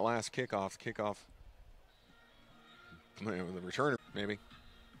after that last kickoff. The returner, maybe.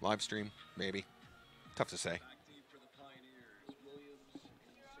 Live stream, maybe. Tough to say. Back deep for the Pioneers. Williams and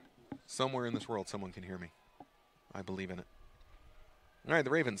St. Louis. Somewhere in this world, someone can hear me. I believe in it. All right,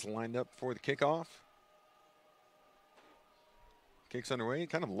 the Ravens lined up for the kickoff. Kick's underway.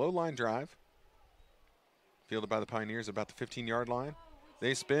 Kind of a low-line drive. Fielded by the Pioneers about the 15-yard line.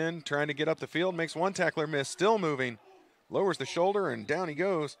 They spin, trying to get up the field. Makes one tackler miss. Still moving. Lowers the shoulder, and down he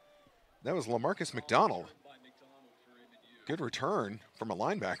goes. That was LaMarcus McDonald. By McDonald for MNU. Good return from a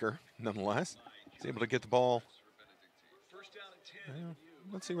linebacker, nonetheless. He's able to get the ball. For Benedictine. First down and 10, MNU.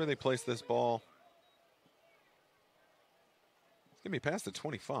 Let's see where they place this ball. It's going to be past the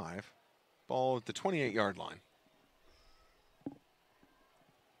 25. Ball at the 28-yard line.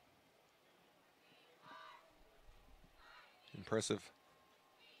 Impressive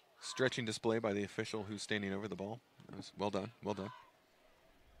stretching display by the official who's standing over the ball. That was well done, well done.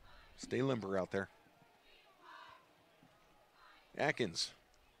 Stay limber out there. Atkins.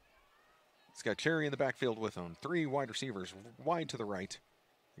 He's got Cherry in the backfield with him. 3 wide receivers wide to the right.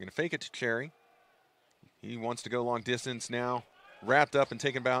 They're going to fake it to Cherry. He wants to go long distance now. Wrapped up and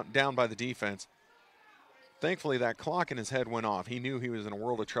taken down by the defense. Thankfully, that clock in his head went off. He knew he was in a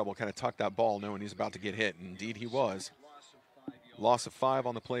world of trouble, kind of tucked that ball knowing he's about to get hit. Indeed, he was. Loss of 5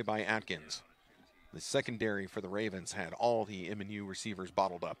 on the play by Atkins. The secondary for the Ravens had all the MNU receivers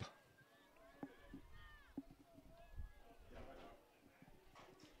bottled up.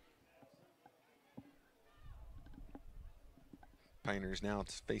 Pioneers now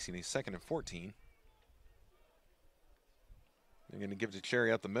facing a 2nd and 14. They're going to give it to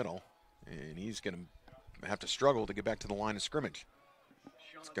Cherry up the middle, and he's going to have to struggle to get back to the line of scrimmage.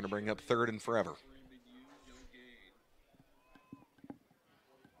 It's going to bring up 3rd and forever.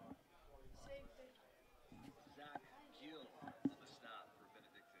 Zach Gill on the stop for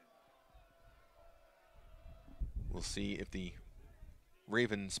Benedictine. We'll see if the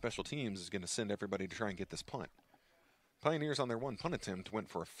Raven special teams is going to send everybody to try and get this punt. Pioneers on their one punt attempt went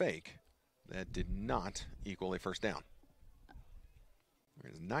for a fake. That did not equal a first down.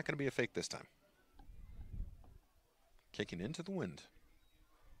 There's not going to be a fake this time. Kicking into the wind.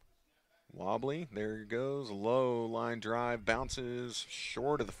 Wobbly, there it goes. Low line drive, bounces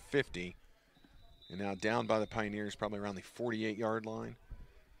short of the 50. And now down by the Pioneers, probably around the 48-yard line.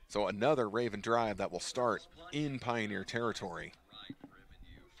 So another Raven drive that will start in Pioneer territory. Right for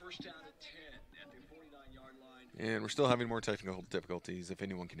MNU. First down and 10 at the 49-yard line. And we're still having more technical difficulties, if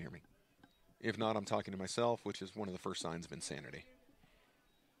anyone can hear me. If not, I'm talking to myself, which is one of the first signs of insanity.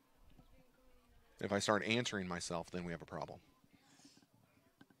 If I start answering myself, then we have a problem.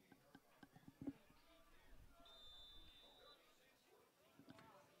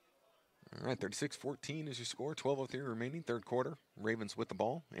 All right, 36-14 is your score. 12:03 remaining, third quarter. Ravens with the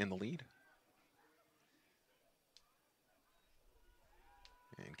ball and the lead.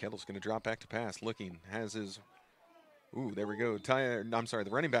 And Kettle's going to drop back to pass. Looking, has his... Ooh, there we go. The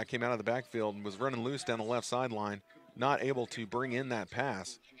running back came out of the backfield and was running loose down the left sideline. Not able to bring in that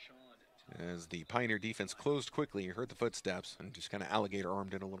pass. As the Pioneer defense closed quickly, heard the footsteps and just kind of alligator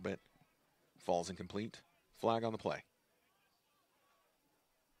armed it a little bit. Falls incomplete. Flag on the play.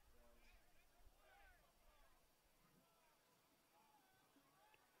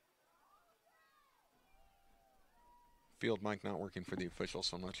 Field mic not working for the officials,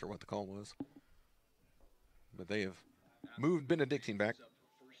 so I'm not sure what the call was. But they have moved Benedictine back.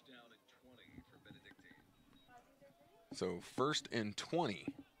 First down and 20 for Benedictine. So 1st and 20.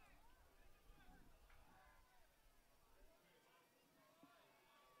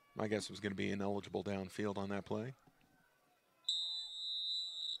 My guess was going to be ineligible downfield on that play.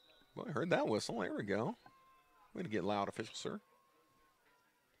 Boy, I heard that whistle. There we go. Way to get loud, official, sir.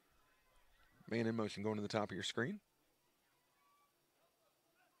 Man in motion going to the top of your screen.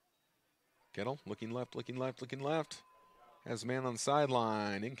 Kettle looking left, looking left, looking left. Has a man on the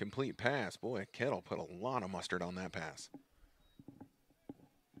sideline. Incomplete pass. Boy, Kettle put a lot of mustard on that pass.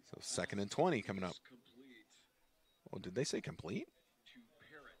 So 2nd and 20 coming up. Oh, did they say complete?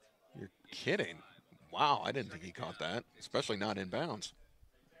 You're kidding. Wow, I didn't think he caught that, especially not in bounds.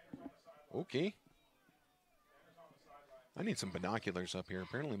 Okay. I need some binoculars up here.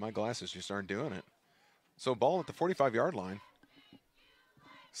 Apparently my glasses just aren't doing it. So ball at the 45-yard line.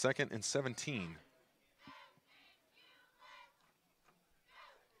 2nd and 17.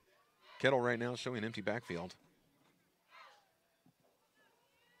 Kettle right now showing an empty backfield.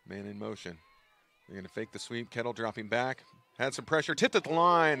 Man in motion. They're going to fake the sweep. Kettle dropping back. Had some pressure. Tipped at the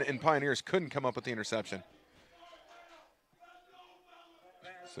line, and Pioneers couldn't come up with the interception.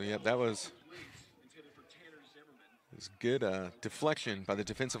 So, yeah, that was good deflection by the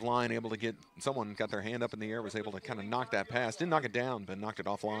defensive line, able to get someone got their hand up in the air, was able to kind of knock that pass. Didn't knock it down, but knocked it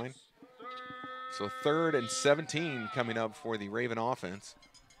offline. So 3rd and 17 coming up for the Raven offense.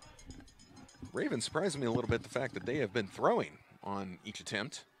 Raven surprised me a little bit the fact that they have been throwing on each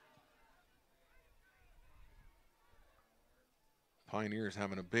attempt. Pioneers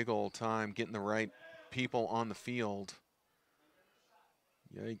having a big old time getting the right people on the field.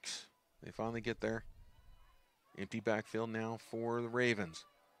 Yikes. They finally get there. Empty backfield now for the Ravens.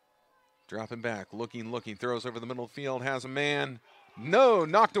 Dropping back, looking, throws over the middle of the field, has a man. No,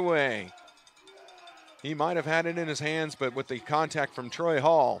 knocked away. He might have had it in his hands, but with the contact from Troy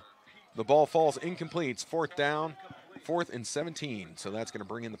Hall, the ball falls incomplete. It's 4th down, 4th and 17. So that's going to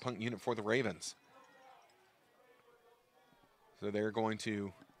bring in the punt unit for the Ravens. So they're going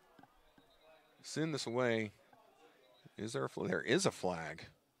to send this away. Is there a flag? There is a flag.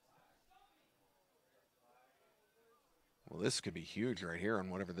 Well, this could be huge right here on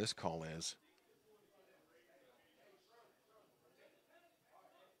whatever this call is.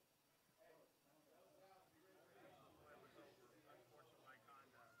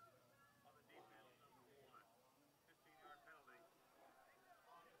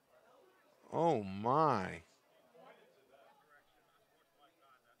 Oh, my.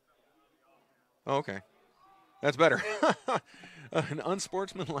 Okay. That's better. An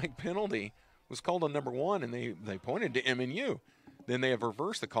unsportsmanlike penalty was called on number 1, and they pointed to MNU. Then they have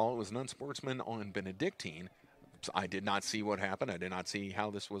reversed the call. It was an unsportsman on Benedictine. I did not see what happened. I did not see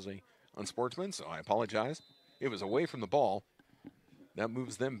how this was a unsportsman, so I apologize. It was away from the ball. That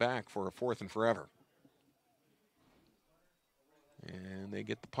moves them back for a 4th and forever. And they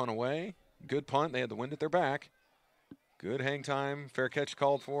get the punt away. Good punt. They had the wind at their back. Good hang time. Fair catch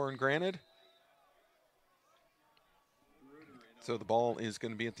called for and granted. So the ball is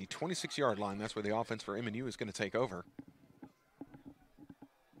going to be at the 26-yard line. That's where the offense for MNU is going to take over.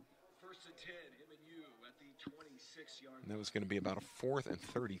 1st and 10, MNU at the 26-yard line. And that was going to be about a 4th and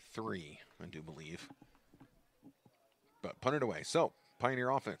 33, I do believe. But punted away. So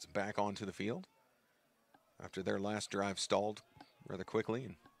Pioneer offense back onto the field after their last drive stalled rather quickly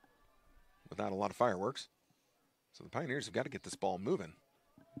and without a lot of fireworks. So the Pioneers have got to get this ball moving.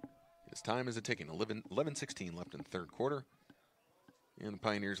 His time is ticking. 11-16 left in the 3rd quarter. And the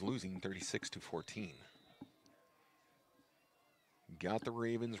Pioneers losing 36-14. Got the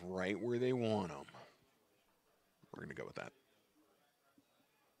Ravens right where they want them. We're going to go with that.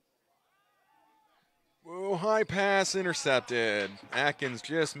 Whoa, high pass intercepted. Atkins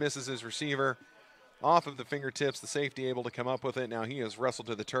just misses his receiver. Off of the fingertips, the safety able to come up with it. Now he has wrestled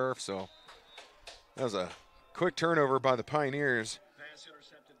to the turf, so that was a quick turnover by the Pioneers.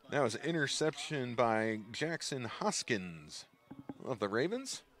 That was an interception by Jackson Hoskins of the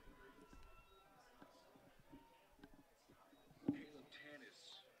Ravens.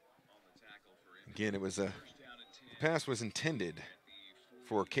 Again, it was the pass was intended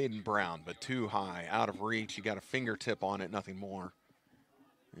for Caden Brown, but too high, out of reach. You got a fingertip on it, nothing more.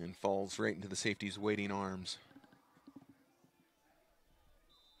 And falls right into the safety's waiting arms.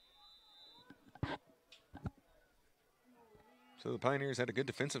 So the Pioneers had a good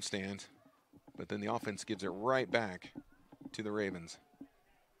defensive stand, but then the offense gives it right back to the Ravens.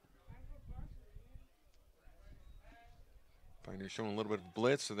 Pioneers showing a little bit of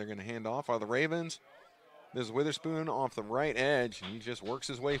blitz, so they're going to hand off. Are the Ravens? This is Witherspoon off the right edge, and he just works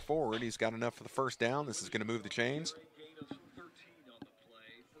his way forward. He's got enough for the 1st down. This is going to move the chains.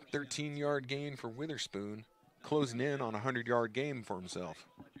 13-yard gain for Witherspoon, closing in on a 100-yard game for himself.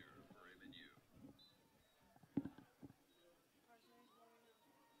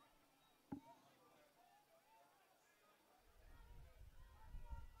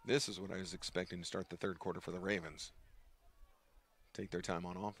 This is what I was expecting to start the third quarter for the Ravens. Take their time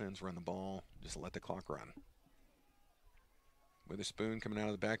on offense, run the ball, just let the clock run. Witherspoon coming out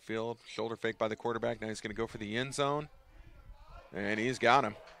of the backfield, shoulder fake by the quarterback. Now he's going to go for the end zone, and he's got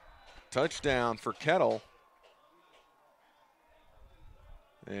him. Touchdown for Kettle.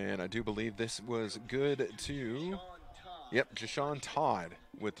 And I do believe this was good to, yep, Jashawn Todd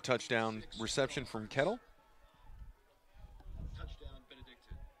with the touchdown reception from Kettle. Touchdown,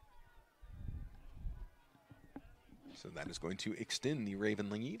 Benedictine. So that is going to extend the Raven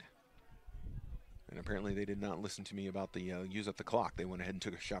lead. And apparently they did not listen to me about the use up the clock. They went ahead and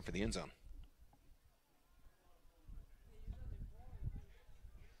took a shot for the end zone.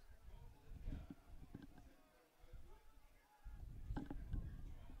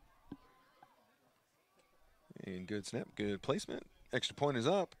 And good snap, good placement. Extra point is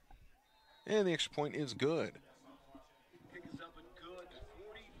up. And the extra point is good. Kick is up and good.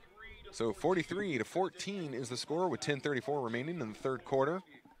 43 to So 43 to 14 is the score with 10:34 remaining in the third quarter.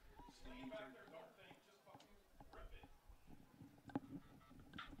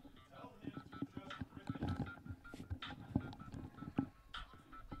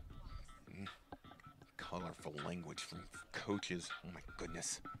 Colorful language from coaches. Oh my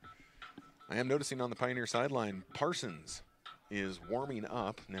goodness. I am noticing on the Pioneer sideline, Parsons is warming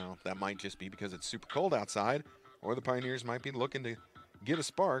up. Now, that might just be because it's super cold outside, or the Pioneers might be looking to get a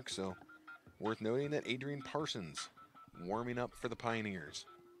spark. So, worth noting that Adrian Parsons warming up for the Pioneers.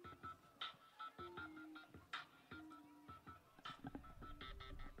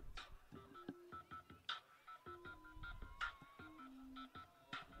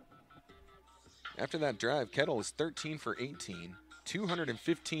 After that drive, Kettle is 13 for 18,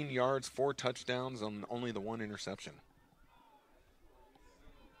 215 yards, 4 touchdowns on only the 1 interception.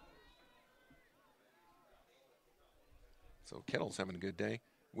 So Kettle's having a good day.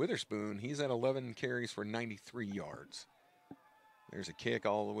 Witherspoon, he's at 11 carries for 93 yards. There's a kick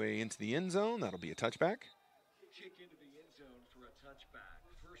all the way into the end zone. That'll be a touchback. Kick into the end zone for a touchback.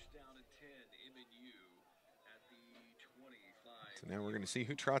 First down and 10, MNU at the 25. So now we're going to see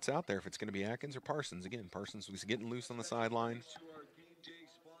who trots out there, if it's going to be Atkins or Parsons. Again, Parsons was getting loose on the sideline. To our game day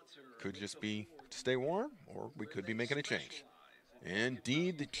sponsor, Could just be to stay warm, or we could be making a change.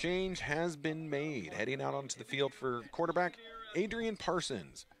 Indeed, the change has been made. Heading out onto the field for quarterback, Adrian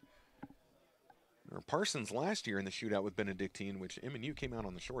Parsons. Parsons last year in the shootout with Benedictine, which MNU came out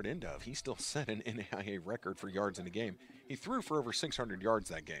on the short end of, he still set an NAIA record for yards in a game. He threw for over 600 yards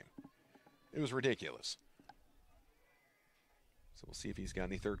that game. It was ridiculous. So we'll see if he's got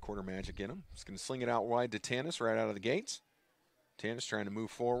any third quarter magic in him. He's going to sling it out wide to Tanis right out of the gates. Tanis trying to move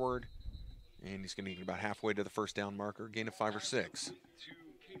forward, and he's going to get about halfway to the first down marker, gain of 5 or 6. to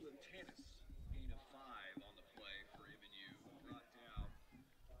Caitlin Tanis. Gain of 5 on the play for MNU. Brought down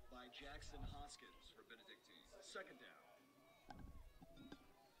by Jackson Hoskins for Benedictine. Second down.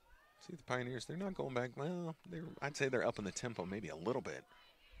 See the Pioneers, they're not going back. Well, I'd say they're up in the tempo maybe a little bit.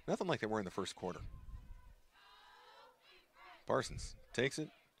 Nothing like they were in the first quarter. Parsons takes it,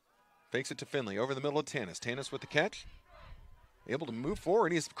 fakes it to Finley over the middle of Tanis. Tanis with the catch. Able to move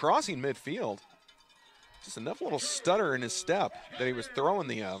forward. He's crossing midfield. Just enough little stutter in his step that he was throwing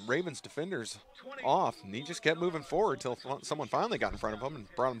the Ravens defenders off. And he just kept moving forward until someone finally got in front of him and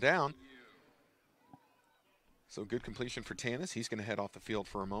brought him down. So good completion for Tanis. He's going to head off the field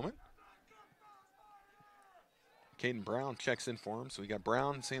for a moment. Caden Brown checks in for him. So we got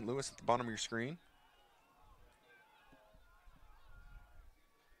Brown, St. Louis at the bottom of your screen.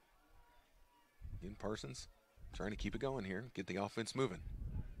 Again, Parsons trying to keep it going here, get the offense moving.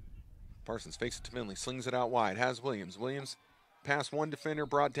 Parsons fakes it to Finley, slings it out wide, has Williams. Williams past one defender,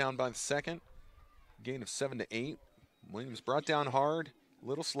 brought down by the second. Gain of 7 to 8. Williams brought down hard, a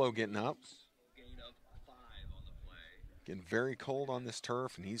little slow getting up. Gain of 5 on the play. Getting very cold on this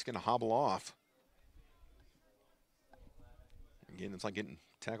turf, and he's going to hobble off. Again, it's like getting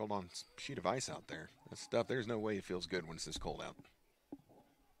tackled on a sheet of ice out there. That stuff, there's no way it feels good when it's this cold out.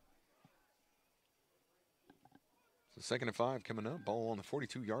 So 2nd and 5 coming up. Ball on the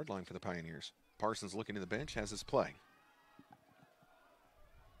 42-yard line for the Pioneers. Parsons looking to the bench, has his play.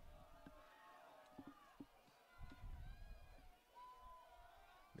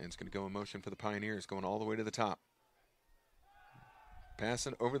 And it's going to go in motion for the Pioneers, going all the way to the top.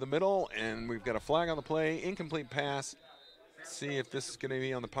 Passing over the middle, and we've got a flag on the play. Incomplete pass. Let's see if this is going to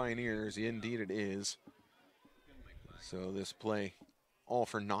be on the Pioneers. Indeed it is. So this play all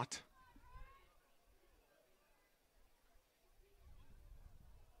for naught.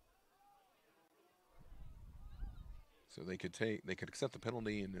 So they could accept the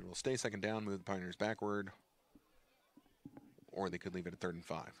penalty, and it will stay 2nd down, move the Pioneers backward. or they could leave it at 3rd and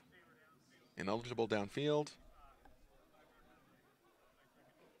 5. Ineligible downfield.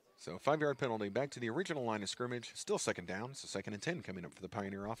 So 5-yard penalty back to the original line of scrimmage. Still 2nd down, so 2nd and 10 coming up for the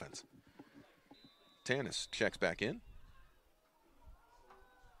Pioneer offense. Tanis checks back in.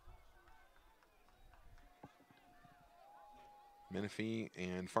 Menifee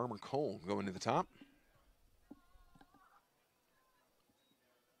and Farmer Cole going to the top.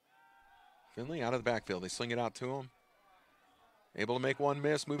 Finley out of the backfield. They sling it out to him. Able to make one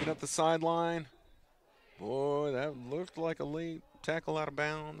miss, moving up the sideline. Boy, that looked like a late tackle out of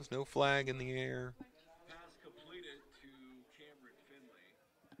bounds. No flag in the air. Pass completed to Cameron Finley.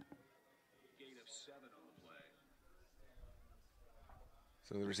 Gain of 7 on the play.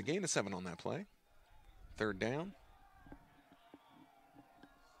 So there was a gain of 7 on that play. 3rd down.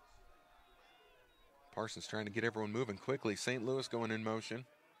 Parsons trying to get everyone moving quickly. St. Louis going in motion.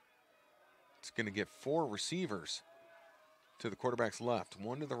 It's going to get 4 receivers to the quarterback's left,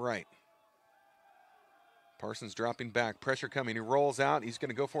 1 to the right. Parsons dropping back, pressure coming. He rolls out. He's going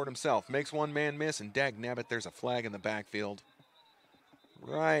to go for it himself. Makes one man miss, and dag nabbit, there's a flag in the backfield.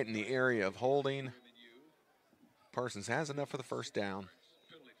 Right in the area of holding. Parsons has enough for the 1st down.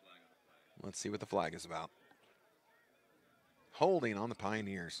 Let's see what the flag is about. Holding on the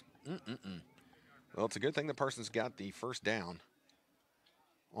Pioneers. Well, it's a good thing that Parsons got the 1st down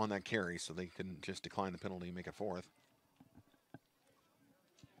on that carry, so they couldn't just decline the penalty and make it 4th.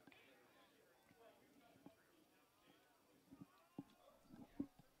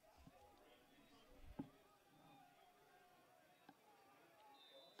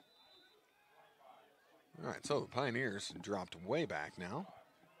 All right, so the Pioneers dropped way back now.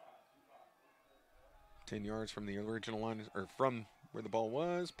 10 yards from the original line, or from where the ball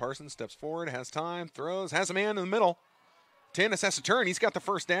was. Parsons steps forward, has time, throws, has a man in the middle. Tanis has to turn. He's got the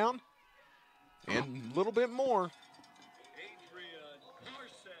 1st down. And a little bit more.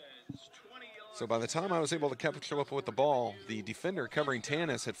 So by the time I was able to catch up with the ball, the defender covering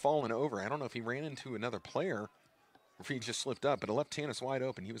Tanis had fallen over. I don't know if he ran into another player or if he just slipped up, but it left Tanis wide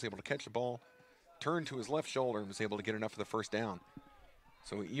open. He was able to catch the ball, turn to his left shoulder, and was able to get enough for the 1st down.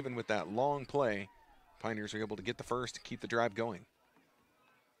 So even with that long play, Pioneers are able to get the 1st to keep the drive going.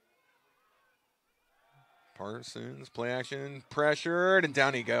 Parsons, play action, pressured, and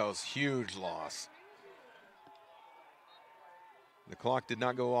down he goes. Huge loss. The clock did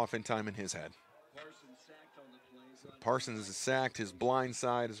not go off in time in his head. So Parsons is sacked. His blind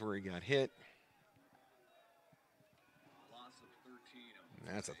side is where he got hit.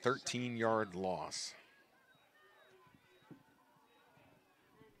 That's a 13-yard loss.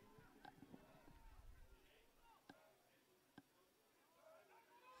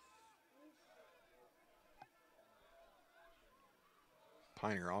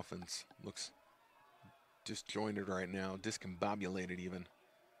 Pioneer offense looks disjointed right now, discombobulated even.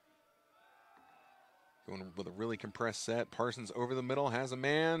 Going with a really compressed set. Parsons over the middle, has a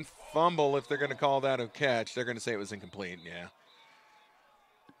man. Fumble, if they're going to call that a catch. They're going to say it was incomplete, yeah.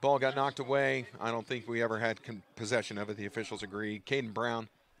 Ball got knocked away. I don't think we ever had possession of it. The officials agreed. Caden Brown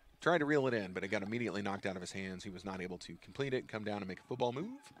tried to reel it in, but it got immediately knocked out of his hands. He was not able to complete it, come down and make a football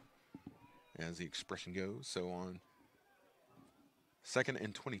move, as the expression goes. So on 2nd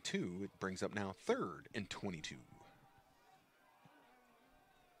and 22, it brings up now 3rd and 22.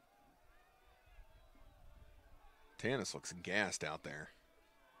 Tanis looks gassed out there.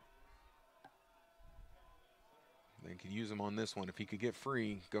 They could use him on this one if he could get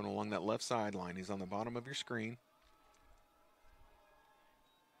free going along that left sideline. He's on the bottom of your screen.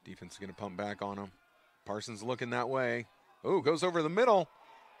 Defense is going to pump back on him. Parsons looking that way. Oh, goes over the middle.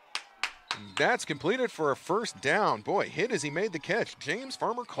 That's completed for a 1st down. Boy, hit as he made the catch. James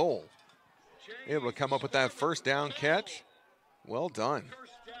Farmer Cole able to come up with that 1st down catch. Well done.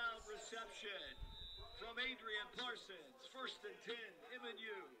 1st down reception from Adrian Parsons. 1st and 10,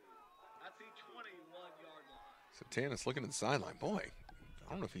 MNU at the 21-yard line. So Tanis looking at the sideline. Boy,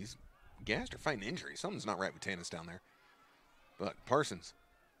 I don't know if he's gassed or fighting injury. Something's not right with Tanis down there. But Parsons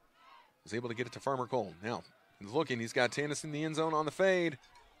was able to get it to Farmer Cole. Now, he's looking. He's got Tanis in the end zone on the fade.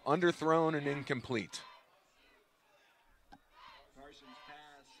 Underthrown and incomplete. Parsons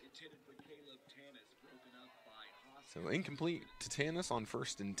pass intended for Caleb Tanis, broken up by Hoskins. So incomplete to Tanis on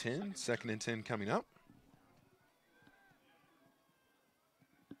 1st and 10. 2nd and 10 coming up.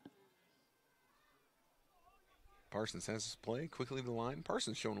 Parsons has his play quickly to the line.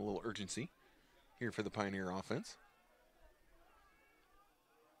 Parsons showing a little urgency here for the Pioneer offense.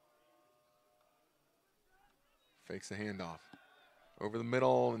 Fakes the handoff. Over the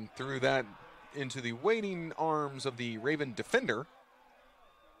middle and through that into the waiting arms of the Raven defender.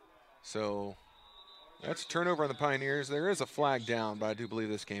 So That's a turnover on the Pioneers. There is a flag down, but I do believe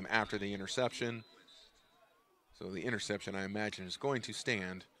this came after the interception. So the interception, I imagine, is going to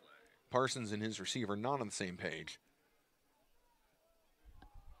stand. Parsons and his receiver not on the same page.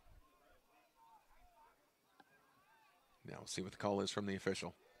 Now we'll see what the call is from the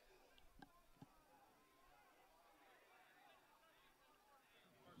official.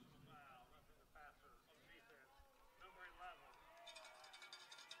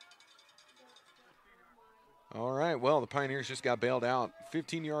 All right, well, the Pioneers just got bailed out.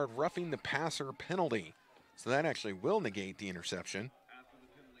 15-yard roughing the passer penalty. So that actually will negate the interception.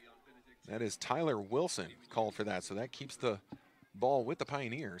 That is Tyler Wilson called for that, so that keeps the ball with the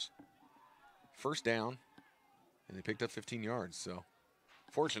Pioneers. First down, and they picked up 15 yards, so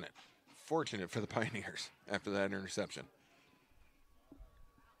fortunate for the Pioneers after that interception.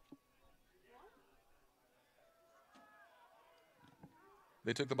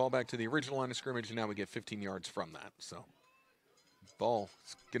 They took the ball back to the original line of scrimmage, and now we get 15 yards from that. So ball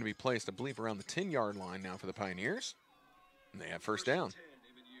is going to be placed, I believe, around the 10-yard line now for the Pioneers. And they have first down.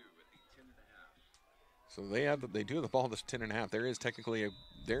 So they do have the ball at the 10.5. There is technically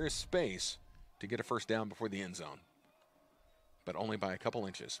there is space to get a first down before the end zone, but only by a couple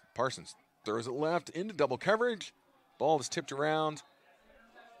inches. Parsons throws it left into double coverage. Ball is tipped around.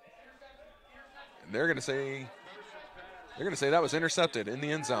 And they're going to say that was intercepted in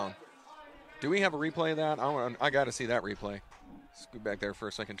the end zone. Do we have a replay of that? I got to see that replay. Scoot back there for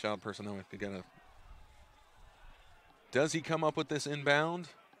a second, child personnel. Does he come up with this inbound?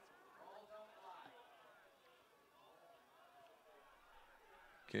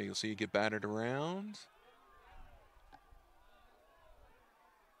 Okay, you'll see it get batted around.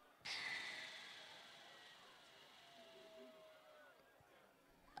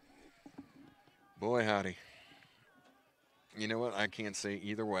 Boy, howdy. You know what? I can't say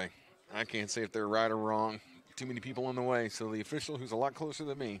either way. I can't say if they're right or wrong. Too many people in the way. So the official, who's a lot closer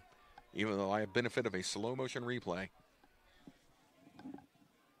than me, even though I have benefit of a slow motion replay,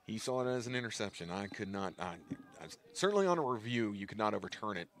 he saw it as an interception. I could not. Certainly on a review, you could not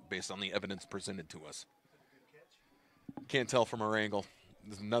overturn it based on the evidence presented to us. Can't tell from our angle.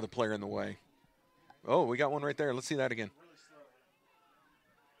 There's another player in the way. Oh, we got one right there. Let's see that again.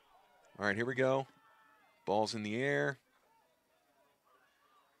 All right, here we go. Ball's in the air.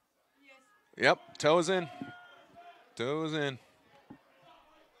 Yep, toes in. Toes in.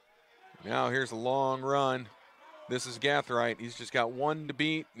 Now here's a long run. This is Gathright. He's just got one to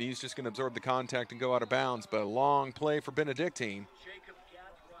beat. He's just going to absorb the contact and go out of bounds. But a long play for Benedictine.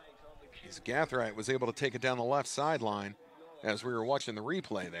 As Gathright was able to take it down the left sideline as we were watching the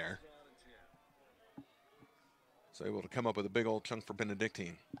replay there. So able to come up with a big old chunk for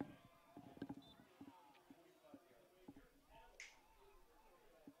Benedictine.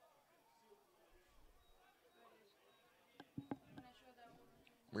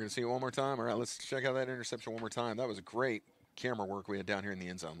 We're going to see it one more time. All right, let's check out that interception one more time. That was great camera work we had down here in the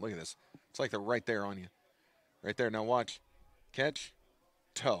end zone. Look at this. It's like they're right there on you. Right there. Now watch. Catch.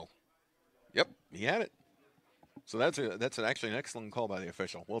 Toe. Yep, he had it. So that's actually an excellent call by the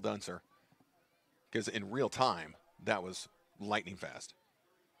official. Well done, sir. Because in real time, that was lightning fast.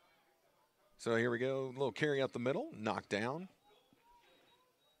 So here we go. A little carry up the middle. Knocked down.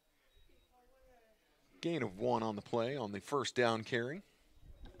 Gain of 1 on the play on the first down carry.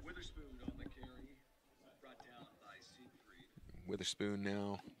 Witherspoon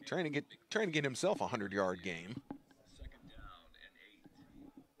now trying to get himself a 100-yard game. Second down and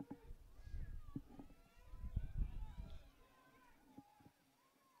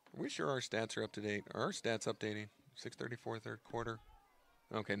 8. Are we sure our stats are up to date? Are our stats updating? 6:34 third quarter.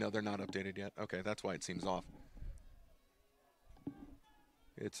 Okay, no, they're not updated yet. Okay, that's why it seems off.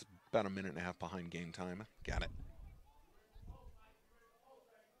 It's about a minute and a half behind game time. Got it.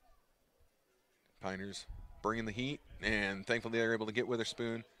 Pioneers bringing the heat, and thankfully they're able to get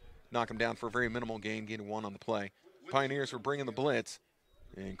Witherspoon, knock him down for a very minimal gain, gain of 1 on the play. Pioneers were bringing the blitz,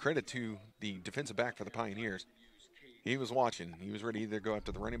 and credit to the defensive back for the Pioneers. He was watching. He was ready to either go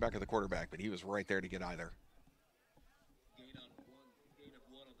after the running back or the quarterback, but he was right there to get either.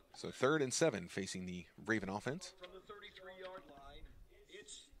 So 3rd and 7 facing the Raven offense. From the 33-yard line,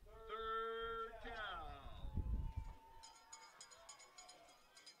 it's 3rd down.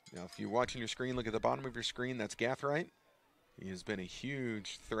 Now, if you're watching your screen, look at the bottom of your screen. That's Gathright. He has been a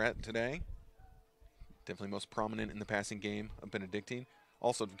huge threat today. Definitely most prominent in the passing game of Benedictine.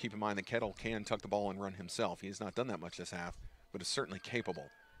 Also, keep in mind that Kettle can tuck the ball and run himself. He has not done that much this half, but is certainly capable.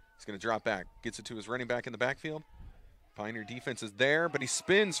 He's going to drop back. Gets it to his running back in the backfield. Pioneer defense is there, but he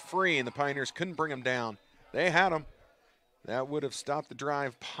spins free, and the Pioneers couldn't bring him down. They had him. That would have stopped the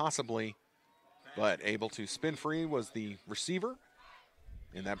drive, possibly. but able to spin free was the receiver,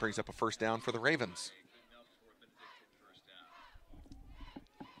 and that brings up a first down for the Ravens. Enough for a Benedictine first down.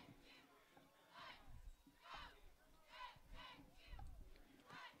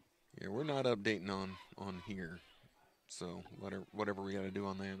 Yeah, we're not updating on here, so whatever we got to do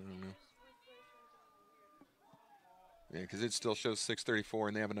on that, I don't know. Yeah, because it still shows 6:34,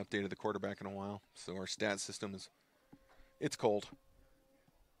 and they haven't updated the quarterback in a while, so our stat system it's cold.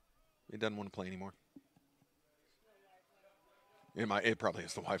 It doesn't want to play anymore. It probably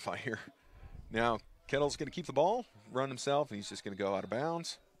is the Wi-Fi here. Now, Kettle's going to keep the ball, run himself, and he's just going to go out of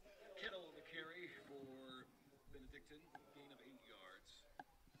bounds. Kittle on the carry for Benedictine, gain of 8 yards.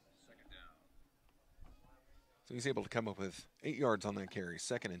 Second down. So he's able to come up with 8 yards on that carry.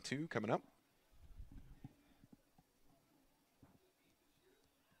 2nd and 2 coming up.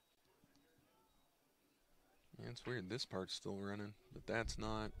 Yeah, it's weird. This part's still running, but that's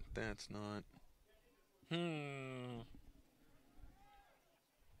not.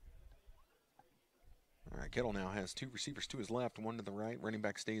 All right, Kettle now has 2 receivers to his left, 1 to the right. Running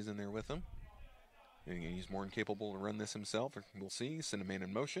back stays in there with him. And he's more than capable to run this himself. We'll see. Send a man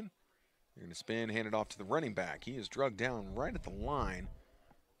in motion. They're going to spin, hand it off to the running back. He is drugged down right at the line.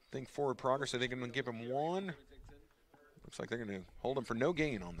 Think forward progress. Are they going to give him 1? Looks like they're going to hold him for no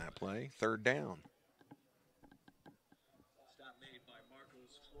gain on that play. 3rd down. Stop made by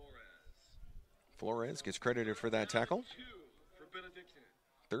Marcos Flores. Flores gets credited for that tackle. 2 for Benedictine.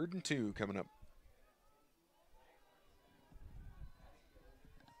 3rd and 2 coming up.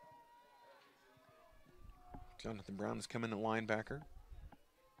 Jonathan Brown is coming at linebacker.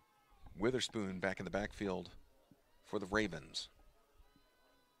 Witherspoon back in the backfield for the Ravens.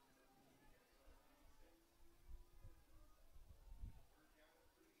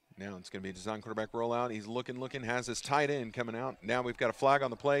 Now it's going to be a design quarterback rollout. He's looking, has his tight end coming out. Now we've got a flag on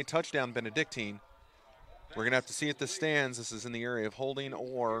the play. Touchdown Benedictine. We're going to have to see if this stands. This is in the area of holding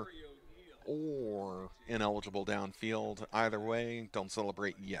or ineligible downfield. Either way, don't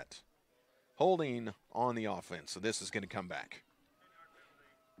celebrate yet. Holding on the offense, so this is going to come back.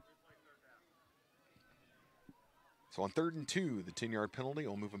 So on 3rd and 2, the 10-yard penalty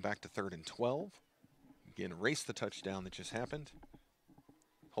will move him back to 3rd and 12. Again, erase the touchdown that just happened.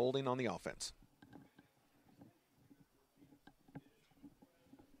 Holding on the offense.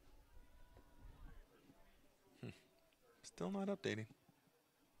 Still not updating.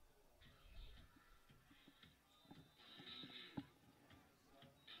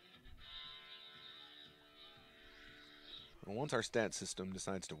 Well, once our stat system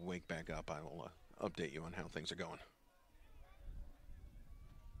decides to wake back up, I will update you on how things are going.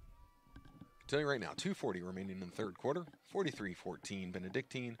 I'll tell you right now, 2:40 remaining in the 3rd quarter. 43-14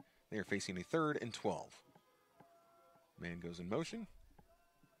 Benedictine. They are facing a 3rd and 12. Man goes in motion.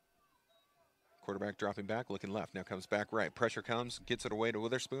 Quarterback dropping back, looking left. Now comes back right. Pressure comes, gets it away to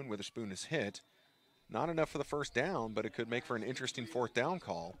Witherspoon. Witherspoon is hit. Not enough for the first down, but it could make for an interesting 4th down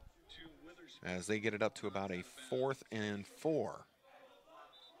call as they get it up to about a 4th and 4.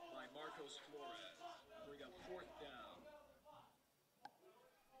 By Marcos Flores. Bring up 4th down.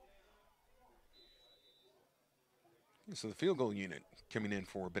 So the field goal unit coming in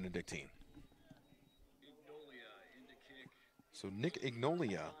for Benedictine. Ignolia into kick. So Nick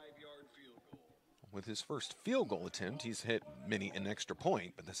Ignolia 5-yard field goal. with his first field goal attempt. He's hit many an extra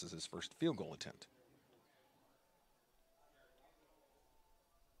point, but this is his first field goal attempt.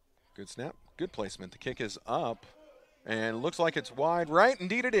 Good snap, good placement. The kick is up, and looks like it's wide right.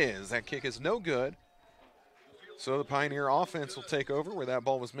 Indeed it is. That kick is no good. So the Pioneer offense will take over where that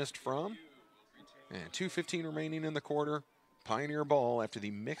ball was missed from. And 2:15 remaining in the quarter. Pioneer ball after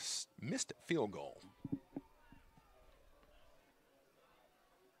the missed field goal.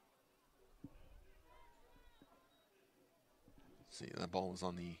 See, that ball was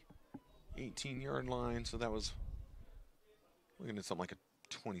on the 18-yard line, so that was looking at something like a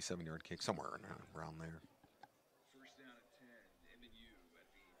 27-yard kick, somewhere around there. First down at 10. MNU at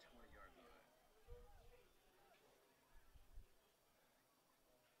the 20-yard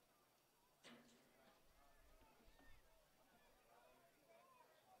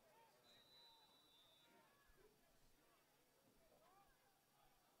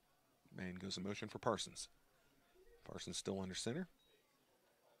line. Man goes in motion for Parsons. Parsons still under center.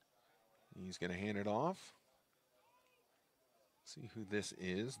 He's going to hand it off. See who this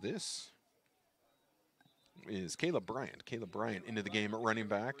is. This is Caleb Bryant. Caleb Bryant into the game at running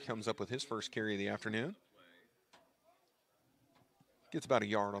back. Comes up with his first carry of the afternoon. Gets about a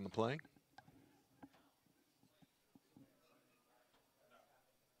yard on the play.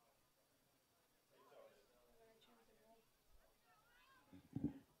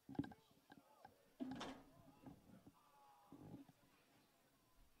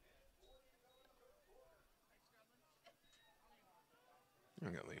 I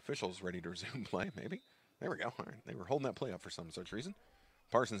got the officials ready to resume play, maybe. There we go. All right. They were holding that play up for some such reason.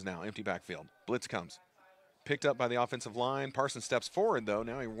 Parsons now, empty backfield. Blitz comes. Picked up by the offensive line. Parsons steps forward, though.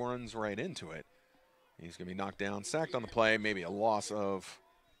 Now he runs right into it. He's going to be knocked down, sacked on the play, maybe a loss of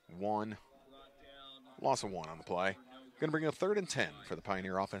one. Loss of one on the play. Going to bring a 3rd and 10 for the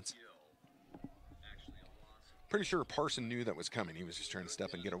Pioneer offense. Pretty sure Parson knew that was coming. He was just trying to step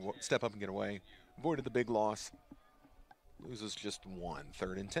up and get away. Avoided the big loss. Loses just one.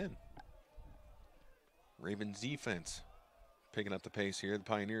 3rd and 10. Ravens defense picking up the pace here. The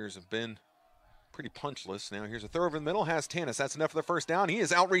Pioneers have been pretty punchless. Now here's a throw over the middle. Has Tanis. That's enough for the first down. He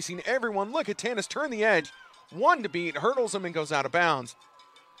is out racing everyone. Look at Tanis turn the edge. 1 to beat. Hurdles him and goes out of bounds.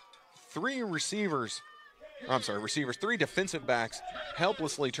 3 receivers. Receivers. 3 defensive backs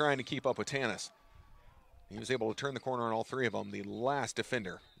helplessly trying to keep up with Tanis. He was able to turn the corner on all 3 of them. The last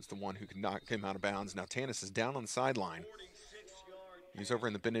defender is the one who could knock him out of bounds. Now Tanis is down on the sideline. He's over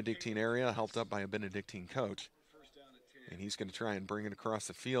in the Benedictine area, helped up by a Benedictine coach. And he's going to try and bring it across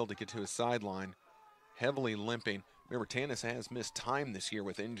the field to get to his sideline. Heavily limping. Remember, Tanis has missed time this year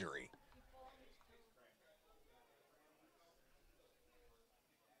with injury.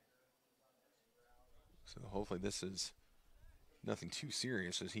 So hopefully this is nothing too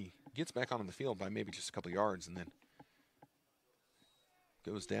serious as he gets back onto the field by maybe just a couple yards and then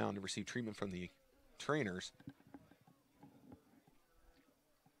goes down to receive treatment from the trainers.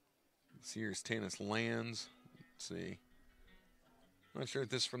 Here's Tanis lands. Let's see. Not sure if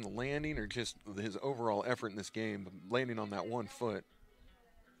this is from the landing or just his overall effort in this game, but landing on that 1 foot.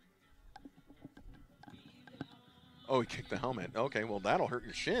 Oh, he kicked the helmet. Okay, well, that'll hurt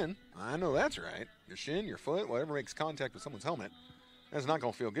your shin. I know that's right. Your shin, your foot, whatever makes contact with someone's helmet. That's not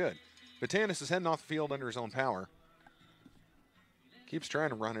going to feel good. But Tanis is heading off the field under his own power. Keeps trying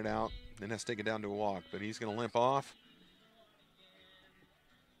to run it out, then has to take it down to a walk, but he's going to limp off.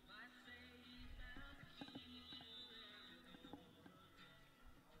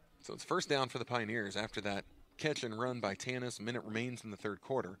 So it's first down for the Pioneers after that catch and run by Tanis. A minute remains in the 3rd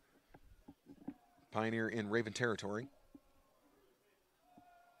quarter. Pioneer in Raven territory.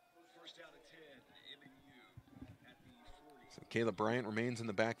 First down and 10, MNU at the 40. So Caleb Bryant remains in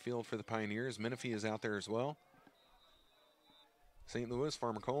the backfield for the Pioneers. Menifee is out there as well. St. Louis,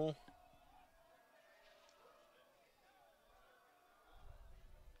 Farmer Cole.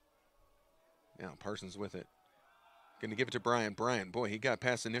 Now Parsons with it. Going to give it to Bryant. Bryant, boy, he got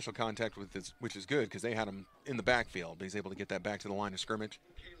past initial contact with this, which is good because they had him in the backfield, but he's able to get that back to the line of scrimmage.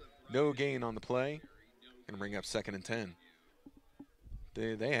 No gain on the play. Going to bring up 2nd and 10.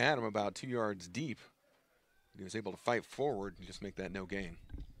 They had him about 2 yards deep. He was able to fight forward and just make that no gain.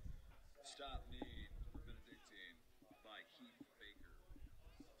 Stop need for Benedictine by Keith Baker.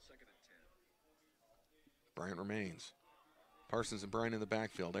 2nd and 10. Bryant remains. Parsons and Bryant in the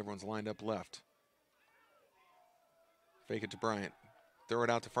backfield. Everyone's lined up left. Fake it to Bryant. Throw it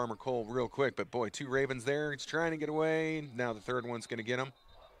out to Farmer Cole real quick, but boy, 2 Ravens there. He's trying to get away. Now the 3rd one's going to get him.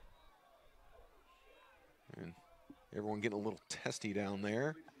 And everyone getting a little testy down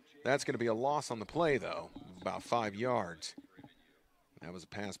there. That's going to be a loss on the play, though, about 5 yards. That was a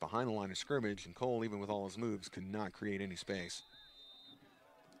pass behind the line of scrimmage, and Cole, even with all his moves, could not create any space.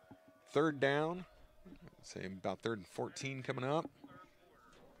 3rd down. Say about 3rd and 14 coming up.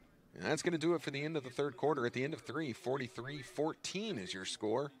 And that's going to do it for the end of the 3rd quarter. At the end of 3, 43-14 is your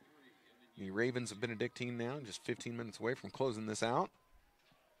score. The Ravens of Benedictine now just 15 minutes away from closing this out.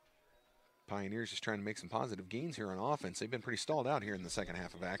 Pioneers just trying to make some positive gains here on offense. They've been pretty stalled out here in the 2nd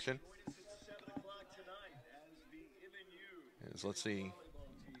half of action. As let's see,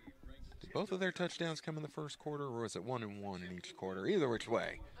 did both of their touchdowns come in the 1st quarter, or was it 1 and 1 in each quarter? Either which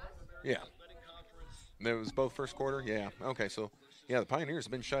way. Yeah. It was both 1st quarter? Yeah. Okay, so yeah, the Pioneers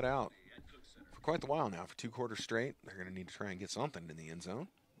have been shut out for quite a while now, for 2 quarters straight. They're going to need to try and get something in the end zone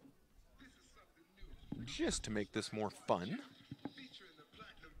just to make this more fun.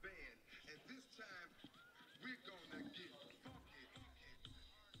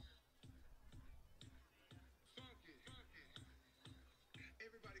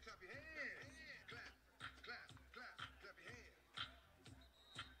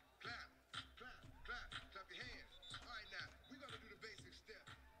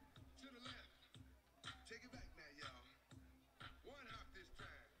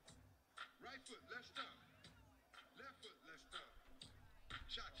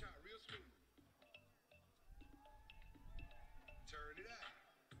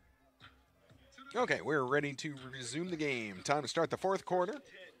 Okay, we're ready to resume the game. Time to start the 4th quarter.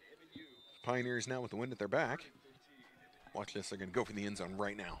 Pioneers now with the wind at their back. Watch this, they're going to go for the end zone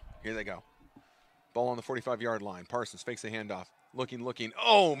right now. Here they go. Ball on the 45-yard line. Parsons fakes the handoff. Looking.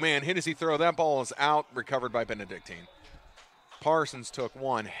 Oh, man, hit as he throw. That ball is out, recovered by Benedictine. Parsons took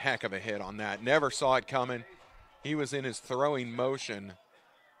one heck of a hit on that. Never saw it coming. He was in his throwing motion,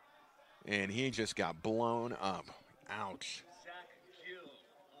 and he just got blown up. Ouch.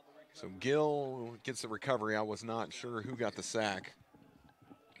 So Gill gets the recovery. I was not sure who got the sack.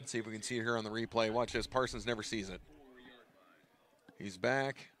 Let's see if we can see it here on the replay. Watch this. Parsons never sees it. He's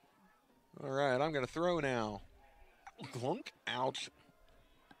back. All right, I'm going to throw now. Glunk. Ouch.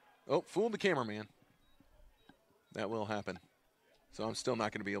 Oh, fooled the cameraman. That will happen. So I'm still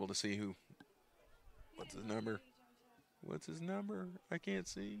not going to be able to see who. What's his number? What's his number? I can't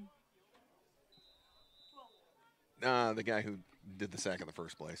see. The guy who did the sack in the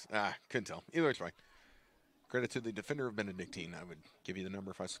first place. Couldn't tell. Either way, it's fine. Credit to the defender of Benedictine. I would give you the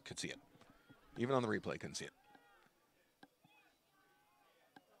number if I could see it. Even on the replay, couldn't see it.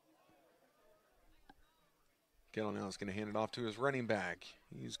 Kettle now is going to hand it off to his running back.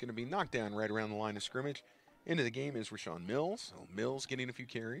 He's going to be knocked down right around the line of scrimmage. Into the game is Rashawn Mills. So Mills getting a few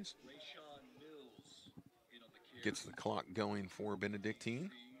carries. Gets the clock going for Benedictine.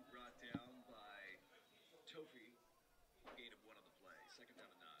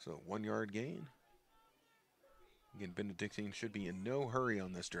 So 1 yard gain. Again, Benedictine should be in no hurry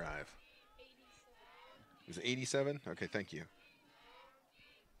on this drive. It was 87? Okay, thank you.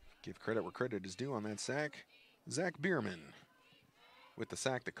 Give credit where credit is due on that sack. Zach Bierman with the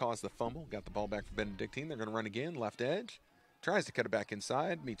sack that caused the fumble. Got the ball back for Benedictine. They're going to run again. Left edge. Tries to cut it back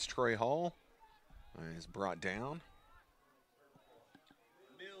inside. Meets Troy Hall. Is brought down.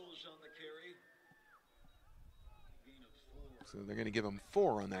 Mills on the carry. Gain of 4. So they're going to give him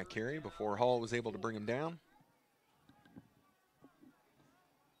 4 on that carry before Hall was able to bring him down.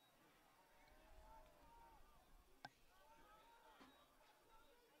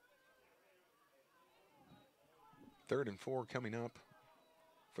 Third and 4 coming up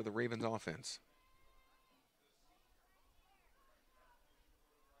for the Ravens offense.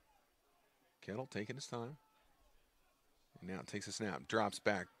 Kettle taking his time. And now takes a snap, drops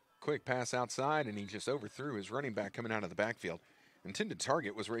back. Quick pass outside, and he just overthrew his running back coming out of the backfield. Intended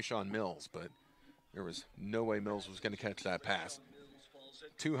target was Rashawn Mills, but there was no way Mills was going to catch that pass.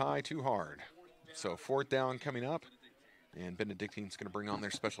 Too high, too hard. So 4th down coming up, and Benedictine's going to bring on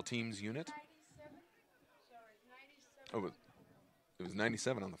their special teams unit. Oh, it was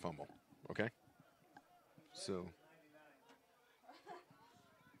 97 on the fumble. Okay. So.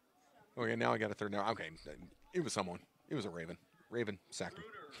 Okay, now I got a 3rd down. Okay, it was someone. It was a Raven. Raven sacked him.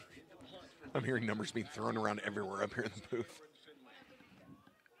 I'm hearing numbers being thrown around everywhere up here in the booth.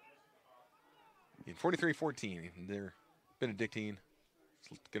 In 43-14, they're Benedictine.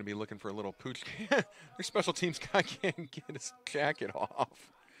 Going to be looking for a little pooch. Their special teams guy can't get his jacket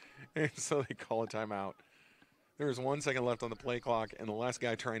off. And so they call a timeout. There was 1 second left on the play clock, and the last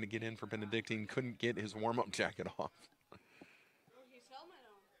guy trying to get in for Benedictine couldn't get his warm-up jacket off.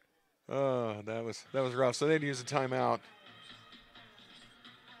 Oh, that was rough. So they'd use a timeout.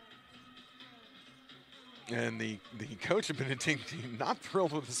 And the coach of Benedictine not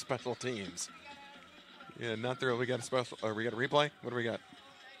thrilled with the special teams. Yeah, not thrilled. We got a special. We got a replay. What do we got?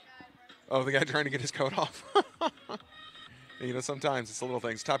 Oh, the guy trying to get his coat off. You know, sometimes it's the little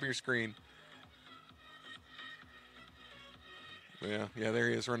things. Top of your screen. Yeah, there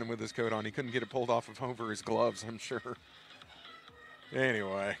he is running with his coat on. He couldn't get it pulled off of over his gloves, I'm sure.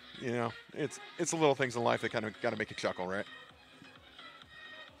 Anyway, you know, it's the little things in life that kind of got to make you chuckle, right?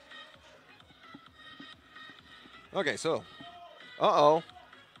 Okay, so,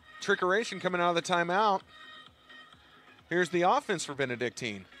 trickeration coming out of the timeout. Here's the offense for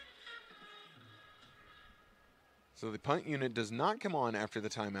Benedictine. So the punt unit does not come on after the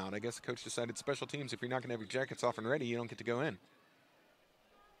timeout. I guess the coach decided special teams, if you're not going to have your jackets off and ready, you don't get to go in.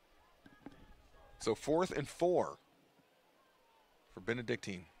 So 4th and 4 for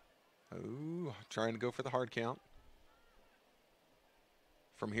Benedictine. Oh, trying to go for the hard count.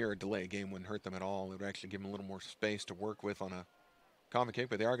 From here, a delay game wouldn't hurt them at all. It would actually give them a little more space to work with on a common kick,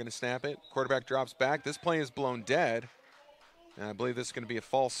 but they are going to snap it. Quarterback drops back. This play is blown dead. And I believe this is going to be a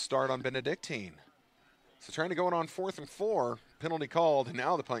false start on Benedictine. So trying to go in on 4th and 4. Penalty called, and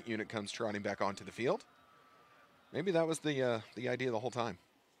now the punt unit comes trotting back onto the field. Maybe that was the idea the whole time.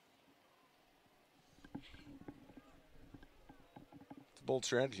 It's a bold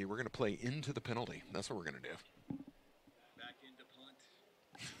strategy. We're going to play into the penalty. That's what we're going to do. Back into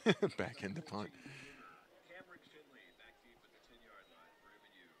punt. Back into punt. Cameron Finley back deep at the 10-yard line for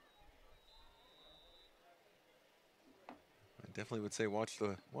MNU. I definitely would say watch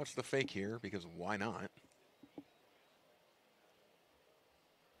the fake here, because why not?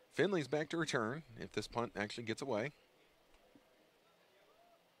 Finley's back to return if this punt actually gets away.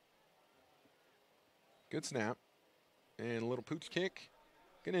 Good snap. And a little pooch kick.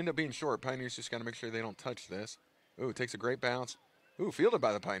 Going to end up being short. Pioneers just got to make sure they don't touch this. Ooh, takes a great bounce. Ooh, fielded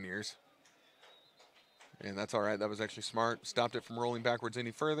by the Pioneers. And that's all right. That was actually smart. Stopped it from rolling backwards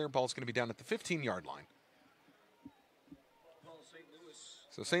any further. Ball's going to be down at the 15-yard line.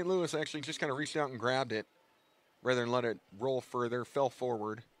 So St. Louis actually just kind of reached out and grabbed it rather than let it roll further, fell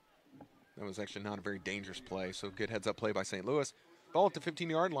forward. That was actually not a very dangerous play, so good heads-up play by St. Louis. Ball at the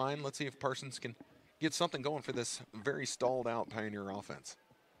 15-yard line. Let's see if Parsons can get something going for this very stalled-out Pioneer offense.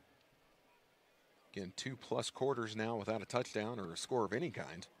 Again, 2+ quarters now without a touchdown or a score of any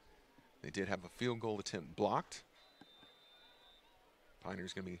kind. They did have a field goal attempt blocked.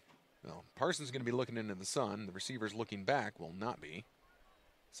 Pioneer's going to be, well, Parsons going to be looking into the sun. The receivers looking back will not be.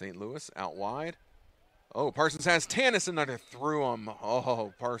 St. Louis out wide. Oh, Parsons has Tannis and underthrew him.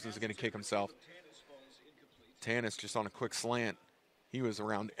 Oh, Parsons is going to kick himself. Tannis just on a quick slant. He was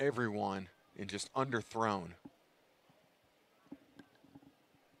around everyone and just underthrown.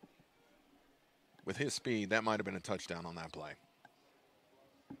 With his speed, that might have been a touchdown on that play.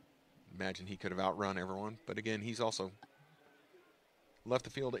 Imagine he could have outrun everyone. But again, he's also left the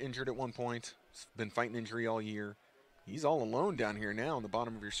field injured at one point. He's been fighting injury all year. He's all alone down here now on the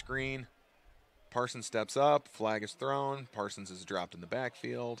bottom of your screen. Parsons steps up. Flag is thrown. Parsons is dropped in the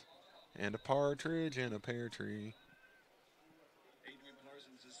backfield. And a partridge in a pear tree. Adrian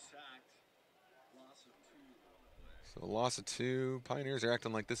Parsons is sacked. Loss of 2 on the play. So loss of 2. Pioneers are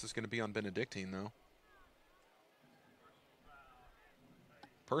acting like this is going to be on Benedictine, though.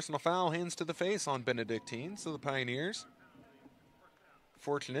 Personal foul, hands to the face on Benedictine. So the Pioneers,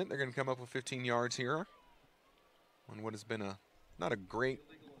 fortunate, they're going to come up with 15 yards here on what has been not a great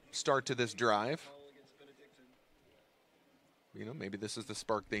start to this drive. You know, maybe this is the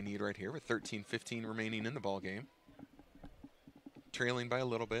spark they need right here with 13-15 remaining in the ball game. Trailing by a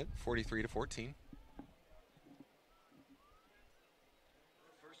little bit, 43-14. First and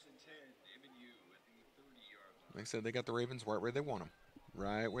 10, MNU at the 30-yard line. Like I said, they got the Ravens right where they want them.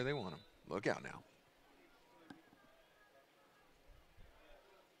 Right where they want them. Look out now.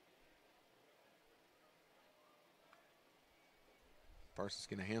 Parsons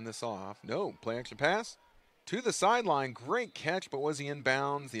going to hand this off. No, play action pass to the sideline. Great catch, but was he in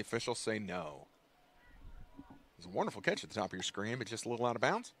bounds? The officials say no. It was a wonderful catch at the top of your screen, but just a little out of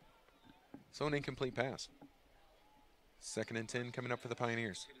bounds. So an incomplete pass. 2nd and 10 coming up for the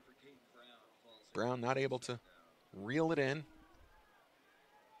Pioneers. Brown not able to reel it in.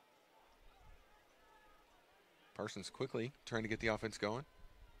 Parsons quickly trying to get the offense going.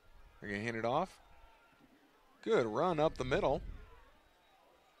 They're going to hand it off. Good run up the middle.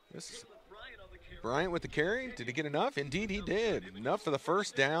 This is Bryant with the carry. Did he get enough? Indeed he did. Enough for the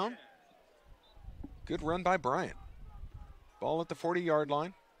first down. Good run by Bryant. Ball at the 40-yard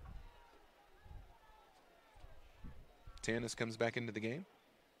line. Tannis comes back into the game.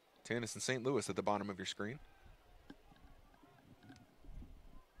 Tannis and St. Louis at the bottom of your screen.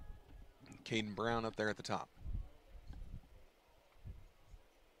 Caden Brown up there at the top.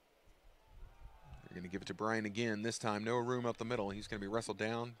 They're going to give it to Bryant again. This time, no room up the middle. He's going to be wrestled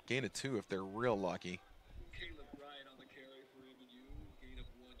down. Gain of 2 if they're real lucky. Caleb Bryant on the carry for MNU. Gain of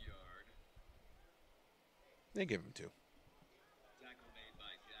 1 yard. They give him 2. Tackle made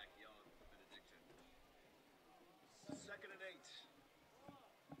by Jack Young for Benedictine. 2nd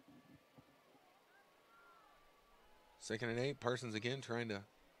and 8. 2nd and 8. Parsons again trying to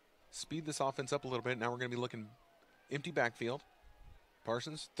speed this offense up a little bit. Now we're going to be looking empty backfield.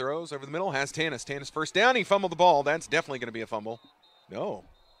 Parsons throws over the middle, has Tannis. Tannis first down, he fumbled the ball. That's definitely going to be a fumble. No,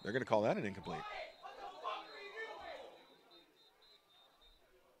 they're going to call that an incomplete.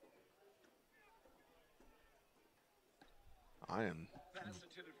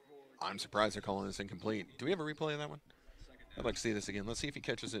 I'm surprised they're calling this incomplete. Do we have a replay of that one? I'd like to see this again. Let's see if he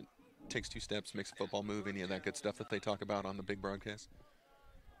catches it, takes 2 steps, makes a football move, any of that good stuff that they talk about on the big broadcast.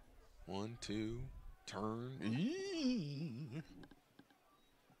 1, 2, turn.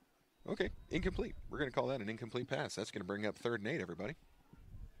 Okay, incomplete. We're going to call that an incomplete pass. That's going to bring up 3rd and 8, everybody.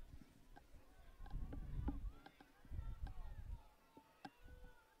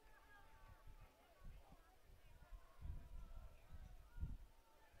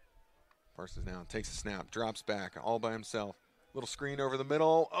 Parsons now takes a snap, drops back, all by himself. Little screen over the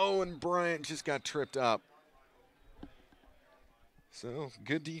middle. Oh, and Bryant just got tripped up. So,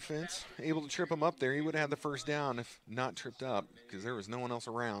 good defense. Able to trip him up there. He would have had the first down if not tripped up because there was no one else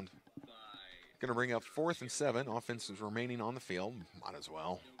around. Going to bring up 4th and 7. Offense is remaining on the field. Might as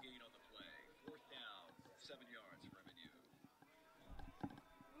well. No gain on the play. 4th down, 7 yards for MNU.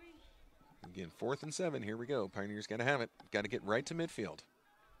 Again, 4th and 7. Here we go. Pioneers got to have it. Got to get right to midfield.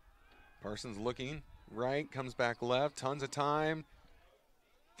 Parsons looking right, comes back left. Tons of time.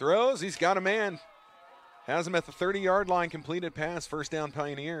 Throws. He's got a man. Has him at the 30-yard line. Completed pass. First down,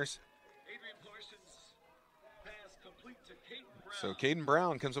 Pioneers. Adrian Parsons pass complete to Caden Brown. So Caden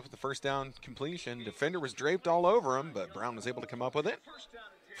Brown comes up with the first down completion. Defender was draped all over him, but Brown was able to come up with it.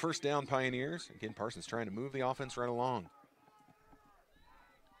 First down, Pioneers. Again, Parsons trying to move the offense right along.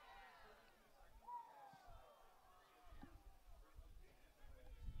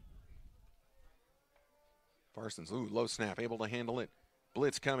 Parsons, ooh, low snap, able to handle it.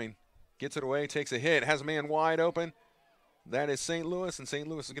 Blitz coming. Gets it away, takes a hit, has a man wide open. That is St. Louis, and St.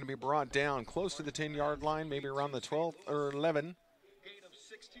 Louis is going to be brought down close to the 10-yard line, maybe around the 12 or 11.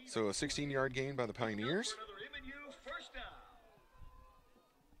 So a 16-yard gain by the Pioneers.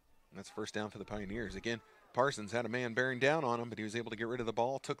 That's first down for the Pioneers. Again, Parsons had a man bearing down on him, but he was able to get rid of the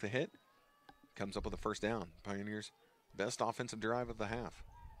ball, took the hit. Comes up with a first down. Pioneers' best offensive drive of the half.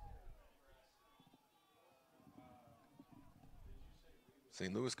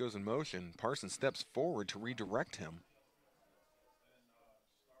 St. Louis goes in motion. Parsons steps forward to redirect him.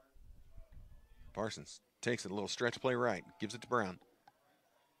 Parsons takes it, a little stretch play right, gives it to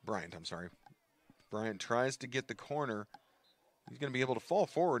Bryant, I'm sorry. Bryant tries to get the corner. He's going to be able to fall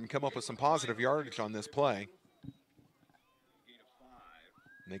forward and come up with some positive yardage on this play.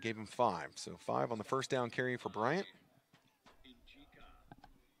 And they gave him 5. So 5 on the first down carry for Bryant.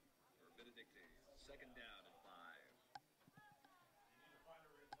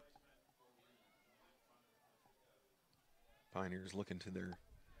 Pioneers looking to their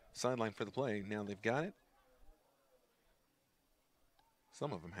sideline for the play. Now they've got it.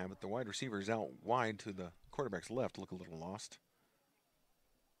 Some of them have it. The wide receivers out wide to the quarterback's left look a little lost.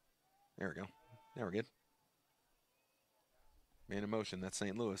 There we go. Now we're good. Man in motion. That's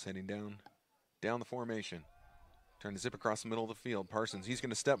St. Louis heading down the formation. Trying to zip across the middle of the field. Parsons, he's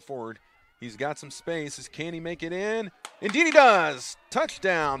going to step forward. He's got some space. Can he make it in? Indeed he does.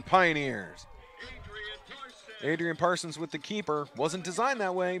 Touchdown, Pioneers. Adrian Parsons with the keeper. Wasn't designed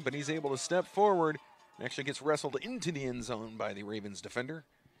that way, but he's able to step forward. Actually gets wrestled into the end zone by the Ravens defender.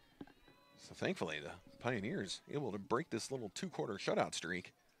 So thankfully, the Pioneers able to break this little 2-quarter shutout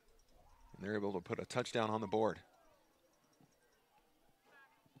streak. And they're able to put a touchdown on the board.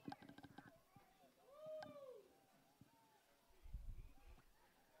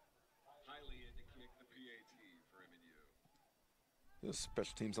 The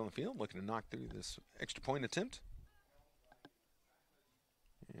special teams on the field looking to knock through this extra point attempt.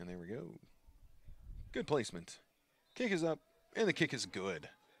 And there we go. Good placement. Kick is up, and the kick is good.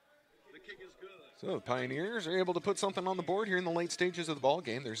 So the Pioneers are able to put something on the board here in the late stages of the ball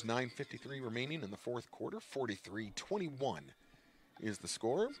game. There's 9:53 remaining in the 4th quarter. 43-21 is the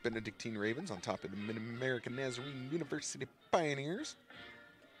score. Benedictine Ravens on top of the Mid-American Nazarene University Pioneers.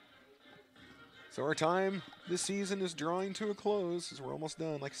 So our time this season is drawing to a close as we're almost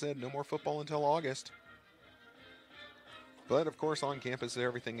done. Like I said, no more football until August. But, of course, on campus is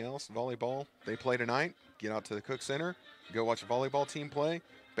everything else. Volleyball, they play tonight. Get out to the Cook Center. Go watch a volleyball team play.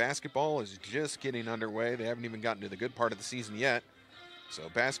 Basketball is just getting underway. They haven't even gotten to the good part of the season yet. So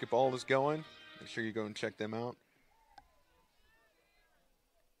basketball is going. Make sure you go and check them out.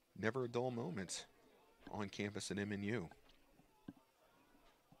 Never a dull moment on campus at MNU.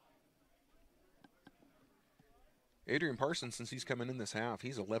 Adrian Parsons, since he's coming in this half,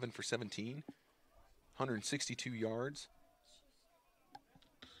 he's 11 for 17, 162 yards.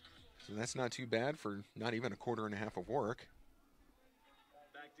 So that's not too bad for not even a quarter and a half of work.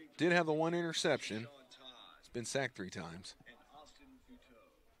 Did have the 1 interception. He's been sacked 3 times.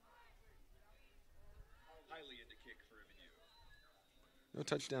 No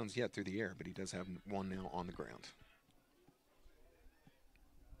touchdowns yet through the air, but he does have 1 now on the ground.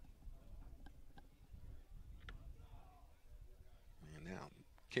 And now,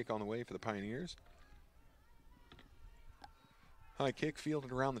 kick on the way for the Pioneers. High kick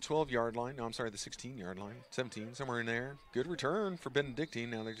fielded around the 12-yard line. No, I'm sorry, the 16-yard line. 17, somewhere in there. Good return for Benedictine.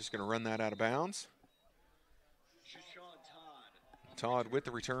 Now they're just going to run that out of bounds. Todd with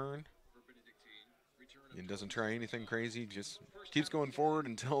the return. And doesn't try anything crazy. Just keeps going forward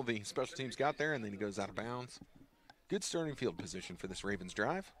until the special teams got there, and then he goes out of bounds. Good starting field position for this Ravens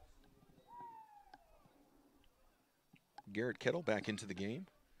drive. Garrett Kettle back into the game.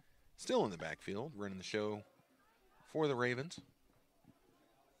 Still in the backfield, running the show for the Ravens.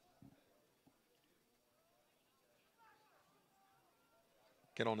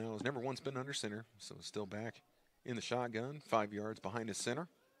 Kettle now has never once been under center, so still back in the shotgun, 5 yards behind his center.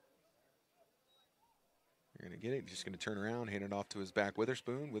 They're going to get it. Just going to turn around, hand it off to his back,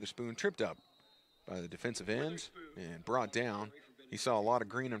 Witherspoon. Witherspoon tripped up by the defensive end and brought down. He saw a lot of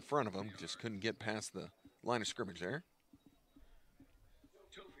green in front of him. Just couldn't get past the line of scrimmage there.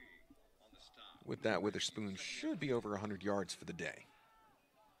 With that, Witherspoon should be over 100 yards for the day.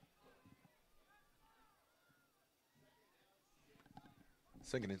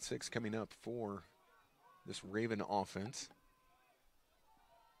 Second and 6 coming up for this Raven offense.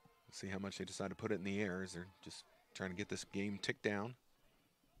 Let's see how much they decide to put it in the air as they're just trying to get this game ticked down.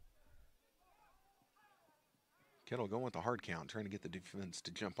 Kettle going with the hard count, trying to get the defense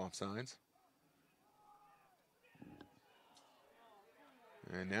to jump off sides.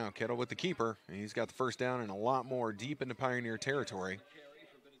 And now Kettle with the keeper, and he's got the first down and a lot more deep into Pioneer territory. Carry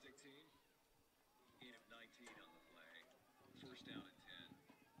for Benedictine. Gain of 19 on the play. First down and 10.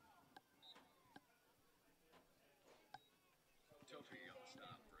 Tofi on the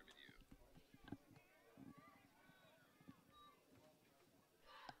stop for MNU.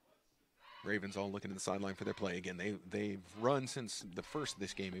 Ravens all looking to the sideline for their play. Again, they've run since the first of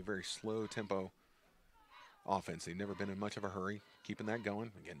this game a very slow tempo offense. They've never been in much of a hurry. Keeping that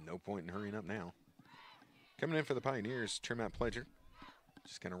going. Again, no point in hurrying up now. Coming in for the Pioneers, Trematt Pledger.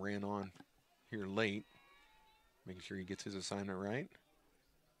 Just kind of ran on here late. Making sure he gets his assignment right.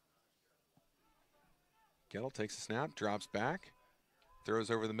 Kettle takes a snap, drops back, throws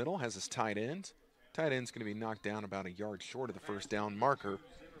over the middle, has his tight end. Tight end's going to be knocked down about a yard short of the first down marker.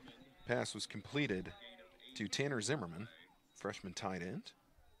 Pass was completed to Tanner Zimmerman, freshman tight end.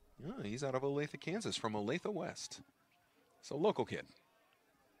 Oh, he's out of Olathe, Kansas, from Olathe West. So local kid.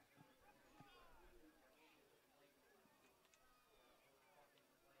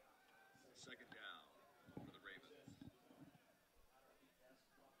 Second down for the Ravens.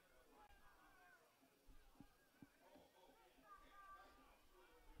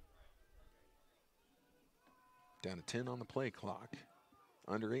 Down to 10 on the play clock.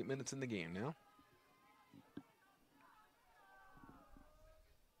 Under 8 minutes in the game now.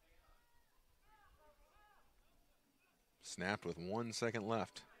 Snapped with 1 second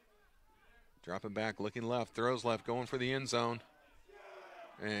left. Dropping back, looking left, throws left, going for the end zone.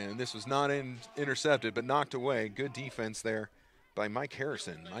 And this was not intercepted, but knocked away. Good defense there by Mike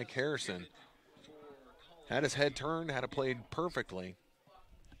Harrison. Mike Harrison had his head turned, had it played perfectly.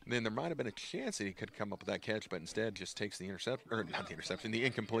 And then there might have been a chance that he could come up with that catch, but instead just takes the interception, or not the interception, the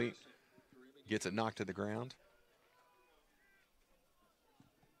incomplete. Gets it knocked to the ground.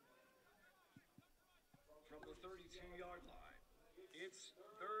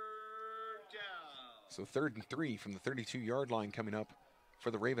 So 3rd and 3 from the 32-yard line coming up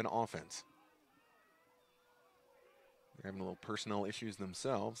for the Raven offense. They're having a little personnel issues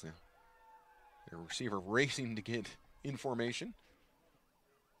themselves. Their receiver racing to get in formation.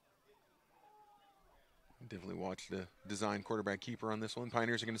 Definitely watch the design quarterback keeper on this one.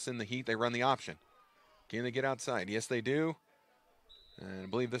 Pioneers are going to send the heat. They run the option. Can they get outside? Yes, they do. And I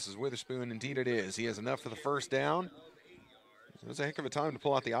believe this is Witherspoon. Indeed it is. He has enough for the first down. It was a heck of a time to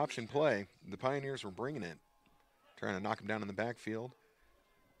pull out the option play. The Pioneers were bringing it, trying to knock him down in the backfield.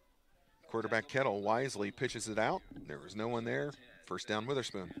 Quarterback Kettle wisely pitches it out. There was no one there. First down,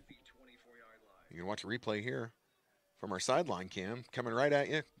 Witherspoon. You can watch a replay here from our sideline cam, coming right at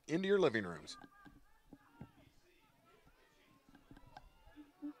you into your living rooms.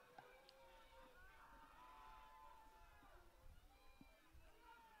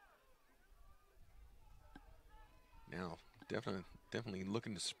 Now, definitely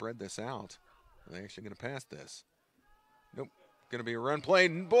looking to spread this out. Are they actually going to pass this? Nope. Going to be a run play.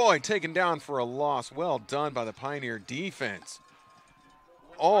 And boy, taken down for a loss. Well done by the Pioneer defense.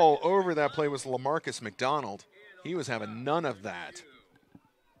 All over that play was LaMarcus McDonald. He was having none of that.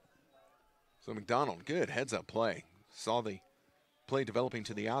 So McDonald, good heads-up play. Saw the play developing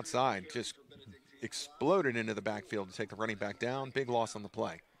to the outside. Just exploded into the backfield to take the running back down. Big loss on the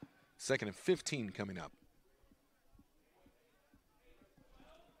play. 2nd and 15 coming up.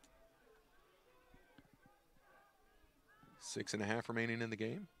 6.5 remaining in the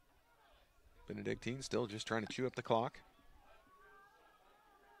game. Benedictine still just trying to chew up the clock.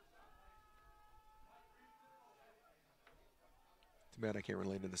 Too bad I can't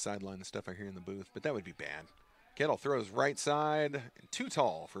relate to the sideline, the stuff I hear in the booth, but that would be bad. Kettle throws right side, too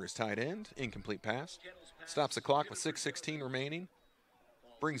tall for his tight end. Incomplete pass. Stops the clock with 6:16 remaining.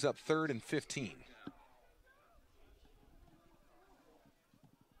 Brings up 3rd and 15.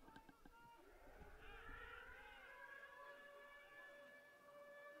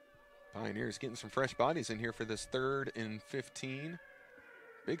 Pioneers getting some fresh bodies in here for this 3rd and 15.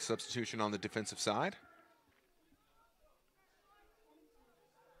 Big substitution on the defensive side.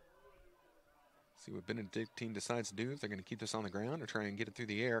 See what Benedictine decides to do, if they're going to keep this on the ground or try and get it through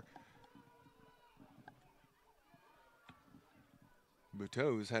the air.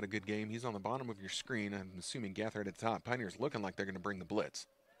 Buteau's had a good game. He's on the bottom of your screen. I'm assuming Gathard at the top. Pioneers looking like they're going to bring the blitz.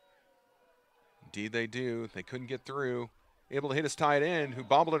 Indeed they do. They couldn't get through. Able to hit his tight end, who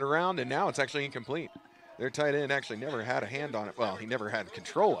bobbled it around, and now it's actually incomplete. Their tight end actually never had a hand on it. Well, he never had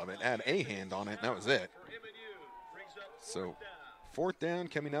control of it, had a hand on it, and that was it. So, 4th down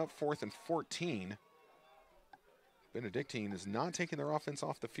coming up, 4th and 14. Benedictine is not taking their offense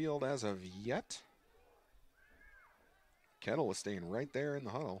off the field as of yet. Kettle is staying right there in the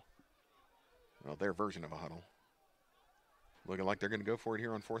huddle. Well, their version of a huddle. Looking like they're going to go for it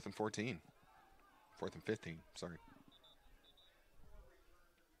here on 4th and 14. 4th and 15, sorry.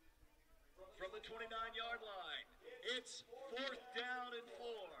 From the 29-yard line, it's 4th down and 4.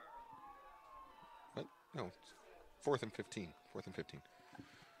 What? No, 4th and 15. 4th and 15.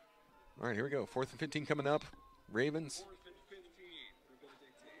 All right, here we go. 4th and 15 coming up. Ravens. 4th and 15 for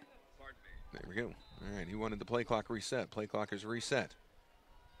Benedictine. Pardon me. There we go. All right, he wanted the play clock reset. Play clock is reset.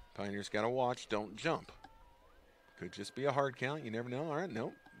 Pioneers got to watch. Don't jump. Could just be a hard count. You never know. All right,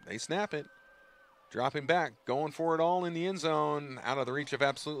 nope. They snap it. Dropping back. Going for it all in the end zone. Out of the reach of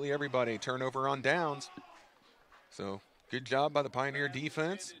absolutely everybody. Turnover on downs. So, good job by the Pioneer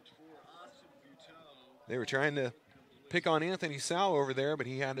defense. They were trying to pick on Anthony Sal over there, but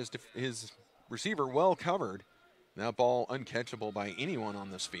he had his receiver well covered. That ball uncatchable by anyone on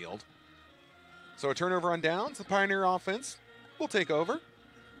this field. So a turnover on downs. The Pioneer offense will take over.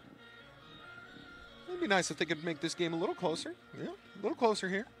 It'd be nice if they could make this game a little closer. Yeah, a little closer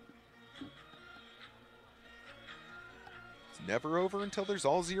here. It's never over until there's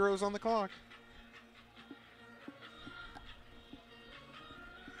all zeros on the clock.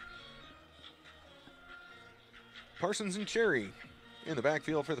 Parsons and Cherry in the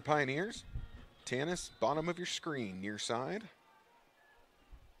backfield for the Pioneers. Tanis, bottom of your screen, near side.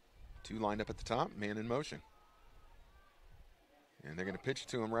 2 lined up at the top, man in motion. And they're going to pitch it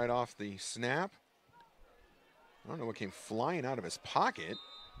to him right off the snap. I don't know what came flying out of his pocket,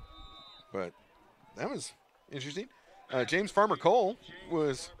 but that was interesting. James Farmer Cole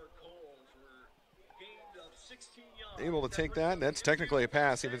was able to take that. That's technically a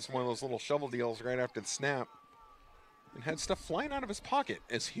pass, even if it's one of those little shovel deals right after the snap. And had stuff flying out of his pocket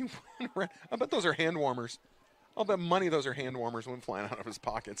as he went around. I bet those are hand warmers. I'll bet money those are hand warmers went flying out of his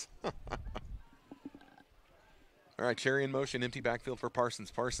pockets. All right, Cherry in motion, empty backfield for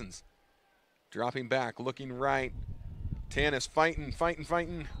Parsons. Parsons dropping back, looking right. Tanis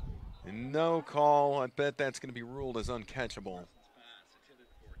fighting. And no call. I bet that's going to be ruled as uncatchable.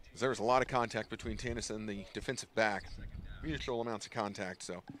 There was a lot of contact between Tanis and the defensive back. Mutual amounts of contact,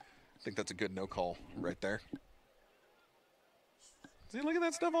 so I think that's a good no call right there. See, look at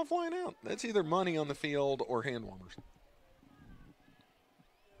that stuff all flying out. That's either money on the field or hand warmers.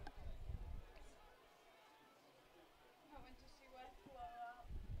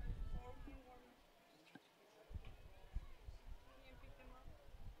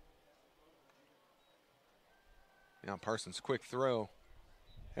 Now Parsons' quick throw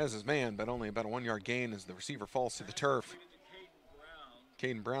has his man, but only about a 1-yard gain as the receiver falls to the turf.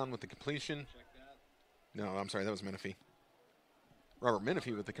 Caden Brown with the completion. No, I'm sorry, that was Menifee. Robert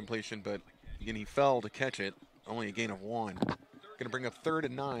Menifee with the completion, but again, he fell to catch it. Only a gain of 1. Going to bring up 3rd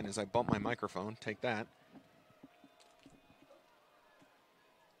and 9 as I bump my microphone. Take that.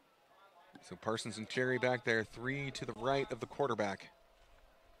 So Parsons and Cherry back there. 3 to the right of the quarterback.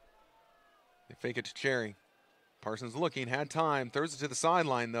 They fake it to Cherry. Parsons looking, had time. Throws it to the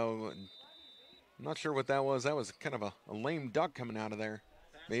sideline, though. I'm not sure what that was. That was kind of a lame duck coming out of there.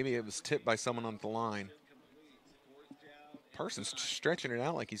 Maybe it was tipped by someone on the line. Parsons stretching it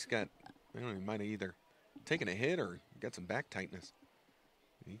out like he's got, I don't know, he might have either taken a hit or got some back tightness.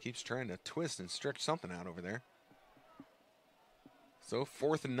 He keeps trying to twist and stretch something out over there. So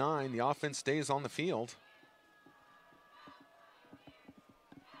 4th and 9, the offense stays on the field.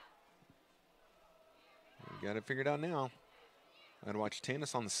 We got it figured out now. I'd watch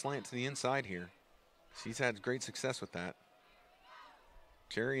Tanis on the slant to the inside here. He's had great success with that.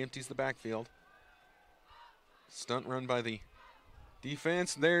 Cherry empties the backfield. Stunt run by the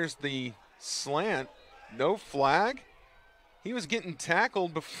defense. There's the slant. No flag. He was getting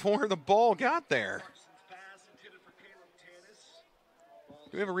tackled before the ball got there.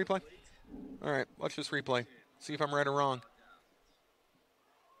 Do we have a replay? All right, watch this replay. See if I'm right or wrong.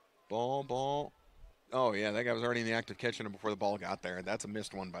 Ball. Oh, yeah, that guy was already in the act of catching him before the ball got there. That's a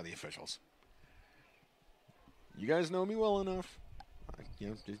missed one by the officials. You guys know me well enough. You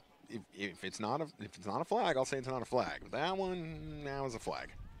know, if it's not a flag, I'll say it's not a flag. But that one, now is a flag.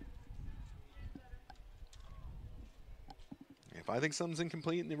 If I think something's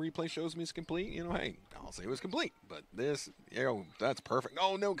incomplete and the replay shows me it's complete, you know, hey, I'll say it was complete. But this, you know, that's perfect.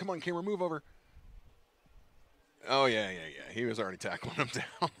 Oh, no, come on, camera, move over. Oh, yeah. He was already tackling him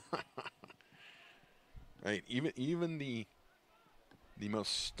down. Right, even the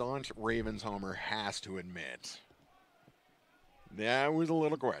most staunch Ravens homer has to admit that was a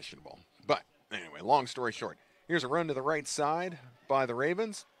little questionable. But anyway, long story short, here's a run to the right side by the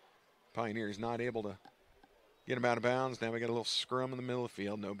Ravens. Pioneers not able to get him out of bounds. Now we got a little scrum in the middle of the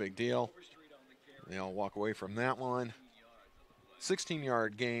field. No big deal. They all walk away from that one.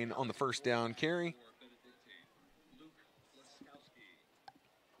 16-yard gain on the first down carry.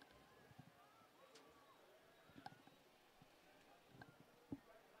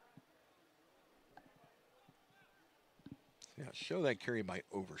 Yeah, show that carry by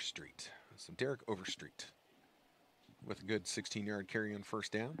Overstreet. So Derek Overstreet with a good 16-yard carry on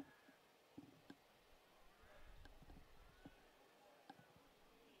first down.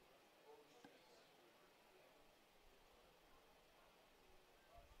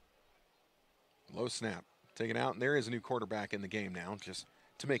 Low snap. Taken out, and there is a new quarterback in the game now, just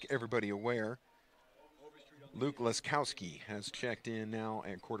to make everybody aware. Luke Leskowski has checked in now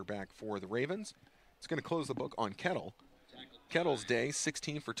at quarterback for the Ravens. It's going to close the book on Kettle. Kettle's day,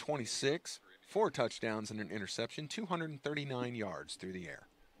 16 for 26, 4 touchdowns and an interception, 239 yards through the air.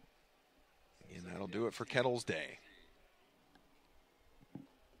 And that'll do it for Kettle's day.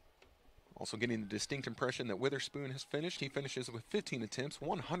 Also getting the distinct impression that Witherspoon has finished. He finishes with 15 attempts,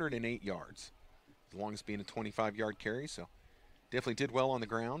 108 yards. As long as being a 25-yard carry, so definitely did well on the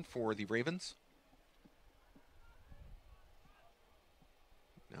ground for the Ravens.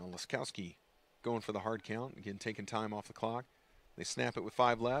 Now Leskowski going for the hard count, again taking time off the clock. They snap it with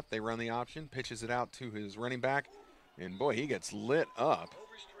 5 left. They run the option, pitches it out to his running back, and boy, he gets lit up.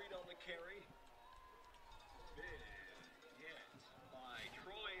 Overstreet on the carry. Big hit by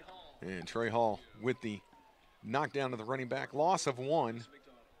Troy Hall. And Troy Hall with the knockdown to the running back. Loss of 1.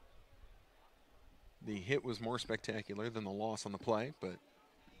 The hit was more spectacular than the loss on the play, but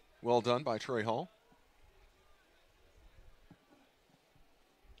well done by Troy Hall.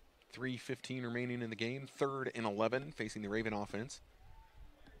 3:15 remaining in the game. 3rd and 11 facing the Raven offense.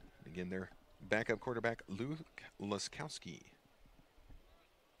 And again, their backup quarterback, Luke Leskowski.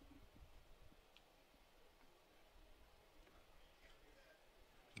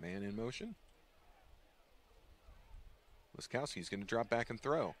 Man in motion. Leskowski's going to drop back and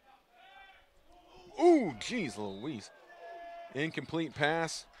throw. Ooh, geez, Louise. Incomplete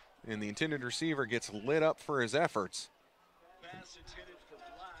pass, and the intended receiver gets lit up for his efforts. Pass intended for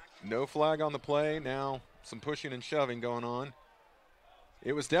Black. No flag on the play. Now some pushing and shoving going on.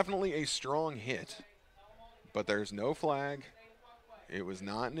 It was definitely a strong hit, but there's no flag. It was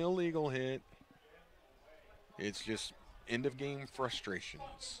not an illegal hit. It's just end of game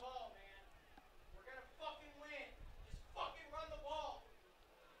frustrations.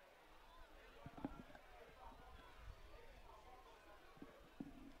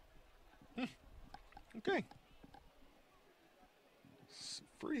 Okay.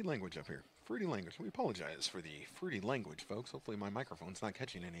 Fruity language up here. Fruity language. We apologize for the fruity language, folks. Hopefully my microphone's not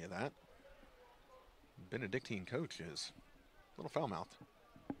catching any of that. Benedictine coach is a little foul-mouthed.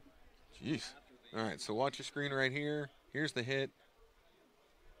 Jeez. All right, so watch your screen right here. Here's the hit.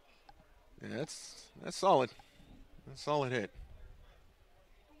 Yeah, that's solid. That's a solid hit.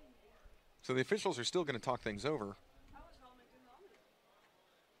 So the officials are still going to talk things over.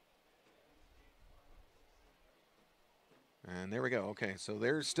 And there we go. Okay, so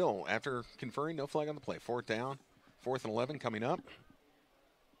there's still, after conferring, no flag on the play. 4th down, 4th and 11 coming up.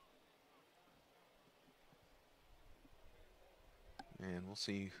 And we'll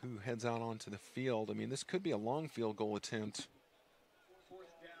see who heads out onto the field. I mean, this could be a long field goal attempt.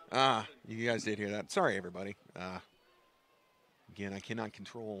 You guys did hear that. Sorry, everybody. Again, I cannot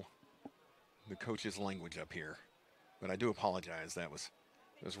control the coach's language up here. But I do apologize. That was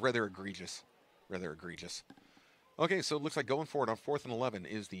rather egregious. Rather egregious. Okay, so it looks like going forward on 4th and 11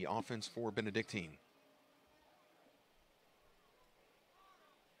 is the offense for Benedictine.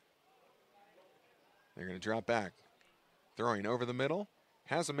 They're going to drop back. Throwing over the middle.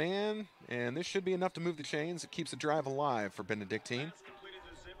 Has a man, and this should be enough to move the chains. It keeps the drive alive for Benedictine.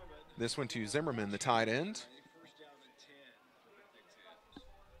 This one to Zimmerman, the tight end.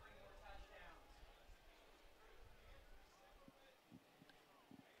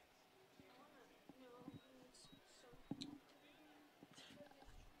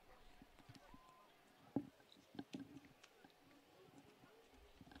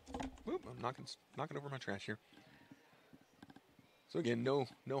 Whoop, I'm knocking over my trash here. So again, no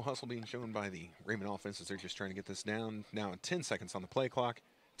hustle being shown by the Raven offense as they're just trying to get this down. Now 10 seconds on the play clock.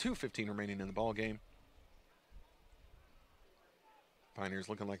 2:15 remaining in the ball game. Pioneers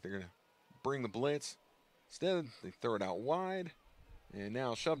looking like they're going to bring the blitz. Instead, they throw it out wide. And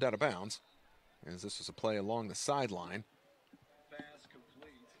now shoved out of bounds. As this was a play along the sideline. Pass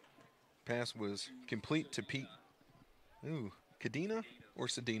complete. Pass was complete to Pete. Ooh, Cadena or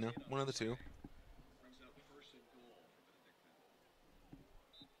Sedina, one of the two. Brings up first and goal for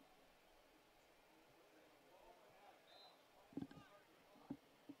Benedictine.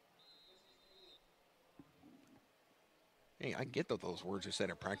 Hey, I get that those words are said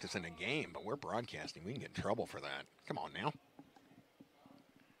at practice in a game, but we're broadcasting. We can get in trouble for that. Come on now.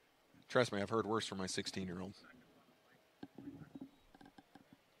 Trust me, I've heard worse from my 16-year-old.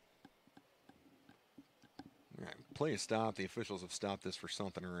 All right, play a stop. The officials have stopped this for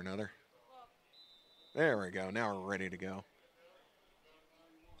something or another. There we go. Now we're ready to go.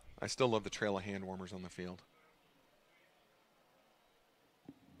 I still love the trail of hand warmers on the field.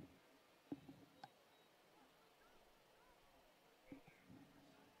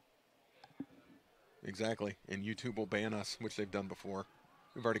 Exactly. And YouTube will ban us, which they've done before.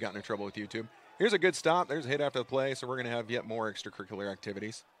 We've already gotten in trouble with YouTube. Here's a good stop. There's a hit after the play, so we're going to have yet more extracurricular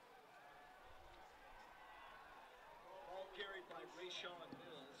activities. Ball carried by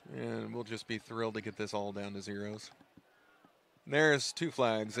Rayshawn Mills. And we'll just be thrilled to get this all down to zeros. There's 2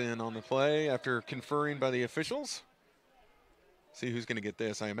 flags in on the play after conferring by the officials. See who's going to get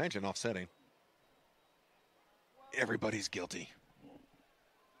this. I imagine offsetting. Everybody's guilty.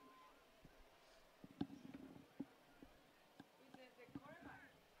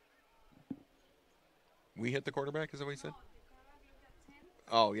 We hit the quarterback, is that what he said?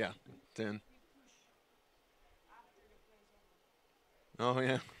 Oh, yeah, 10. Oh,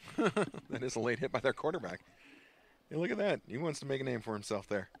 yeah. That is a late hit by their quarterback. Hey, look at that. He wants to make a name for himself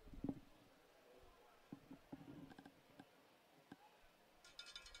there.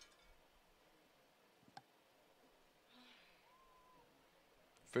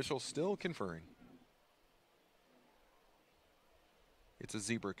 Officials still conferring. It's a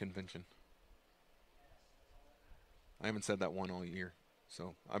zebra convention. I haven't said that one all year,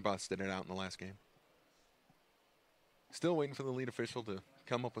 so I busted it out in the last game. Still waiting for the lead official to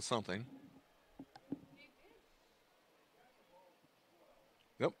come up with something.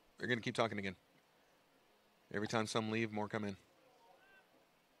 Nope, they're going to keep talking again. Every time some leave, more come in.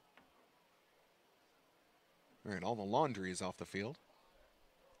 All right, all the laundry is off the field.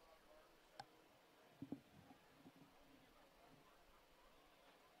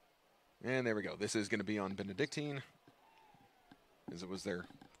 And there we go. This is going to be on Benedictine, as it was their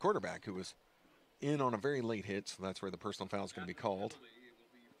quarterback who was in on a very late hit, so that's where the personal foul is going to be called. It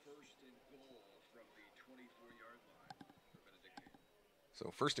will be first and goal from the 24-yard line for Benedictine. So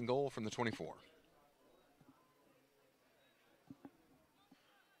 1st and goal from the 24.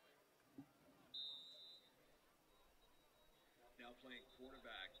 Now playing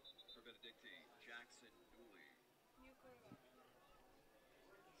quarterback for Benedictine, Jackson Dooley.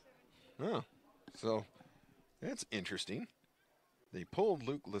 Oh, so that's interesting. They pulled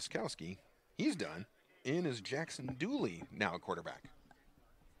Luke Liskowski. He's done. In is Jackson Dooley, now a quarterback.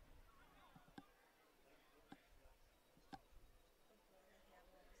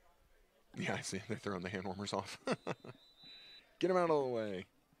 Yeah, I see. They're throwing the hand warmers off. Get him out of the way.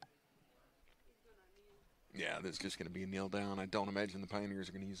 Yeah, this is just going to be a kneel down. I don't imagine the Pioneers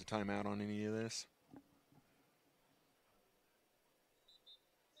are going to use a timeout on any of this.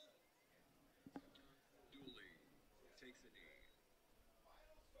 Dooley takes a knee.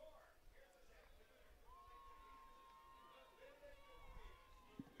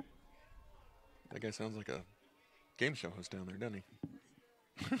 That guy sounds like a game show host down there, doesn't he?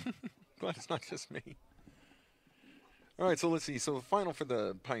 Glad it's not just me. All right, so let's see. So the final for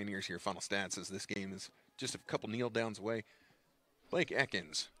the Pioneers here, final stats, is this game is just a couple kneel downs away. Blake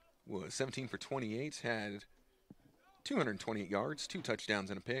Ekins was 17 for 28, had 228 yards, 2 touchdowns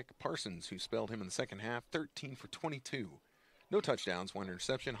and a pick. Parsons, who spelled him in the second half, 13 for 22. No touchdowns, 1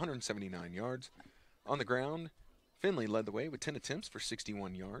 interception, 179 yards. On the ground, Finley led the way with 10 attempts for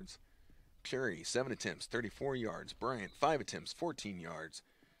 61 yards. Cherry, 7 attempts, 34 yards. Bryant, 5 attempts, 14 yards.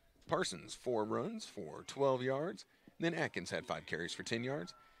 Parsons, 4 runs for 12 yards. And then Atkins had 5 carries for 10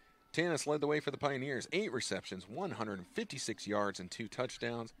 yards. Tanis led the way for the Pioneers, 8 receptions, 156 yards, and 2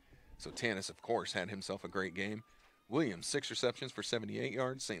 touchdowns. So Tanis, of course, had himself a great game. Williams, 6 receptions for 78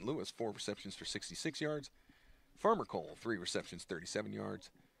 yards. St. Louis, 4 receptions for 66 yards. Farmer Cole, 3 receptions, 37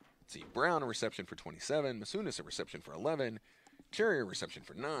 yards. Let's see, Brown, a reception for 27. Masunas, a reception for 11. Cherry, a reception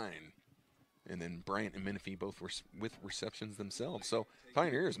for 9. And then Bryant and Menifee both were with receptions themselves. So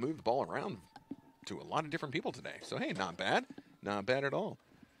Pioneers moved the ball around to a lot of different people today. So, hey, not bad. Not bad at all.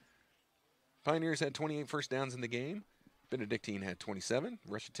 Pioneers had 28 first downs in the game. Benedictine had 27.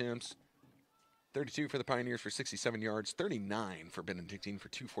 Rush attempts, 32 for the Pioneers for 67 yards, 39 for Benedictine for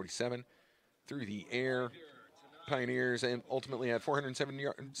 247. Through the air, Pioneers and ultimately had 407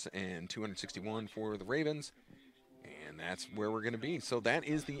 yards and 261 for the Ravens. And that's where we're going to be. So that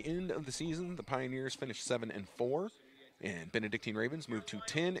is the end of the season. The Pioneers finished 7-4, and Benedictine Ravens moved to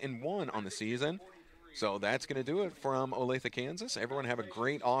 10-1 on the season. So that's going to do it from Olathe, Kansas. Everyone have a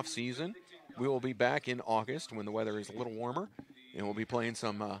great off season. We will be back in August when the weather is a little warmer, and we'll be playing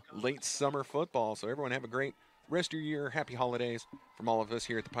some late summer football. So everyone have a great rest of your year. Happy holidays from all of us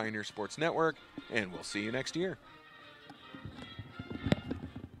here at the Pioneer Sports Network, and we'll see you next year.